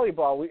some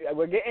volleyball.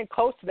 We're getting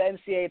close to the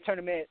NCAA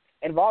tournament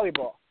in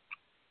volleyball.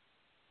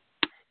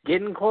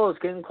 Getting close.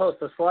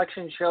 The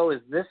selection show is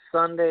this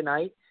Sunday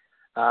night,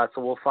 so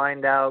we'll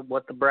find out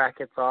what the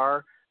brackets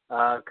are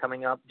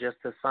coming up just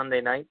this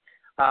Sunday night.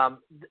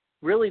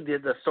 Really,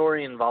 the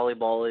story in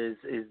volleyball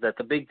is that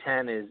the Big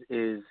Ten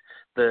is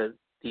the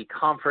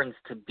conference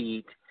to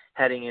beat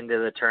heading into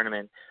the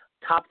tournament.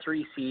 Top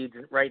 3 seeds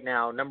right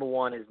now, number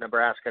 1 is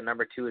Nebraska,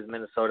 number 2 is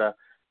Minnesota,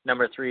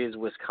 number 3 is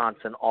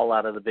Wisconsin, all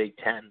out of the Big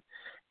Ten.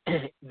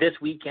 This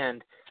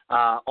weekend,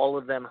 all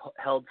of them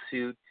held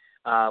suit,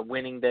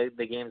 winning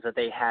the games that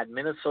they had.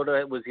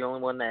 Minnesota was the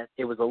only one that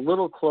it was a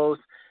little close.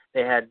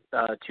 They had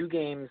 2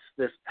 games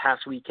this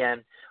past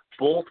weekend.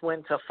 Both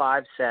went to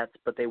 5 sets,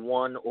 but they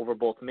won over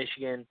both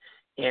Michigan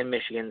and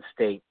Michigan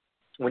State.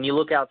 When you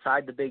look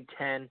outside the Big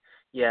Ten,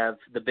 you have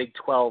the Big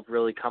 12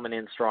 really coming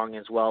in strong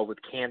as well, with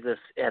Kansas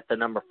at the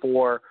number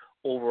 4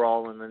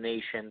 overall in the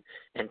nation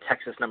and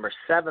Texas number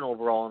 7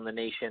 overall in the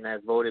nation as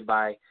voted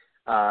by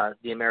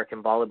the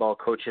American Volleyball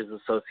Coaches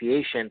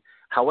Association.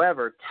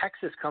 However,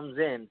 Texas comes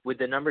in with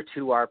the number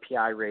 2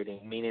 RPI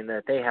rating, meaning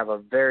that they have a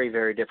very,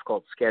 very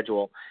difficult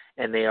schedule,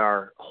 and they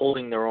are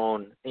holding their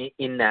own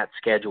in that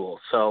schedule.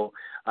 So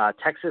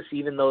Texas,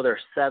 even though they're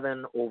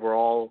 7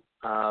 overall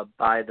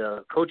by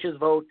the coaches'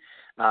 vote,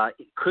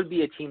 it could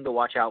be a team to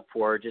watch out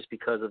for just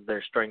because of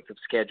their strength of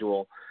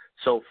schedule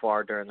so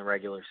far during the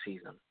regular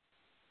season.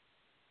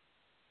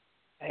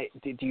 Hey,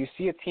 do you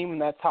see a team in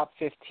that top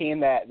 15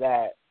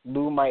 that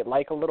Lou might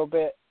like a little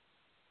bit?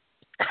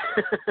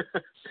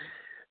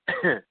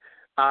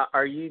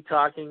 Are you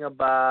talking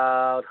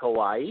about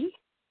Hawaii?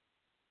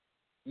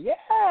 Yeah,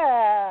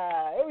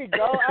 there we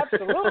go.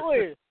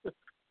 Absolutely.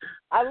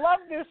 I love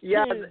this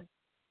team.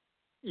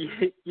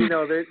 You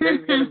know, there's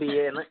going to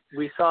be, and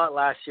we saw it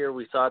last year,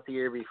 we saw it the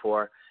year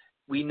before.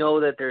 We know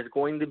that there's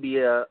going to be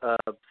a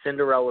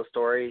Cinderella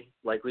story,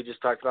 like we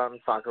just talked about in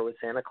soccer with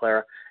Santa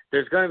Clara.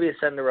 There's going to be a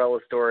Cinderella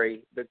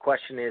story. The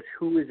question is,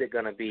 who is it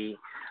going to be?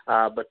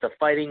 But the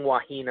Fighting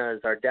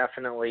Wahinas are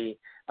definitely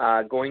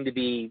going to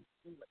be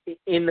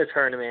in the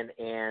tournament,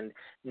 and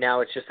now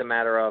it's just a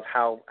matter of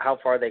how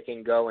far they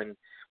can go and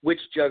which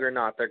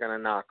juggernaut they're going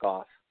to knock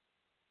off.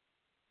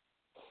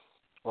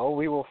 Well,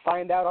 we will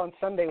find out on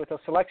Sunday with the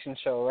selection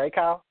show, right,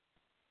 Kyle?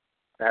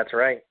 That's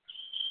right.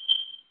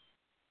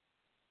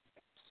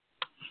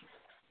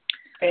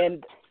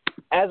 And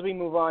as we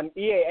move on,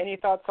 EA, any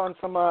thoughts on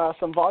some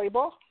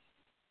volleyball?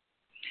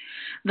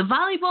 The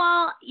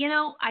volleyball, you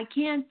know, I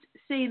can't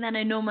say that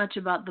I know much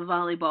about the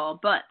volleyball,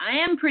 but I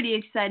am pretty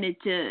excited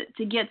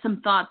to get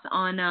some thoughts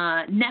on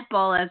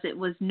netball as it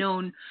was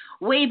known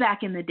way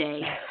back in the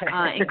day,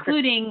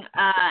 including,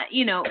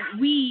 you know,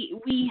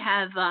 we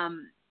have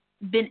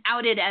been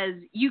outed as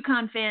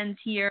UConn fans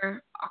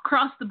here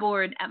across the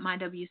board at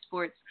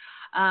MyWSports,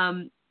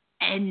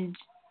 and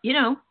you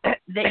know,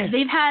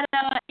 they've had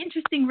an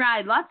interesting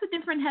ride, lots of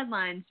different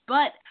headlines,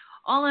 but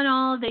all in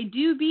all, they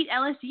do beat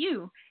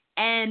LSU,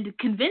 and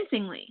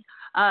convincingly.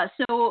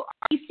 So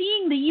are you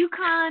seeing the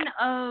UConn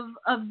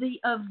of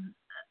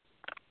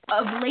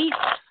late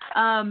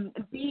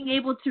being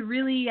able to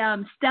really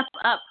step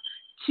up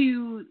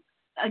to,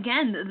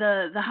 again,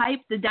 the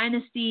hype, the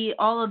dynasty,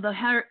 all of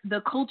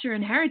the culture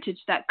and heritage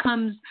that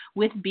comes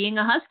with being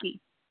a Husky?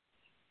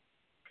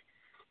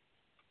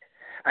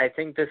 I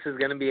think this is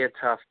going to be a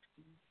tough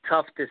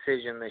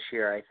decision this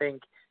year. I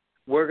think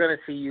we're going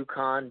to see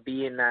UConn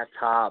be in that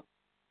top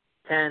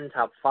 10,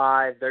 top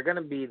 5. They're going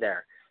to be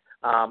there.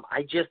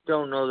 I just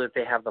don't know that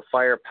they have the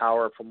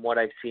firepower from what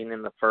I've seen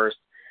in the first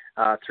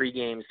 3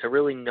 games to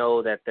really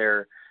know that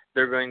they're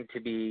going to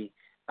be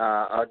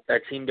a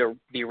team to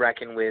be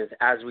reckoned with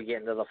as we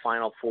get into the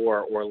Final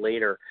Four or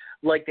later,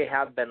 like they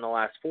have been the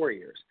last 4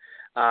 years.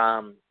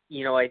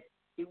 You know,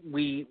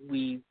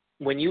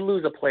 when you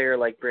lose a player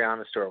like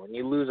Breanna Stewart, when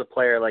you lose a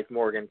player like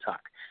Morgan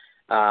Tuck,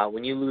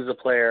 when you lose a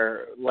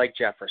player like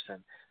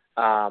Jefferson,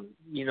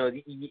 you know,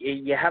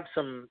 you have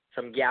some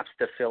gaps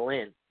to fill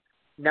in.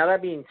 Now,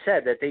 that being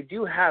said, that they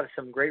do have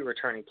some great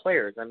returning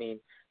players. I mean,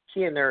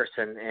 Kia Nurse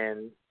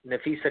and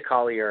Nafisa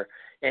Collier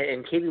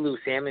and Katie Lou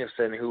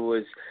Samuelson, who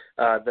was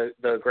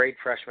the great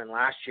freshman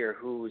last year,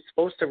 who was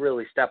supposed to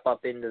really step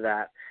up into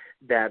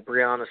that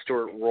Breanna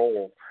Stewart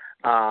role.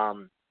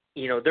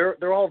 You know,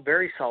 they're all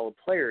very solid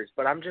players,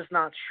 but I'm just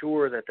not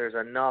sure that there's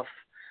enough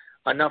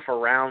enough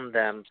around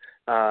them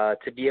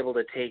to be able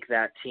to take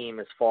that team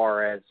as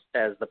far as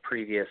the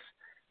previous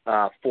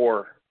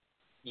 4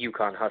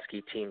 UConn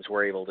Husky teams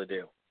were able to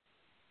do.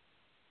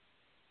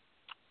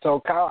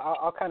 So, Kyle,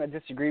 I'll kind of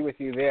disagree with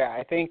you there.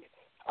 I think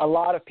a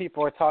lot of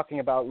people are talking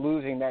about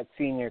losing that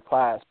senior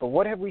class, but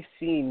what have we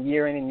seen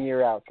year in and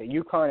year out? That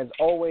UConn is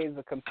always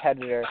a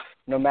competitor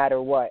no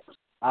matter what.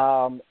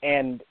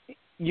 And,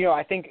 you know,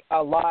 I think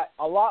a lot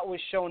was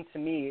shown to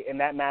me in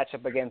that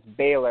matchup against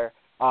Baylor.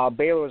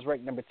 Baylor was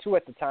ranked number 2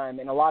 at the time,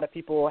 and a lot of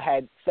people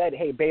had said,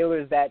 hey,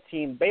 Baylor's that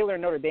team. Baylor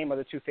and Notre Dame are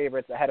the 2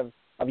 favorites ahead of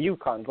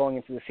UConn going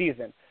into the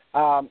season.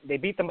 They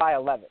beat them by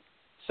 11.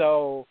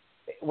 So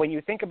when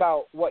you think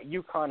about what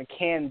UConn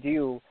can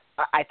do,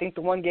 I think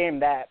the one game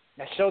that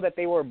showed that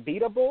they were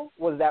beatable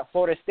was that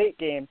Florida State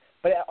game,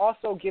 but it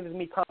also gives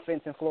me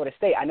confidence in Florida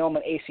State. I know I'm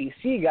an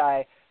ACC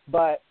guy,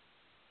 but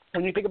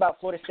when you think about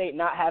Florida State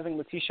not having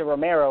Leticia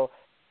Romero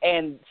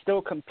and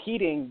still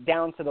competing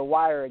down to the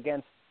wire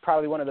against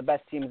probably one of the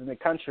best teams in the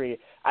country,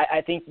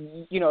 I think,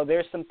 you know,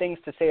 there's some things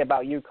to say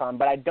about UConn,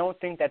 but I don't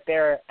think that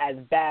they're as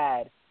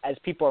bad as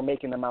people are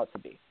making them out to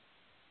be.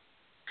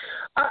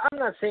 I'm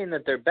not saying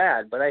that they're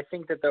bad, but I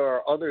think that there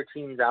are other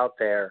teams out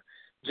there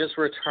just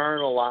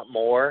return a lot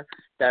more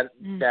that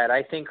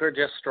I think are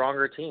just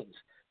stronger teams.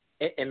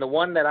 And the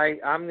one that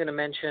I'm going to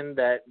mention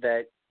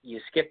that you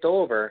skipped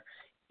over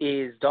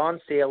is Dawn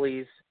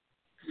Staley's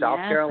South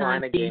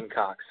Carolina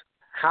Gamecocks.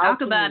 How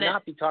can you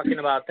not be talking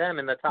about them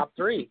in the top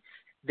 3?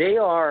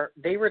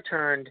 They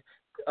returned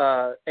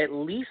at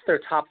least their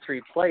top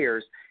 3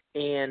 players,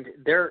 and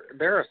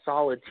they're a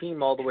solid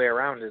team all the way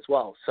around as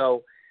well.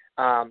 So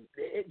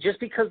just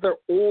because they're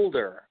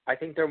older, I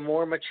think they're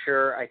more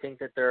mature. I think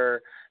that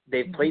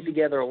they've played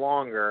together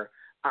longer.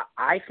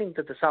 I think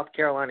that the South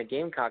Carolina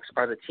Gamecocks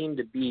are the team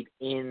to beat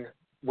in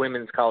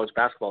women's college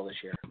basketball this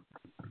year.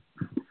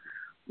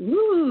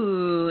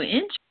 Ooh,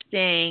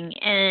 interesting.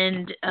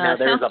 And now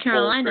there's South a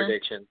Carolina. bold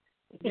prediction.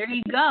 There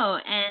you go.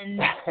 And,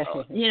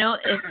 you know,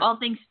 if all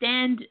things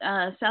stand,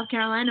 South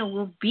Carolina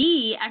will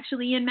be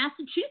actually in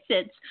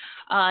Massachusetts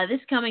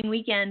this coming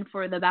weekend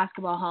for the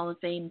Basketball Hall of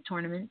Fame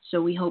tournament.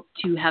 So we hope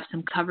to have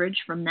some coverage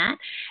from that.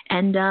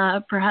 And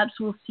perhaps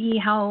we'll see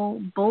how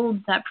bold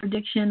that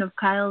prediction of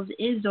Kyle's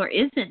is or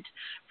isn't,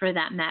 for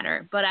that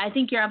matter. But I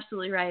think you're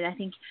absolutely right. I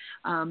think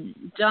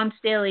Dawn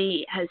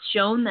Staley has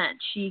shown that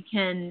she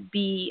can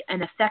be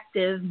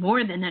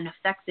more than an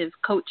effective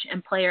coach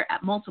and player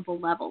at multiple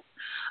levels.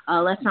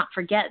 Let's not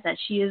forget that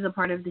she is a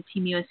part of the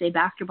Team USA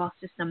basketball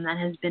system that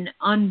has been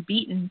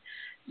unbeaten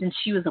since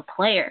she was a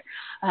player.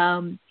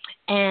 So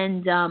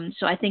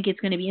I think it's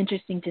going to be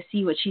interesting to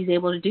see what she's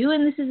able to do.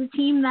 And this is a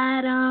team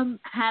that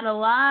had a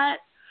lot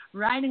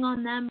riding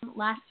on them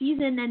last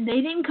season, and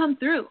they didn't come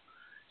through.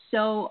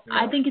 So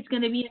I think it's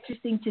going to be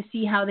interesting to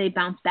see how they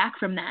bounce back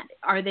from that.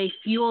 Are they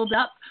fueled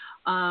up?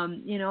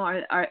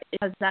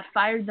 Has that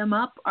fired them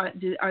up? Are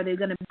they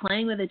going to be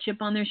playing with a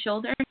chip on their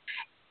shoulder?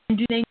 And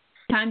do they need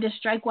time to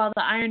strike while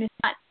the iron is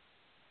hot?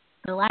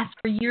 The last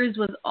 4 years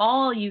was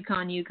all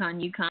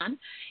UConn,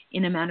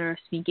 in a manner of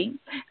speaking,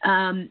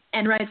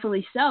 and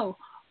rightfully so.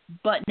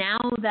 But now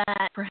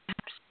that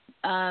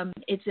perhaps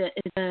it's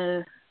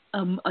a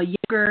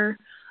younger,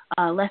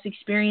 less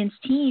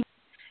experienced team,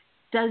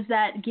 does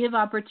that give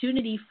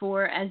opportunity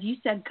for, as you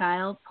said,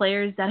 Kyle,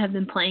 players that have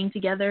been playing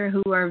together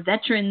who are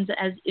veterans,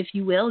 as if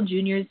you will,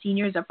 juniors,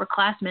 seniors,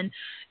 upperclassmen,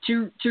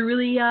 to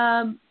really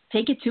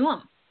take it to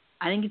them?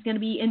 I think it's going to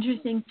be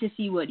interesting to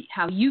see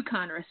how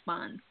UConn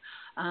responds,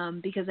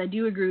 because I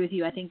do agree with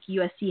you. I think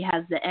USC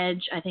has the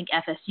edge. I think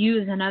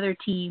FSU is another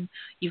team.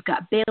 You've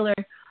got Baylor.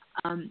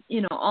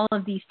 All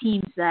of these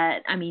teams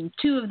that,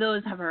 2 of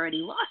those have already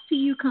lost to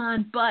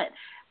UConn, but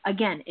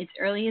again, it's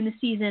early in the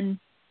season.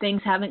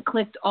 Things haven't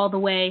clicked all the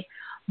way.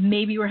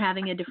 Maybe we're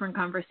having a different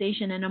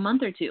conversation in a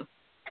month or 2.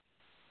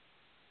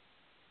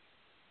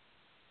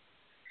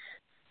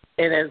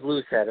 And as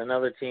Lou said,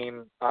 another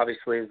team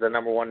obviously is the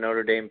number 1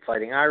 Notre Dame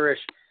Fighting Irish.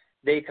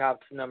 They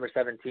topped number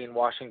 17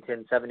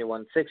 Washington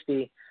 71-60.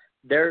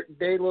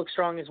 They look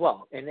strong as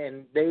well, and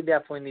they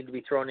definitely need to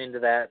be thrown into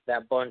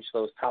that bunch,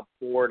 those top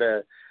 4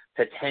 to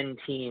 10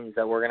 teams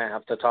that we're going to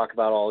have to talk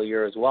about all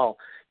year as well,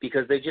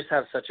 because they just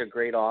have such a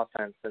great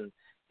offense,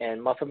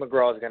 and Muffet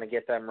McGraw is going to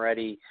get them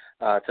ready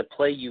to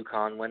play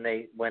UConn when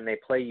they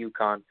play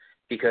UConn,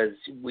 because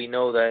we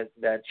know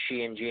that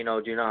she and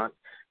Gino do not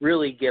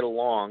really get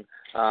along.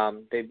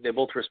 They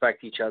both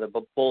respect each other,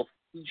 but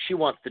she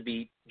wants to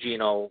beat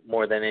Gino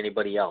more than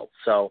anybody else.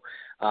 So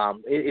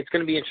it's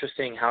going to be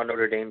interesting how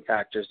Notre Dame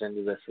factors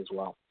into this as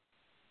well.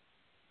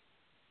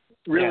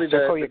 Really,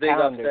 the big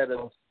upset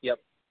of – yep.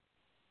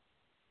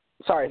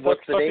 Sorry, what's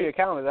the date? Your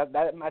calendar.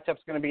 That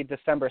matchup's going to be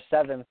December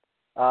 7th,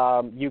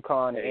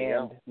 UConn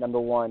and number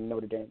 1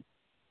 Notre Dame.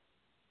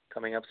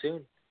 Coming up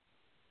soon.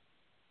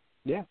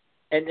 Yeah.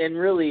 And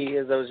really,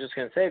 as I was just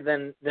going to say,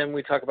 then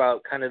we talk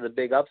about kind of the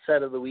big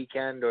upset of the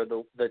weekend, or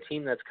the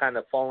team that's kind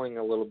of falling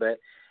a little bit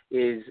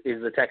is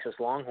the Texas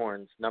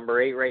Longhorns,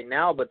 number 8 right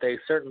now, but they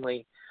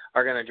certainly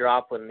are going to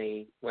drop when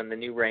the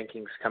new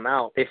rankings come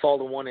out. They fall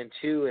to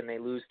 1-2, and they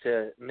lose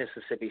to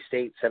Mississippi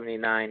State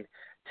 79-68.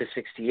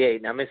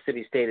 Now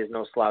Mississippi State is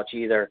no slouch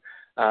either.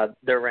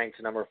 They're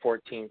ranked number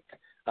 14th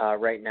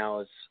right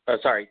now.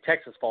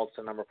 Texas falls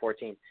to number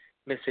 14.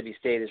 Mississippi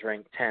State is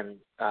ranked 10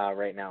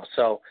 right now.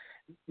 So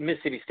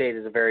Mississippi State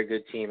is a very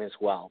good team as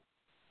well.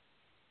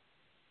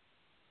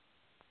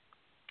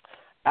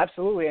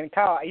 Absolutely. And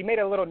Kyle, you made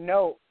a little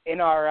note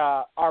in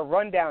our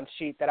rundown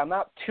sheet that I'm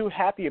not too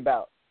happy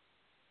about.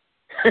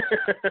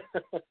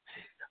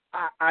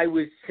 I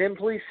was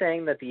simply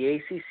saying that the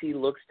ACC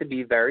looks to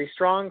be very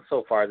strong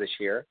so far this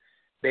year.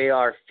 They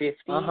are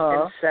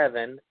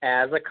 50-7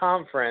 as a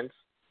conference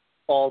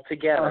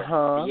altogether.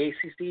 The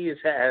ACC has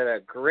had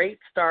a great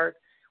start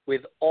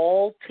with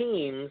all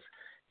teams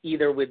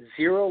either with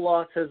 0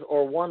 losses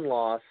or 1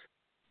 loss,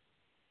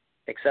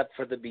 except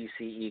for the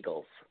BC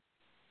Eagles.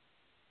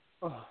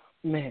 Oh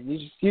man,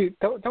 you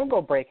don't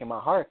go breaking my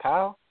heart,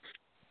 Kyle.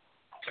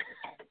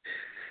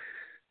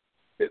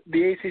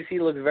 The ACC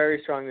looks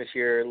very strong this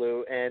year,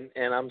 Lou, and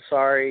I'm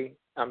sorry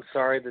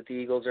that the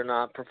Eagles are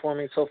not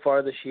performing so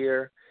far this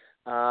year.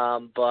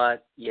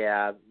 But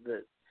yeah,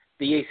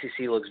 the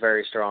ACC looks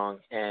very strong,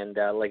 and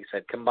like I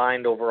said,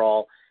 combined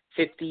overall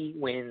 50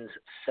 wins,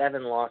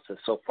 7 losses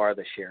so far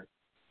this year.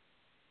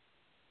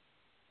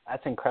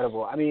 That's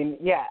incredible. I mean,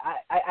 yeah,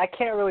 I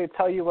can't really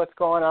tell you what's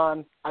going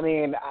on. I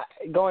mean,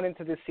 going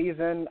into the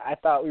season, I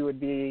thought we would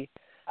be,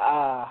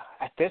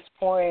 at this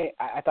point,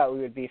 I thought we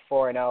would be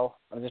 4-0.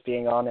 I'm just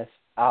being honest.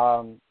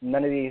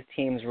 None of these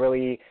teams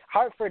really,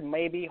 Hartford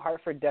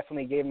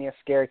definitely gave me a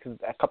scare because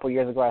a couple of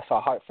years ago I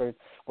saw Hartford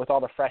with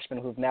all the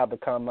freshmen who've now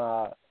become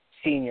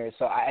seniors.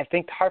 So I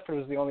think Hartford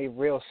was the only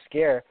real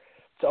scare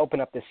to open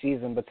up the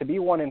season. But to be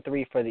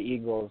 1-3 for the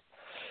Eagles,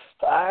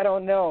 I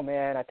don't know,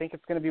 man. I think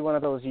it's going to be one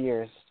of those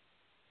years.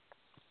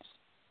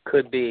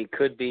 Could be.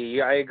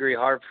 I agree.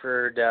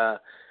 Hartford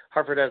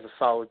has a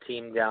solid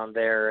team down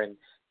there, and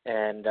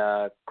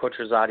Coach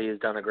Rosati has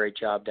done a great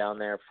job down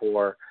there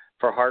for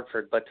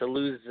Hartford. But to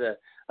lose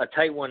a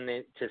tight one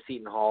to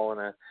Seton Hall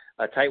and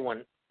a tight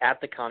one at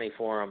the County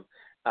Forum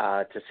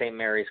to St.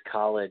 Mary's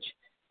College,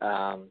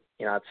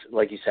 it's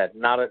like you said,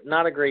 not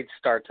a great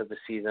start to the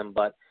season.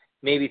 But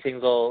maybe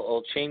things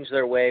will change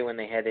their way when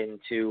they head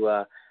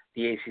into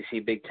the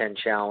ACC Big Ten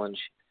Challenge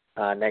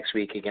next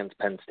week against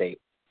Penn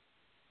State.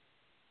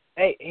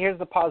 Hey, here's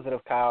the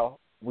positive, Kyle.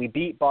 We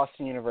beat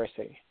Boston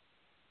University.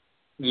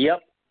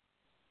 Yep.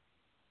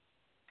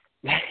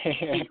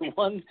 You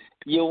won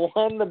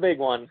the big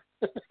one.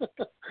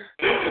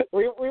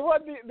 we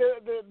won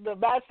the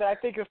match that I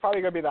think is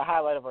probably going to be the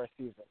highlight of our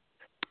season.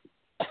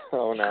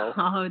 Oh no.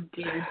 Oh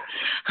dear.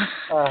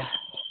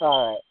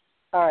 All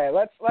right.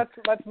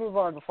 Let's move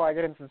on before I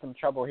get into some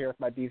trouble here with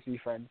my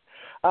BC friends.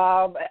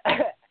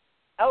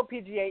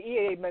 LPGA,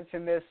 EA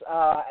mentioned this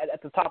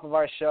at the top of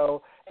our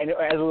show, and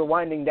as we were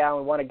winding down,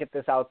 we want to get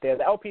this out there.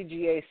 The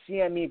LPGA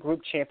CME Group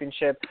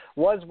Championship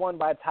was won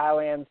by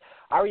Thailand's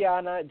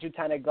Ariana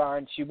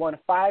Jutanugarn. She won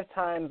 5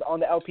 times on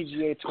the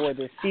LPGA Tour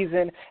this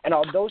season, and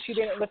although she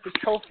didn't lift the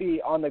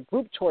trophy on the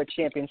Group Tour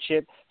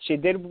Championship, she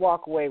did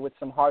walk away with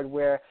some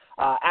hardware.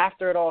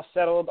 After it all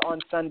settled on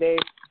Sunday,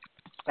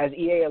 as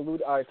EA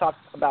talked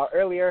about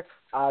earlier,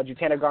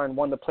 Jutanugarn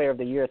won the Player of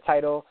the Year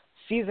title,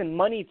 season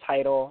money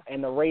title,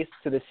 and the race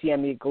to the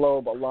CME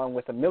Globe, along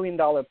with $1 million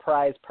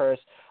prize purse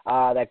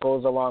that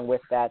goes along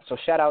with that. So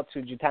shout out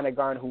to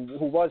Jutanugarn,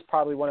 who was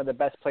probably one of the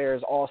best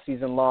players all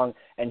season long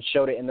and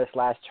showed it in this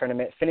last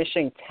tournament,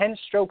 finishing 10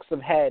 strokes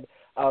ahead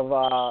of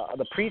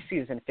the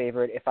preseason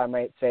favorite, if I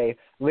might say,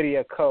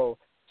 Lydia Ko.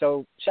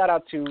 So shout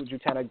out to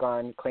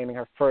Jutanugarn claiming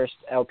her first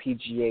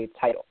LPGA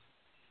title.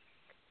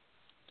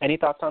 Any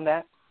thoughts on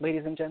that,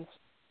 ladies and gents?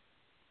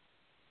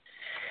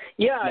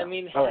 Yeah, No. I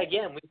mean, right.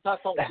 Again, we've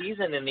talked all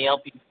season in the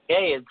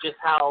LPGA is just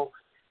how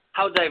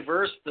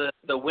diverse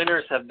the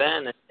winners have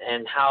been,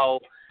 and how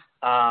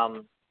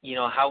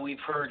how we've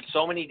heard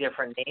so many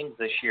different names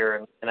this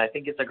year, and I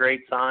think it's a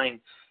great sign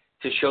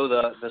to show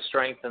the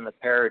strength and the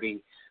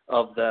parity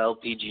of the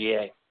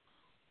LPGA.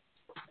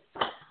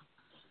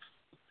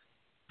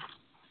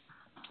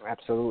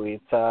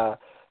 Absolutely.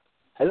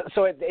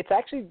 It's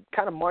actually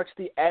kind of marks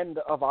the end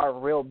of our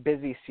real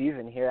busy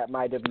season here at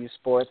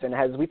MyWSports, and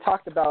as we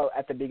talked about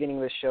at the beginning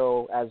of the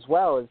show as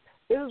well,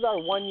 this is our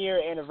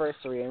 1-year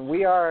anniversary, and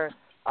we are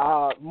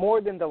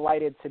more than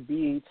delighted to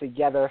be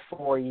together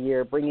for a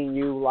year, bringing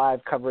you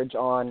live coverage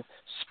on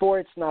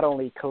sports, not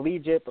only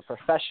collegiate but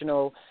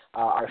professional,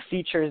 our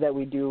features that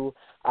we do.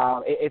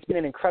 It's been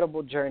an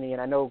incredible journey,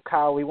 and I know,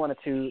 Kyle, we wanted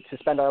to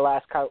spend our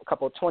last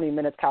couple of 20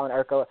 minutes, Kyle and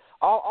Erica,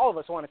 all of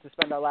us wanted to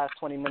spend our last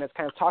 20 minutes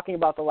kind of talking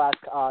about the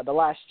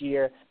last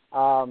year,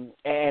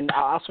 and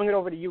I'll swing it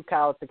over to you,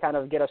 Kyle, to kind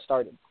of get us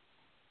started.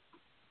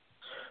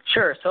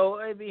 Sure. So,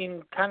 I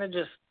mean, kind of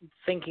just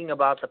thinking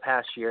about the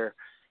past year,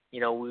 we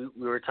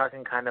were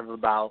talking kind of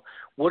about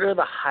what are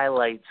the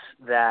highlights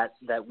that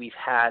we've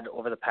had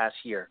over the past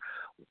year,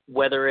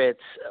 whether it's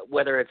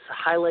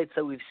highlights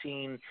that we've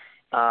seen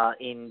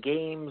in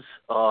games,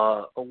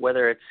 or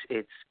whether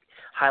it's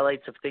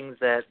highlights of things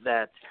that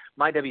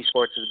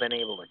MyWSports has been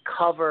able to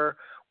cover,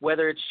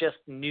 whether it's just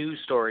news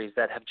stories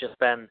that have just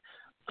been,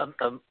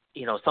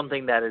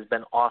 something that has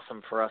been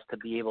awesome for us to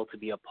be able to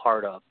be a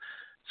part of.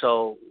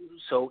 So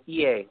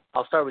EA,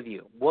 I'll start with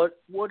you. What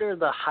are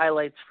the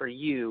highlights for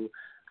you,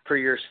 for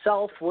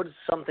yourself? What is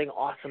something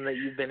awesome that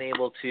you've been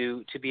able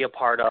to be a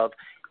part of,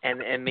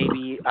 and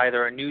maybe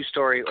either a news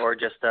story or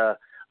just a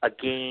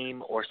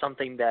game or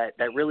something that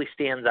really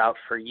stands out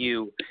for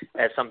you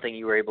as something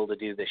you were able to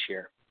do this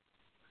year?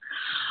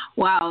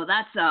 Wow,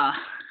 that's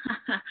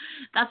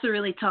a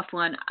really tough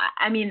one.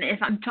 I mean, if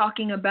I'm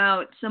talking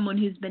about someone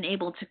who's been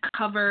able to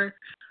cover,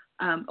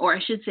 or I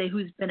should say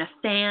who's been a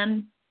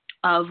fan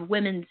of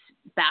women's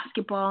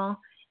basketball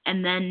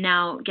and then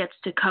now gets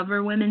to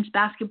cover women's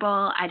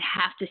basketball, I'd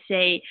have to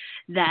say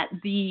that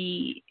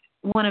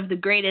one of the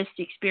greatest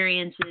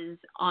experiences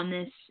on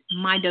this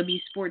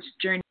MyWSports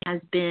journey has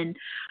been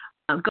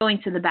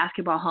going to the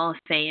Basketball Hall of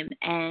Fame,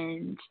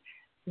 and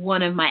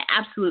one of my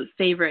absolute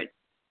favorite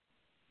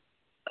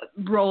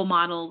role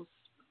models,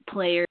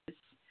 players,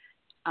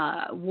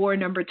 wore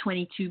number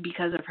 22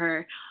 because of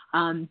her.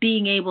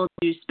 Being able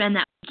to spend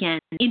that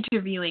weekend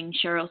interviewing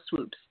Cheryl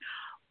Swoops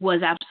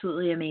was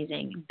absolutely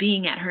amazing.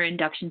 Being at her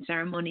induction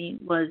ceremony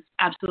was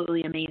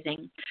absolutely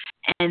amazing.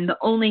 And the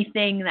only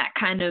thing that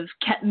kind of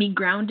kept me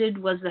grounded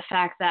was the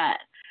fact that,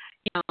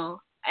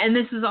 and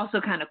this is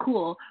also kind of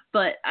cool,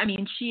 but I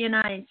mean, she and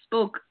I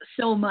spoke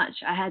so much.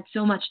 I had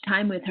so much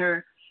time with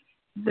her.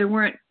 There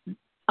weren't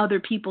other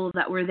people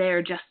that were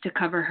there just to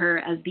cover her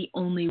as the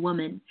only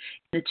woman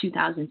in the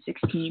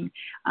 2016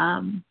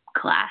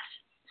 class.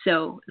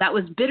 So that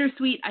was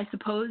bittersweet, I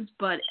suppose,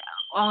 but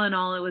all in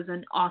all, it was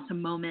an awesome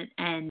moment,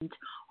 and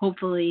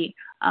hopefully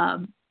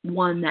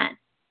one that,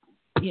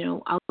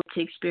 I'll look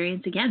to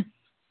experience again.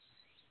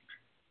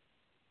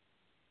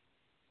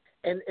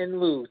 And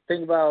Lou,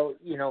 think about,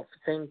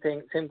 same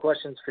thing, same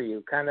questions for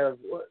you. Kind of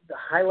the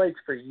highlights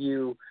for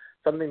you,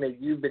 something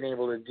that you've been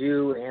able to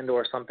do and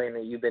or something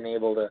that you've been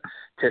able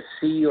to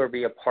see or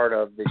be a part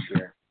of this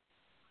year.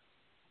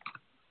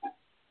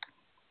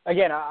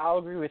 Again, I'll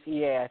agree with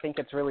EA. I think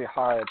it's really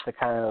hard to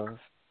kind of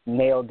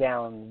nail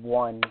down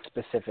one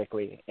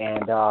specifically.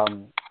 And,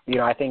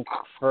 I think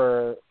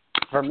for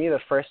me, the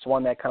first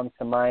one that comes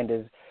to mind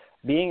is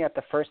being at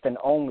the first and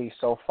only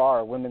so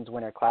far Women's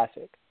Winter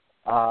Classic.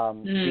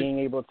 Being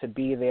able to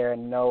be there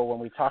and know when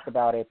we talk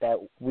about it that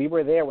we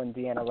were there when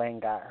Deanna Lang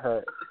got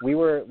hurt. We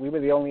were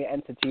the only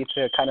entity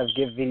to kind of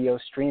give video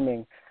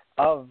streaming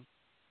of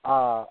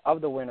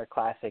the Winter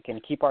Classic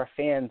and keep our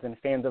fans and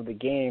fans of the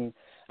game,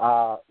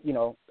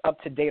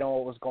 up to date on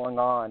what was going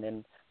on.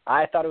 And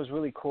I thought it was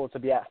really cool to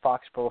be at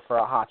Foxborough for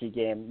a hockey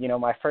game.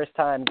 My first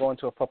time going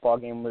to a football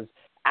game was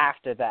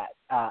after that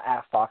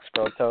at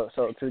Foxborough.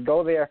 So to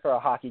go there for a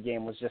hockey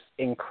game was just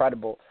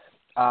incredible.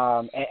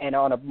 And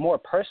on a more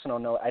personal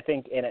note, I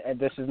think, and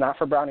this is not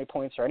for brownie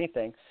points or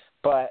anything,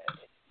 but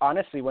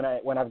honestly, when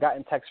I've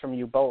gotten texts from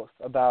you both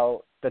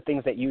about the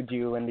things that you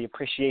do and the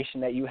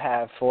appreciation that you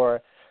have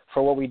for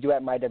what we do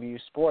at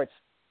MyWSports,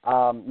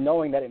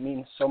 knowing that it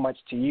means so much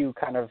to you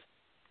kind of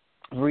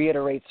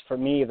reiterates for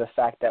me the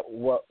fact that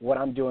what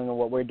I'm doing and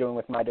what we're doing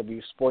with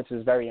MyWSports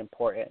is very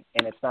important,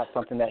 and it's not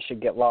something that should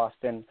get lost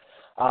in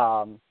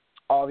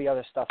all the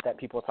other stuff that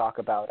people talk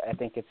about. I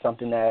think it's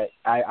something that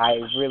I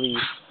really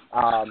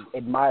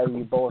admire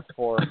you both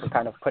for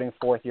kind of putting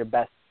forth your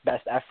best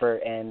effort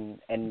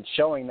and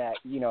showing that,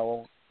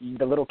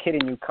 the little kid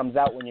in you comes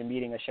out when you're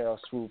meeting a Cheryl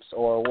Swoops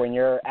or when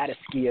you're at a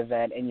ski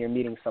event and you're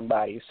meeting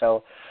somebody.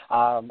 So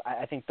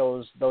I think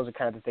those are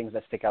kind of the things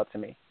that stick out to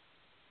me.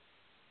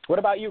 What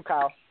about you,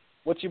 Kyle?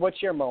 What's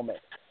your moment?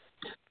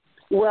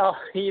 Well,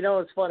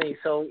 it's funny.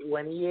 So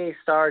when EA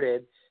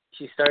started,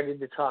 she started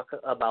to talk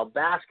about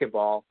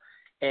basketball.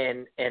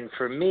 And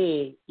for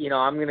me,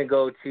 I'm going to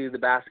go to the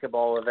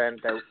basketball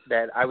event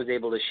that I was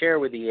able to share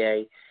with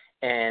EA.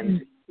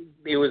 And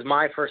it was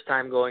my first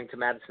time going to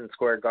Madison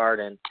Square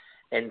Garden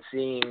and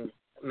seeing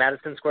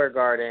Madison Square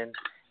Garden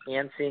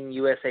and seeing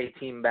USA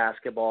Team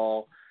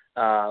Basketball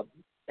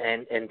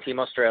and Team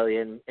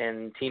Australia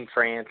and Team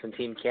France and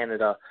Team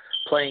Canada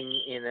playing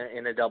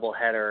in a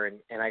doubleheader.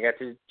 And I got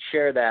to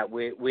share that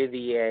with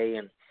EA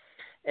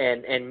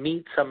and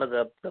meet some of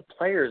the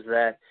players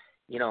that,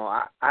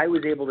 I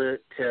was able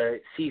to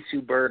see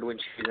Sue Bird when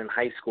she was in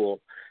high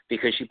school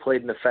because she played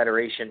in the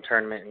Federation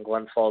tournament in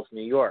Glens Falls,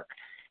 New York.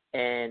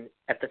 And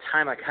at the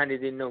time, I kind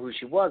of didn't know who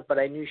she was, but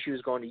I knew she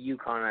was going to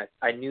UConn.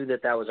 I knew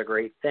that was a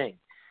great thing.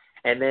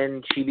 And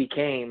then she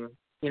became,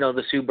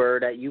 the Sue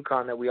Bird at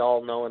UConn that we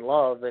all know and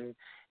love and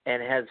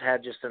has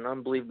had just an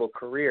unbelievable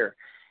career.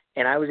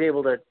 And I was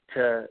able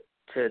to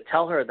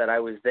tell her that I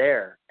was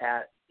there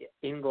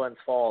in Glens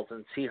Falls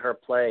and see her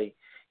play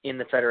in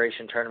the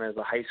Federation tournament as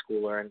a high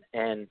schooler.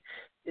 And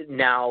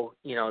now,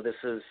 this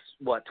is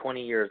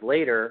 20 years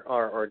later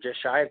or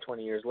just shy of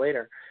 20 years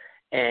later.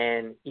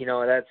 And,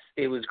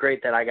 it was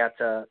great that I got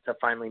to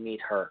finally meet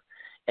her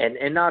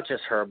and not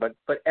just her, but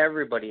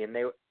everybody. And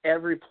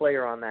every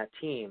player on that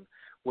team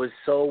was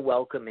so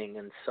welcoming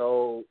and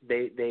so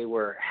they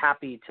were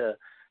happy to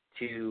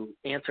to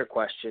answer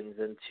questions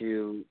and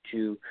to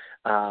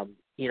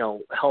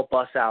help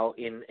us out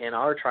in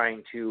our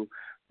trying to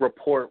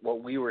report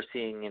what we were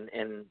seeing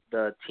and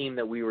the team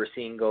that we were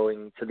seeing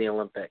going to the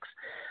Olympics,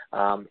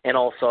 and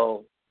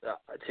also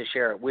to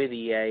share it with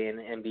EA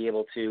and be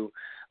able to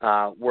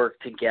work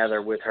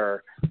together with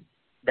her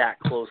that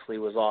closely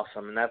was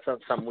awesome. And that's not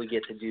something we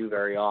get to do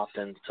very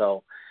often.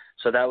 So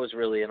that was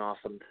really an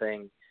awesome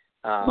thing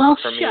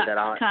for me that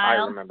I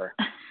remember.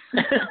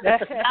 That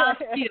was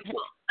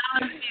beautiful.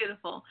 That was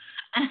beautiful.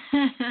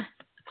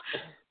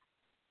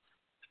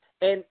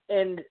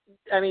 And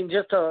I mean,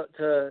 just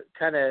to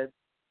kind of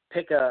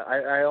pick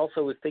I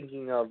also was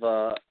thinking of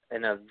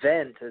an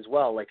event as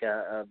well, like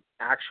a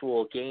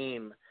actual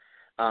game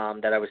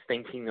that I was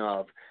thinking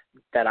of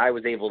that I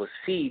was able to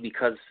see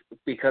because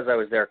I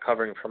was there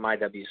covering for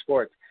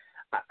MyWSports.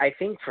 I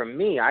think for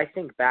me, I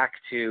think back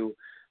to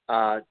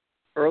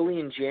early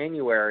in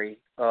January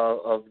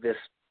of this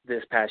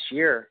past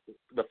year,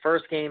 the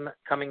first game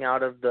coming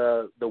out of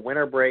the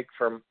winter break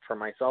for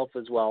myself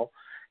as well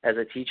as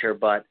a teacher,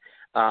 but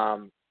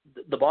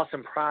the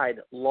Boston Pride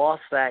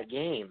lost that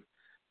game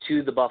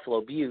to the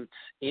Buffalo Buttes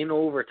in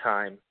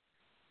overtime.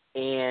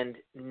 And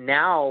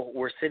now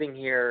we're sitting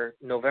here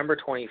November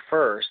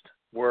 21st.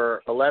 We're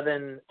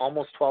 11,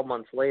 almost 12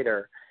 months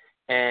later,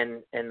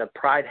 and the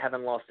Pride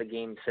haven't lost a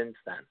game since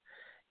then.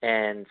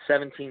 And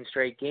 17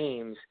 straight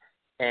games,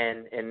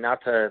 and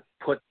not to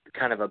put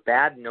kind of a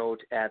bad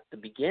note at the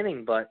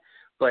beginning, but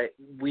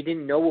we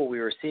didn't know what we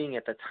were seeing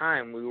at the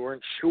time. We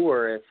weren't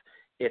sure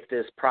if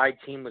this Pride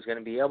team was going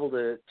to be able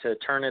to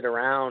turn it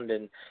around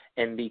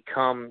and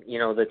become,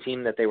 the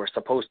team that they were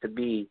supposed to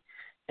be.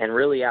 And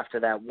really after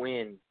that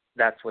win,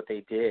 that's what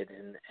they did.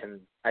 And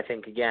I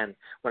think, again,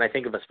 when I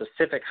think of a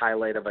specific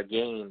highlight of a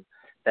game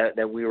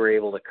that we were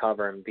able to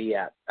cover and be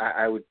at,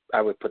 I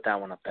would put that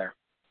one up there.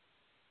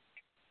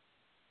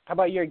 How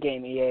about your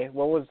game, EA?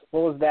 What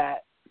was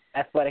that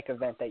athletic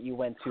event that you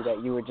went to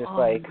that you were just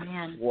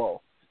man.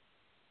 whoa?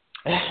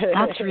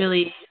 That's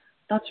really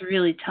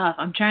tough.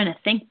 I'm trying to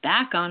think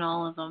back on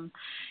all of them.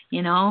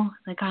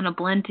 They kind of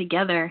blend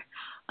together.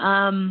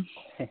 I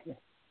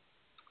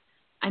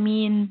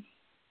mean,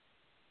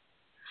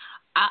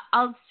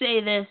 I'll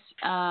say this.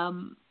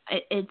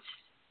 It's,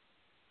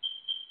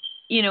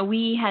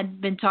 we had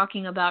been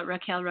talking about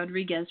Raquel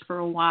Rodriguez for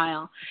a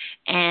while,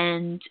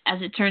 and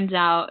as it turns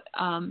out,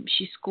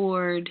 she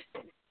scored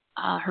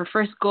her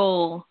first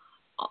goal.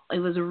 It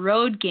was a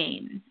road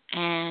game,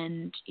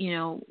 and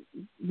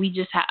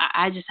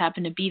I just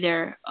happened to be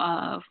there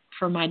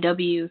for my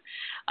W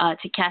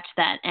to catch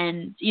that,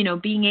 and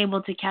being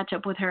able to catch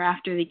up with her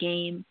after the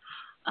game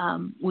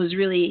was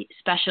really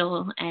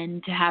special,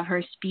 and to have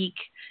her speak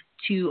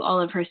to all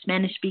of her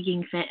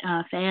Spanish-speaking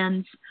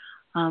fans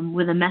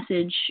with a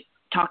message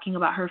talking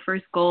about her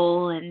first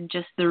goal and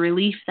just the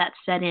relief that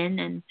set in.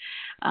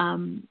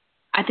 And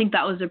I think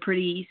that was a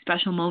pretty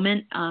special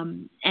moment,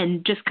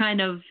 and just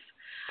kind of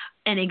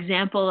an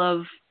example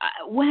of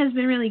what has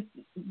been really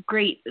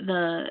great.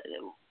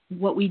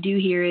 What we do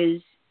here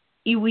is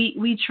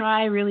we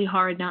try really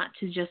hard not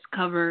to just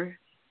cover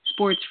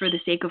sports for the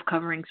sake of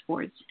covering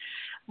sports.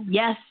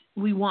 Yes,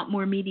 we want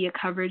more media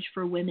coverage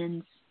for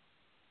women's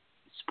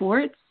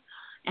sports,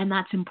 and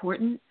that's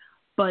important,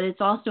 but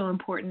it's also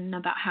important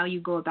about how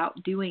you go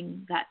about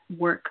doing that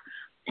work.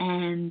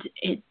 And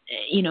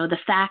the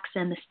facts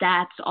and the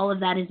stats, all of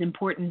that is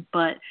important,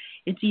 but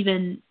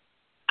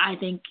I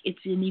think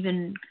it's an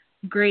even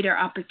greater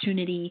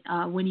opportunity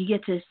when you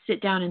get to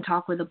sit down and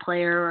talk with a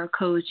player or a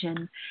coach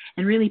and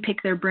really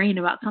pick their brain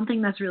about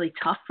something that's really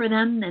tough for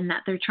them and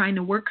that they're trying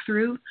to work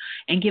through,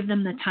 and give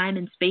them the time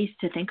and space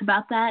to think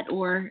about that.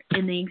 Or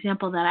in the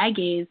example that I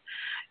gave,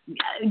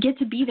 get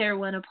to be there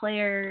when a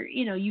player,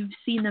 you've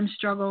seen them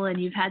struggle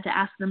and you've had to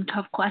ask them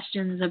tough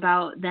questions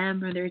about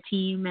them or their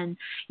team, and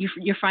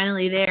you're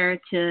finally there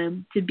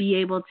to be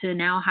able to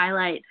now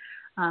highlight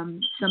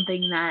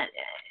something that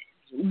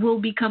will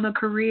become a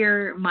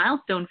career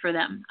milestone for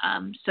them.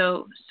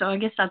 So I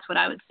guess that's what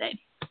I would say.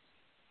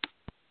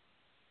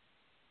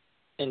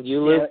 And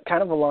you, Lou? Yeah,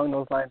 kind of along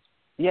those lines.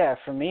 Yeah,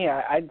 for me,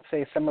 I'd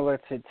say similar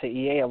to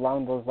EA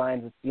along those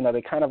lines.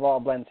 They kind of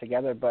all blend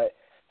together, but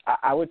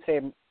I would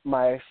say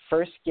my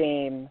first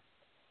game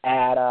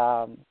at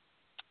a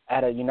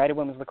United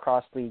Women's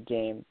Lacrosse League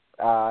game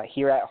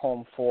here at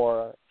home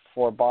for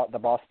the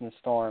Boston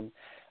Storm.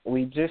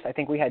 I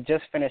think we had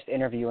just finished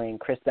interviewing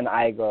Kristen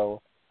Igo,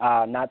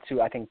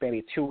 I think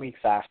maybe 2 weeks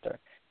after.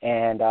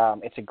 And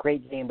it's a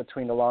great game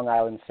between the Long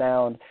Island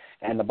Sound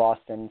and the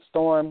Boston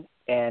Storm.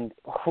 And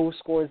who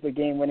scores the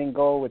game-winning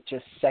goal with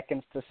just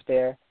seconds to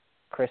spare?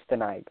 Kristen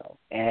Igo.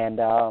 And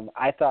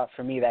I thought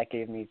for me that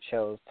gave me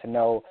chills to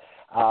know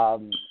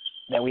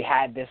that we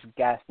had this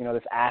guest,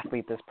 this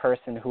athlete, this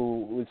person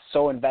who was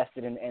so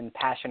invested and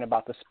passionate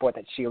about the sport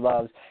that she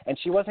loves. And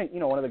she wasn't,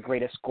 one of the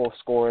greatest goal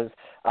scorers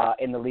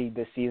in the league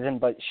this season,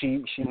 but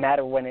she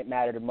mattered when it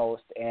mattered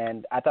most.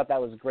 And I thought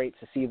that was great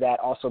to see that.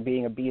 Also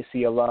being a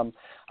BC alum,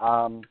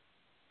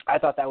 I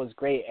thought that was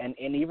great. And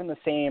even the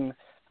same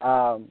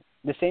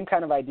the same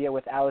kind of idea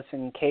with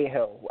Allison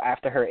Cahill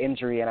after her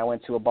injury, and I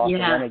went to a Boston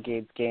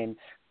Renegades game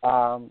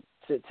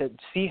to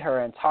see her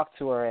and talk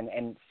to her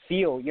and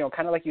feel,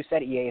 kind of like you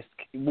said, EA,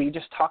 we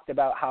just talked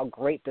about how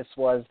great this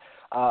was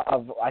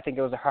I think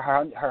it was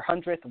her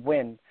 100th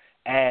win,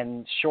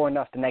 and sure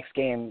enough, the next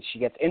game she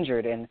gets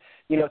injured. And,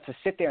 to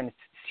sit there and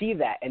see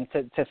that and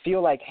to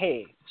feel like,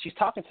 hey, she's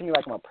talking to me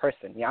like I'm a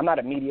person. I'm not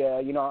a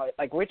media,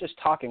 like we're just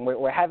talking.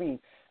 We're having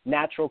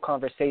natural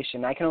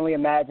conversation. I can only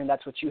imagine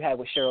that's what you had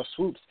with Cheryl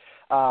Swoops,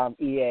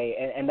 EA,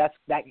 and that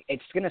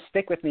it's going to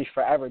stick with me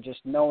forever, just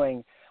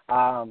knowing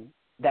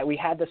that we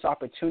had this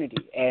opportunity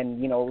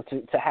and,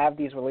 to have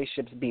these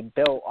relationships be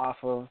built off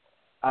of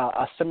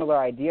a similar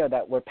idea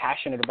that we're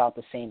passionate about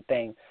the same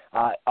thing,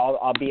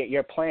 albeit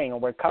you're playing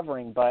and we're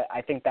covering, but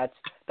I think that's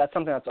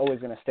something that's always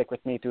going to stick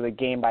with me through the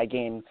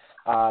game-by-game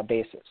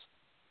basis.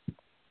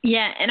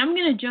 Yeah, and I'm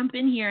going to jump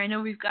in here. I know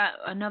we've got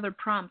another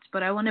prompt,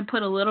 but I want to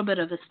put a little bit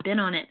of a spin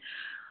on it.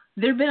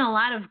 There have been a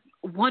lot of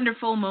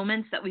wonderful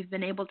moments that we've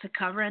been able to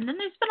cover, and then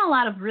there's been a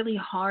lot of really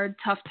hard,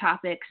 tough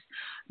topics,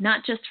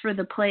 not just for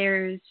the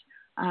players,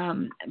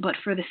 but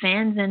for the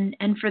fans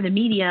and for the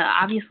media,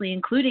 obviously,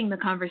 including the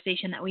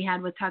conversation that we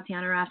had with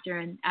Tatiana Rafter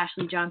and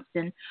Ashley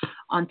Johnston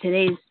on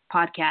today's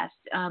podcast.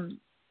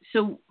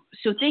 So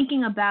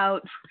thinking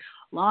about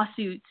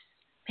lawsuits,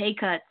 pay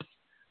cuts,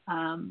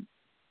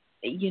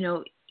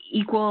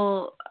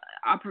 equal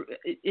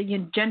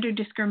gender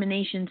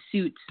discrimination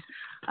suits,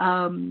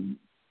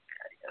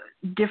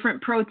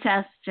 different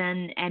protests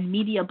and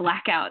media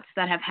blackouts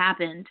that have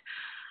happened.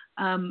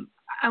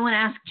 I want to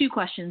ask two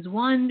questions.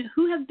 One,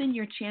 who have been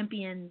your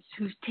champions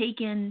who've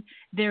taken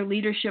their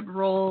leadership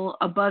role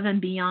above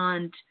and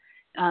beyond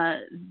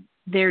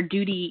their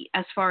duty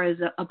as far as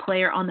a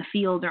player on the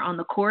field or on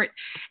the court?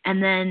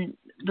 And then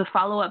the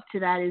follow-up to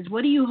that is,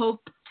 what do you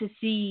hope to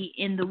see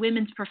in the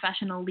women's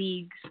professional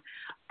leagues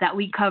that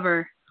we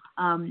cover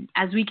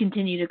as we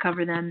continue to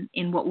cover them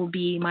in what will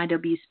be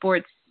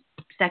MyWSports'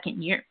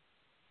 second year?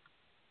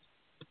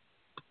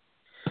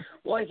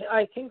 Well,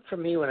 I think for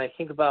me, when I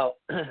think about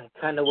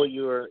kind of what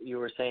you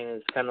were saying,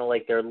 is kind of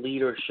like their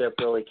leadership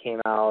really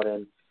came out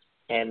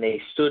and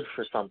they stood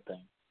for something.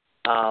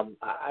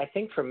 I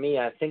think for me,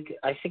 I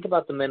think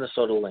about the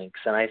Minnesota Lynx,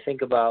 and I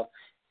think about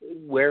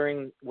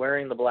wearing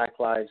the Black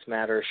Lives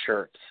Matter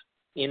shirts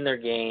in their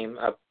game,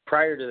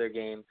 prior to their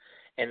game,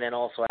 and then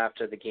also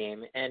after the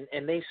game, and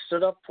they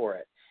stood up for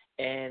it.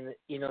 And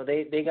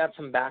they got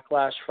some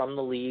backlash from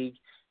the league.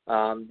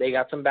 They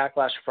got some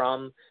backlash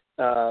from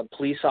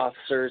police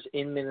officers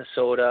in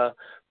Minnesota,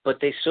 but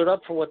they stood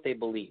up for what they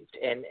believed,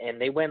 and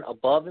they went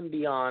above and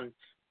beyond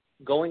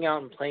going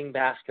out and playing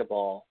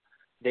basketball.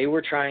 They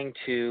were trying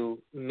to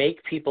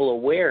make people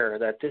aware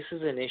that this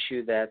is an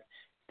issue that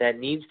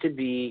needs to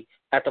be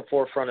at the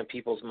forefront of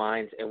people's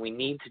minds, and we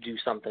need to do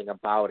something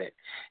about it.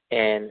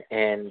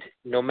 And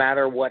no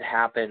matter what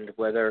happened,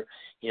 whether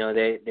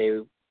they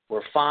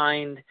were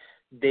fined,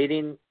 they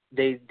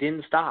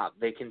didn't stop.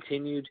 They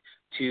continued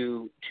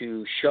to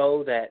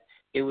show that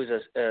it was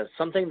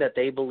something that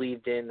they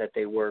believed in, that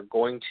they were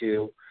going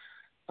to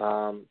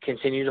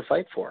continue to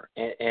fight for.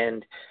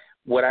 And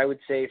what I would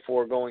say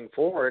for going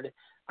forward,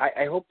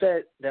 I hope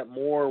that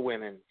more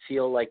women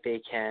feel like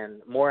they can,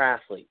 more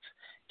athletes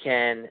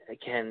can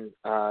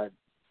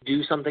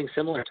do something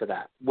similar to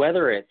that,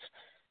 whether it's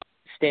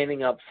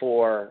standing up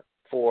for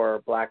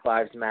Black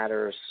Lives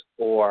Matters,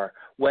 or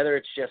whether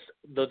it's just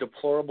the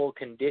deplorable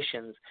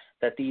conditions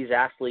that these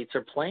athletes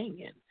are playing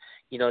in.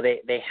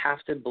 They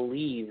have to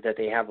believe that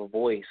they have a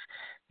voice,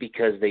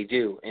 because they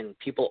do, and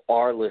people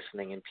are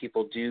listening, and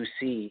people do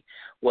see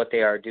what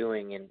they are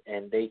doing,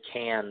 and they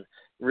can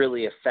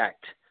really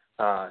affect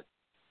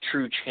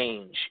true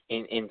change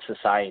in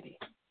society.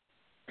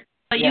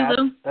 Yeah,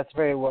 that's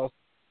very well.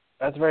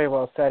 That's very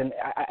well said. And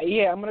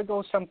I'm going to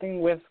go something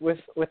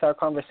with our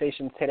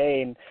conversation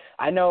today. And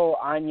I know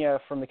Anya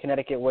from the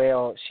Connecticut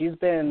Whale, she's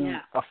been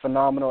a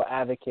phenomenal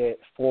advocate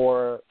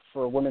for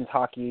women's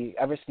hockey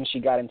ever since she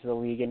got into the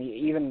league. And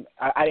even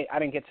I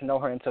didn't get to know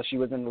her until she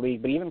was in the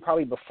league, but even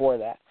probably before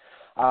that.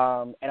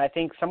 And I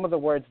think some of the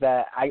words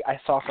that I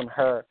saw from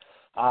her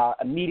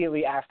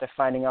immediately after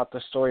finding out the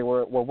story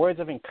were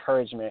words of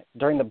encouragement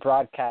during the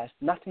broadcast,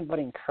 nothing but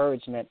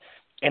encouragement.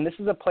 And this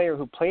is a player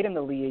who played in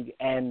the league,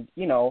 and,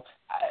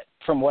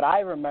 from what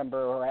I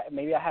remember, or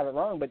maybe I have it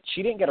wrong, but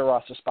she didn't get a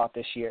roster spot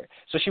this year.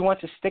 So she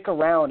wants to stick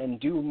around and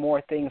do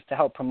more things to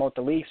help promote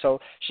the league. So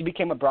she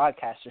became a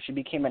broadcaster. She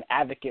became an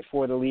advocate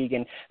for the league,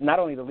 and not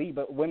only the league,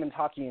 but women's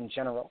hockey in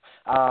general.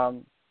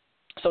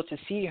 So to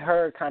see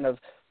her kind of,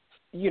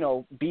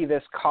 be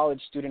this college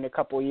student a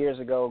couple of years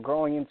ago,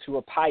 growing into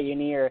a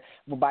pioneer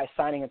by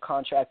signing a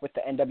contract with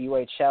the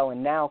NWHL,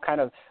 and now kind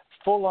of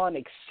full-on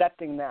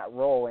accepting that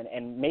role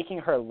and making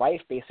her life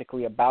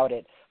basically about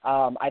it,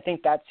 I think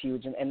that's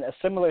huge. And a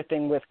similar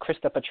thing with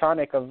Krista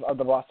Petronic of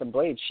the Boston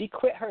Blades. She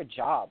quit her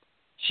job.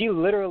 She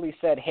literally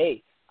said,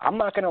 hey, I'm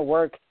not going to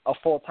work a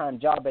full-time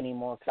job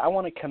anymore because I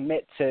want to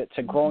commit to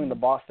growing the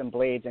Boston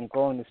Blades and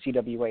growing the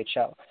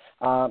CWHL.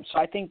 So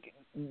I think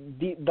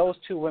those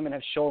two women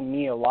have shown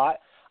me a lot.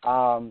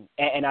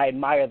 and I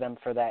admire them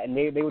for that. And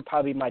they would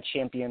probably be my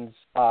champions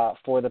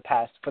for the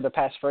past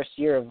first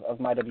year of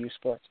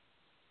MyWSports.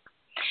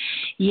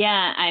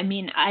 Yeah, I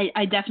mean,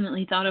 I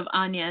definitely thought of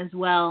Anya as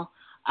well.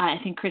 I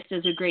think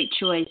Krista's a great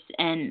choice,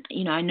 and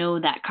I know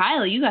that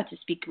Kyle, you got to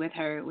speak with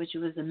her, which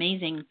was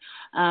amazing.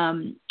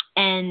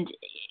 And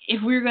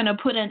if we're gonna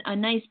put a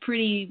nice,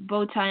 pretty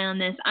bow tie on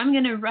this, I'm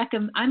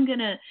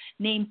gonna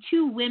name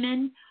two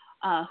women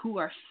who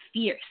are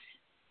fierce.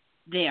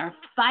 They are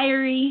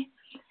fiery,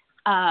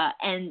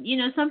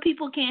 and some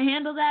people can't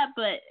handle that,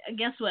 but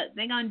guess what?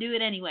 They're gonna do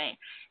it anyway.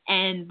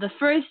 And the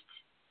first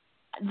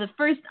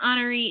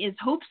honoree is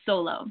Hope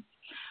Solo.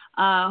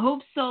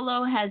 Hope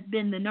Solo has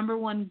been the number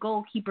one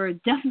goalkeeper,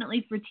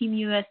 definitely for Team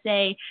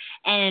USA,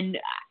 and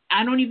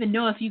I don't even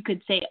know if you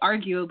could say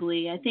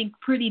arguably, I think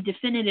pretty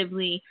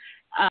definitively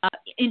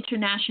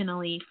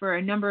internationally for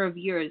a number of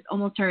years,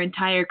 almost her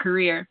entire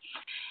career.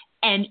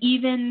 And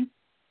even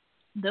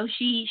though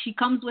she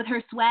comes with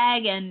her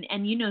swag and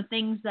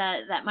things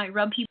that might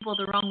rub people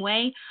the wrong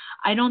way,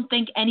 I don't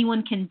think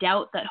anyone can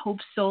doubt that Hope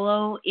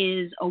Solo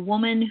is a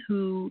woman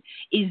who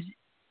is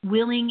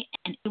willing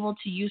and able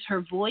to use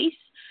her voice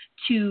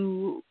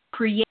to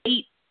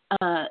create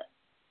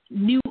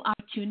new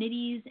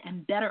opportunities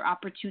and better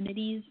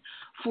opportunities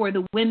for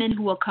the women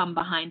who will come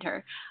behind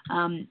her.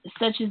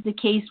 Such is the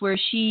case where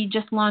she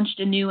just launched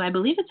a new, I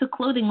believe it's a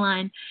clothing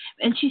line,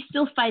 and she's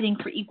still fighting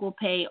for equal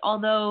pay,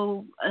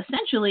 although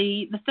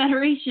essentially the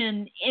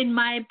Federation, in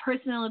my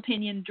personal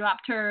opinion,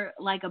 dropped her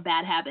like a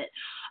bad habit.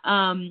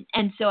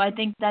 And so I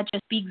think that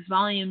just speaks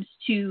volumes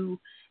to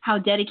how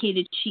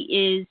dedicated she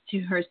is to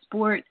her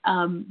sport,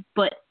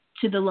 but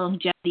to the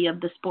longevity of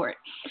the sport.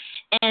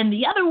 And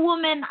the other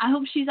woman, I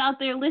hope she's out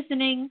there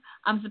listening.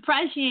 I'm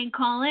surprised she ain't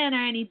call in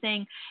or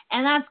anything.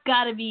 And that's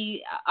got to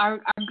be our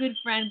good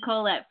friend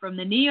Colette from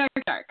the New York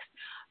Sharks.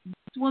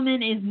 This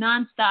woman is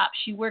nonstop.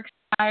 She works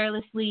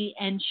tirelessly,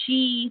 and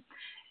she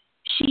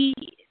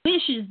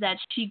wishes that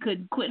she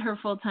could quit her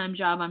full-time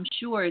job, I'm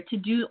sure, to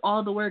do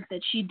all the work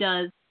that she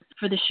does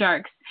for the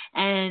Sharks.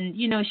 And,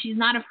 she's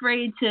not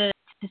afraid to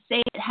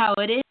say it how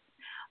it is.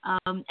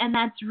 And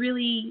that's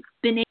really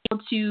been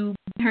able to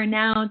bring her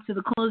now to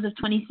the close of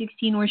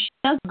 2016, where she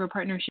does have a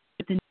partnership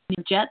with the New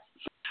York Jets.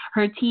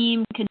 Her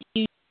team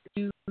continues to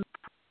do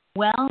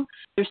well.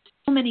 There's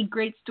so many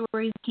great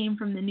stories that came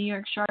from the New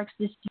York Sharks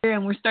this year,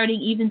 and we're starting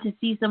even to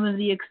see some of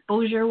the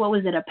exposure. What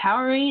was it, a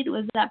Powerade?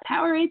 Was that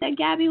Powerade that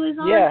Gabby was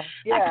on? Yeah,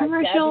 that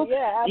commercial?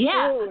 Gabby,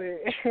 absolutely.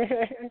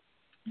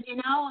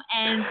 Yeah.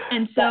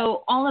 And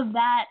so all of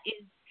that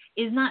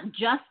is not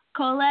just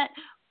Colette,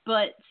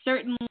 but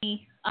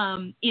certainly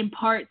in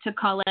part to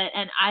Colette,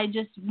 and I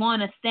just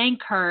want to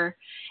thank her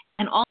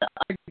and all the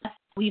other guests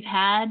we've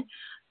had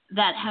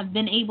that have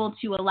been able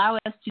to allow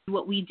us to do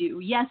what we do.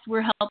 Yes,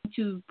 we're helping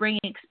to bring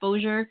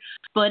exposure,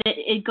 but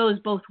it goes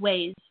both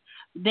ways.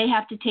 They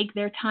have to take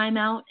their time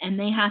out, and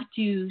they have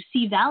to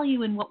see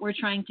value in what we're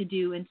trying to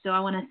do. And so I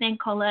want to thank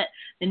Colette,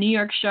 the New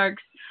York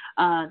Sharks,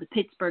 the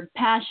Pittsburgh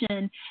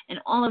Passion, and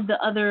all of the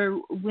other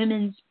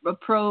women's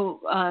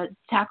pro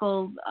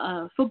tackle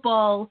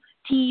football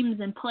teams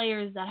and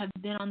players that have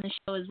been on the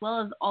show, as well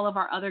as all of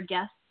our other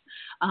guests.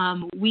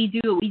 We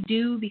do what we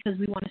do because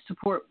we want to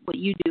support what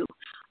you do.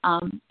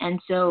 And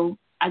so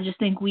I just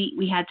think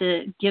we had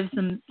to give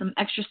some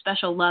extra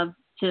special love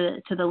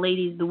to the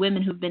ladies, the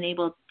women who've been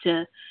able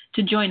to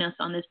join us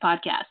on this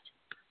podcast.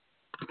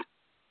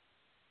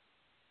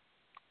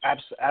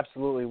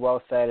 Absolutely,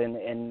 well said,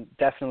 and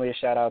definitely a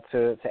shout out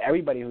to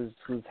everybody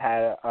who's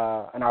had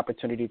an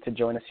opportunity to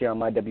join us here on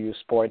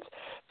MyWSports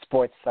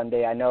Sports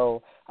Sunday. I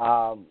know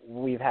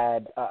we've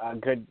had a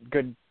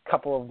good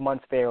couple of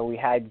months there where we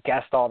had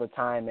guests all the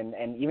time,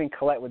 and even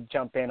Colette would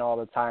jump in all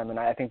the time, and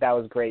I think that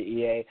was great,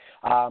 EA.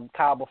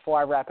 Kyle, before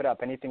I wrap it up,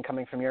 anything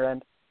coming from your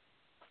end?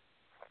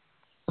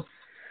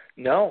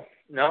 No,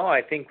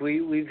 I think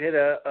we've hit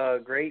a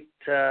great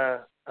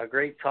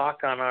talk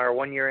on our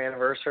 1 year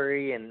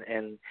anniversary,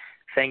 and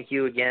thank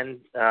you again.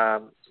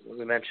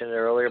 We mentioned it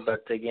earlier,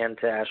 but again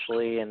to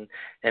Ashley and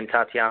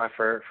Tatiana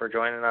for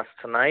joining us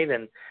tonight.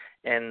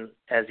 And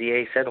as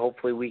EA said,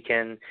 hopefully we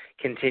can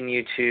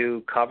continue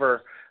to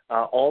cover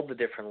all the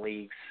different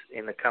leagues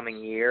in the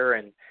coming year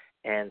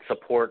and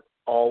support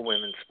all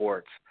women's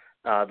sports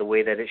the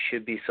way that it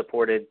should be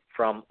supported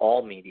from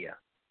all media.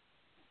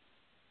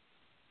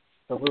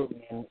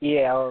 Absolutely. And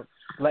EA, I'll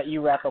let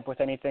you wrap up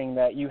with anything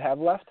that you have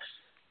left.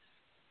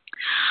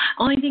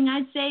 Only thing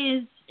I'd say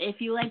is, if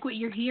you like what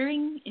you're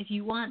hearing, if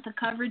you want the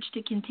coverage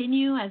to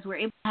continue as we're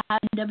able to have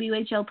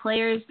WHL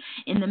players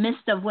in the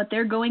midst of what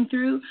they're going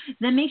through,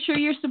 then make sure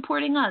you're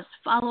supporting us.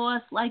 Follow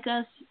us, like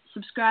us,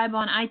 subscribe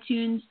on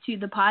iTunes to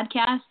the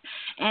podcast,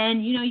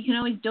 and you can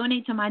always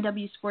donate to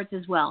MyWSports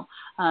as well.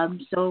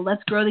 So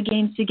let's grow the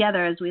games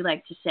together, as we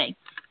like to say.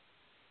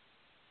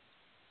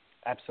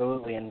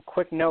 Absolutely. And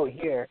quick note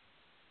here,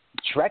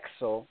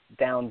 Drexel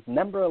downs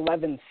number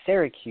 11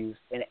 Syracuse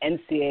in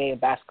NCAA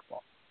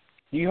basketball.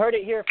 You heard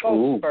it here,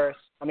 folks. First,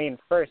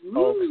 folks.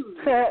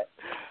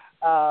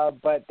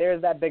 But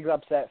there's that big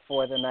upset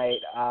for the night.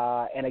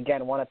 And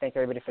again, want to thank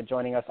everybody for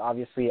joining us.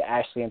 Obviously,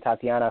 Ashley and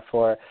Tatiana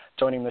for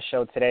joining the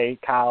show today.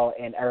 Kyle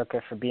and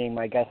Erica for being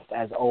my guests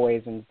as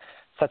always, and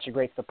such a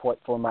great support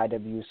for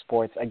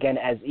MyWSports. Again,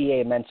 as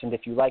EA mentioned,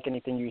 if you like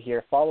anything you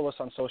hear, follow us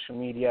on social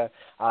media.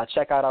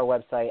 Check out our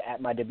website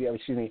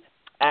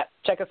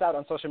check us out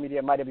on social media,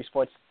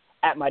 MyWSports,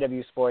 at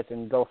MyWSports,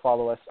 and go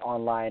follow us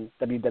online,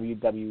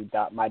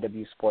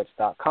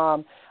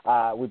 www.mywsports.com.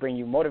 We bring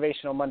you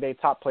Motivational Monday,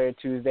 Top Player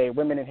Tuesday,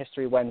 Women in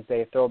History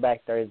Wednesday,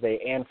 Throwback Thursday,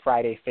 and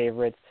Friday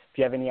favorites. If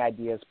you have any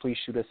ideas, please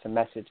shoot us a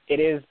message.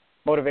 It is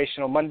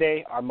Motivational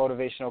Monday. Our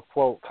motivational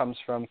quote comes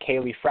from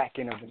Kaylee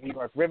Fracken of the New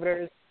York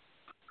Riveters.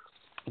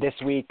 This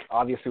week,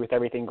 obviously with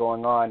everything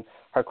going on,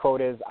 her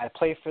quote is, "I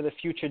play for the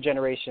future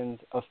generations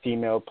of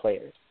female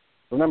players."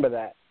 Remember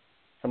that.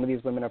 Some of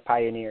these women are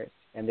pioneers,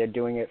 and they're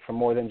doing it for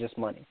more than just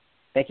money.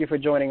 Thank you for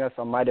joining us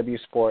on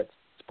MyWSports,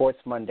 Sports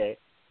Monday.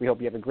 We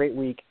hope you have a great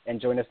week, and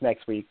join us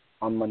next week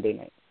on Monday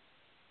night.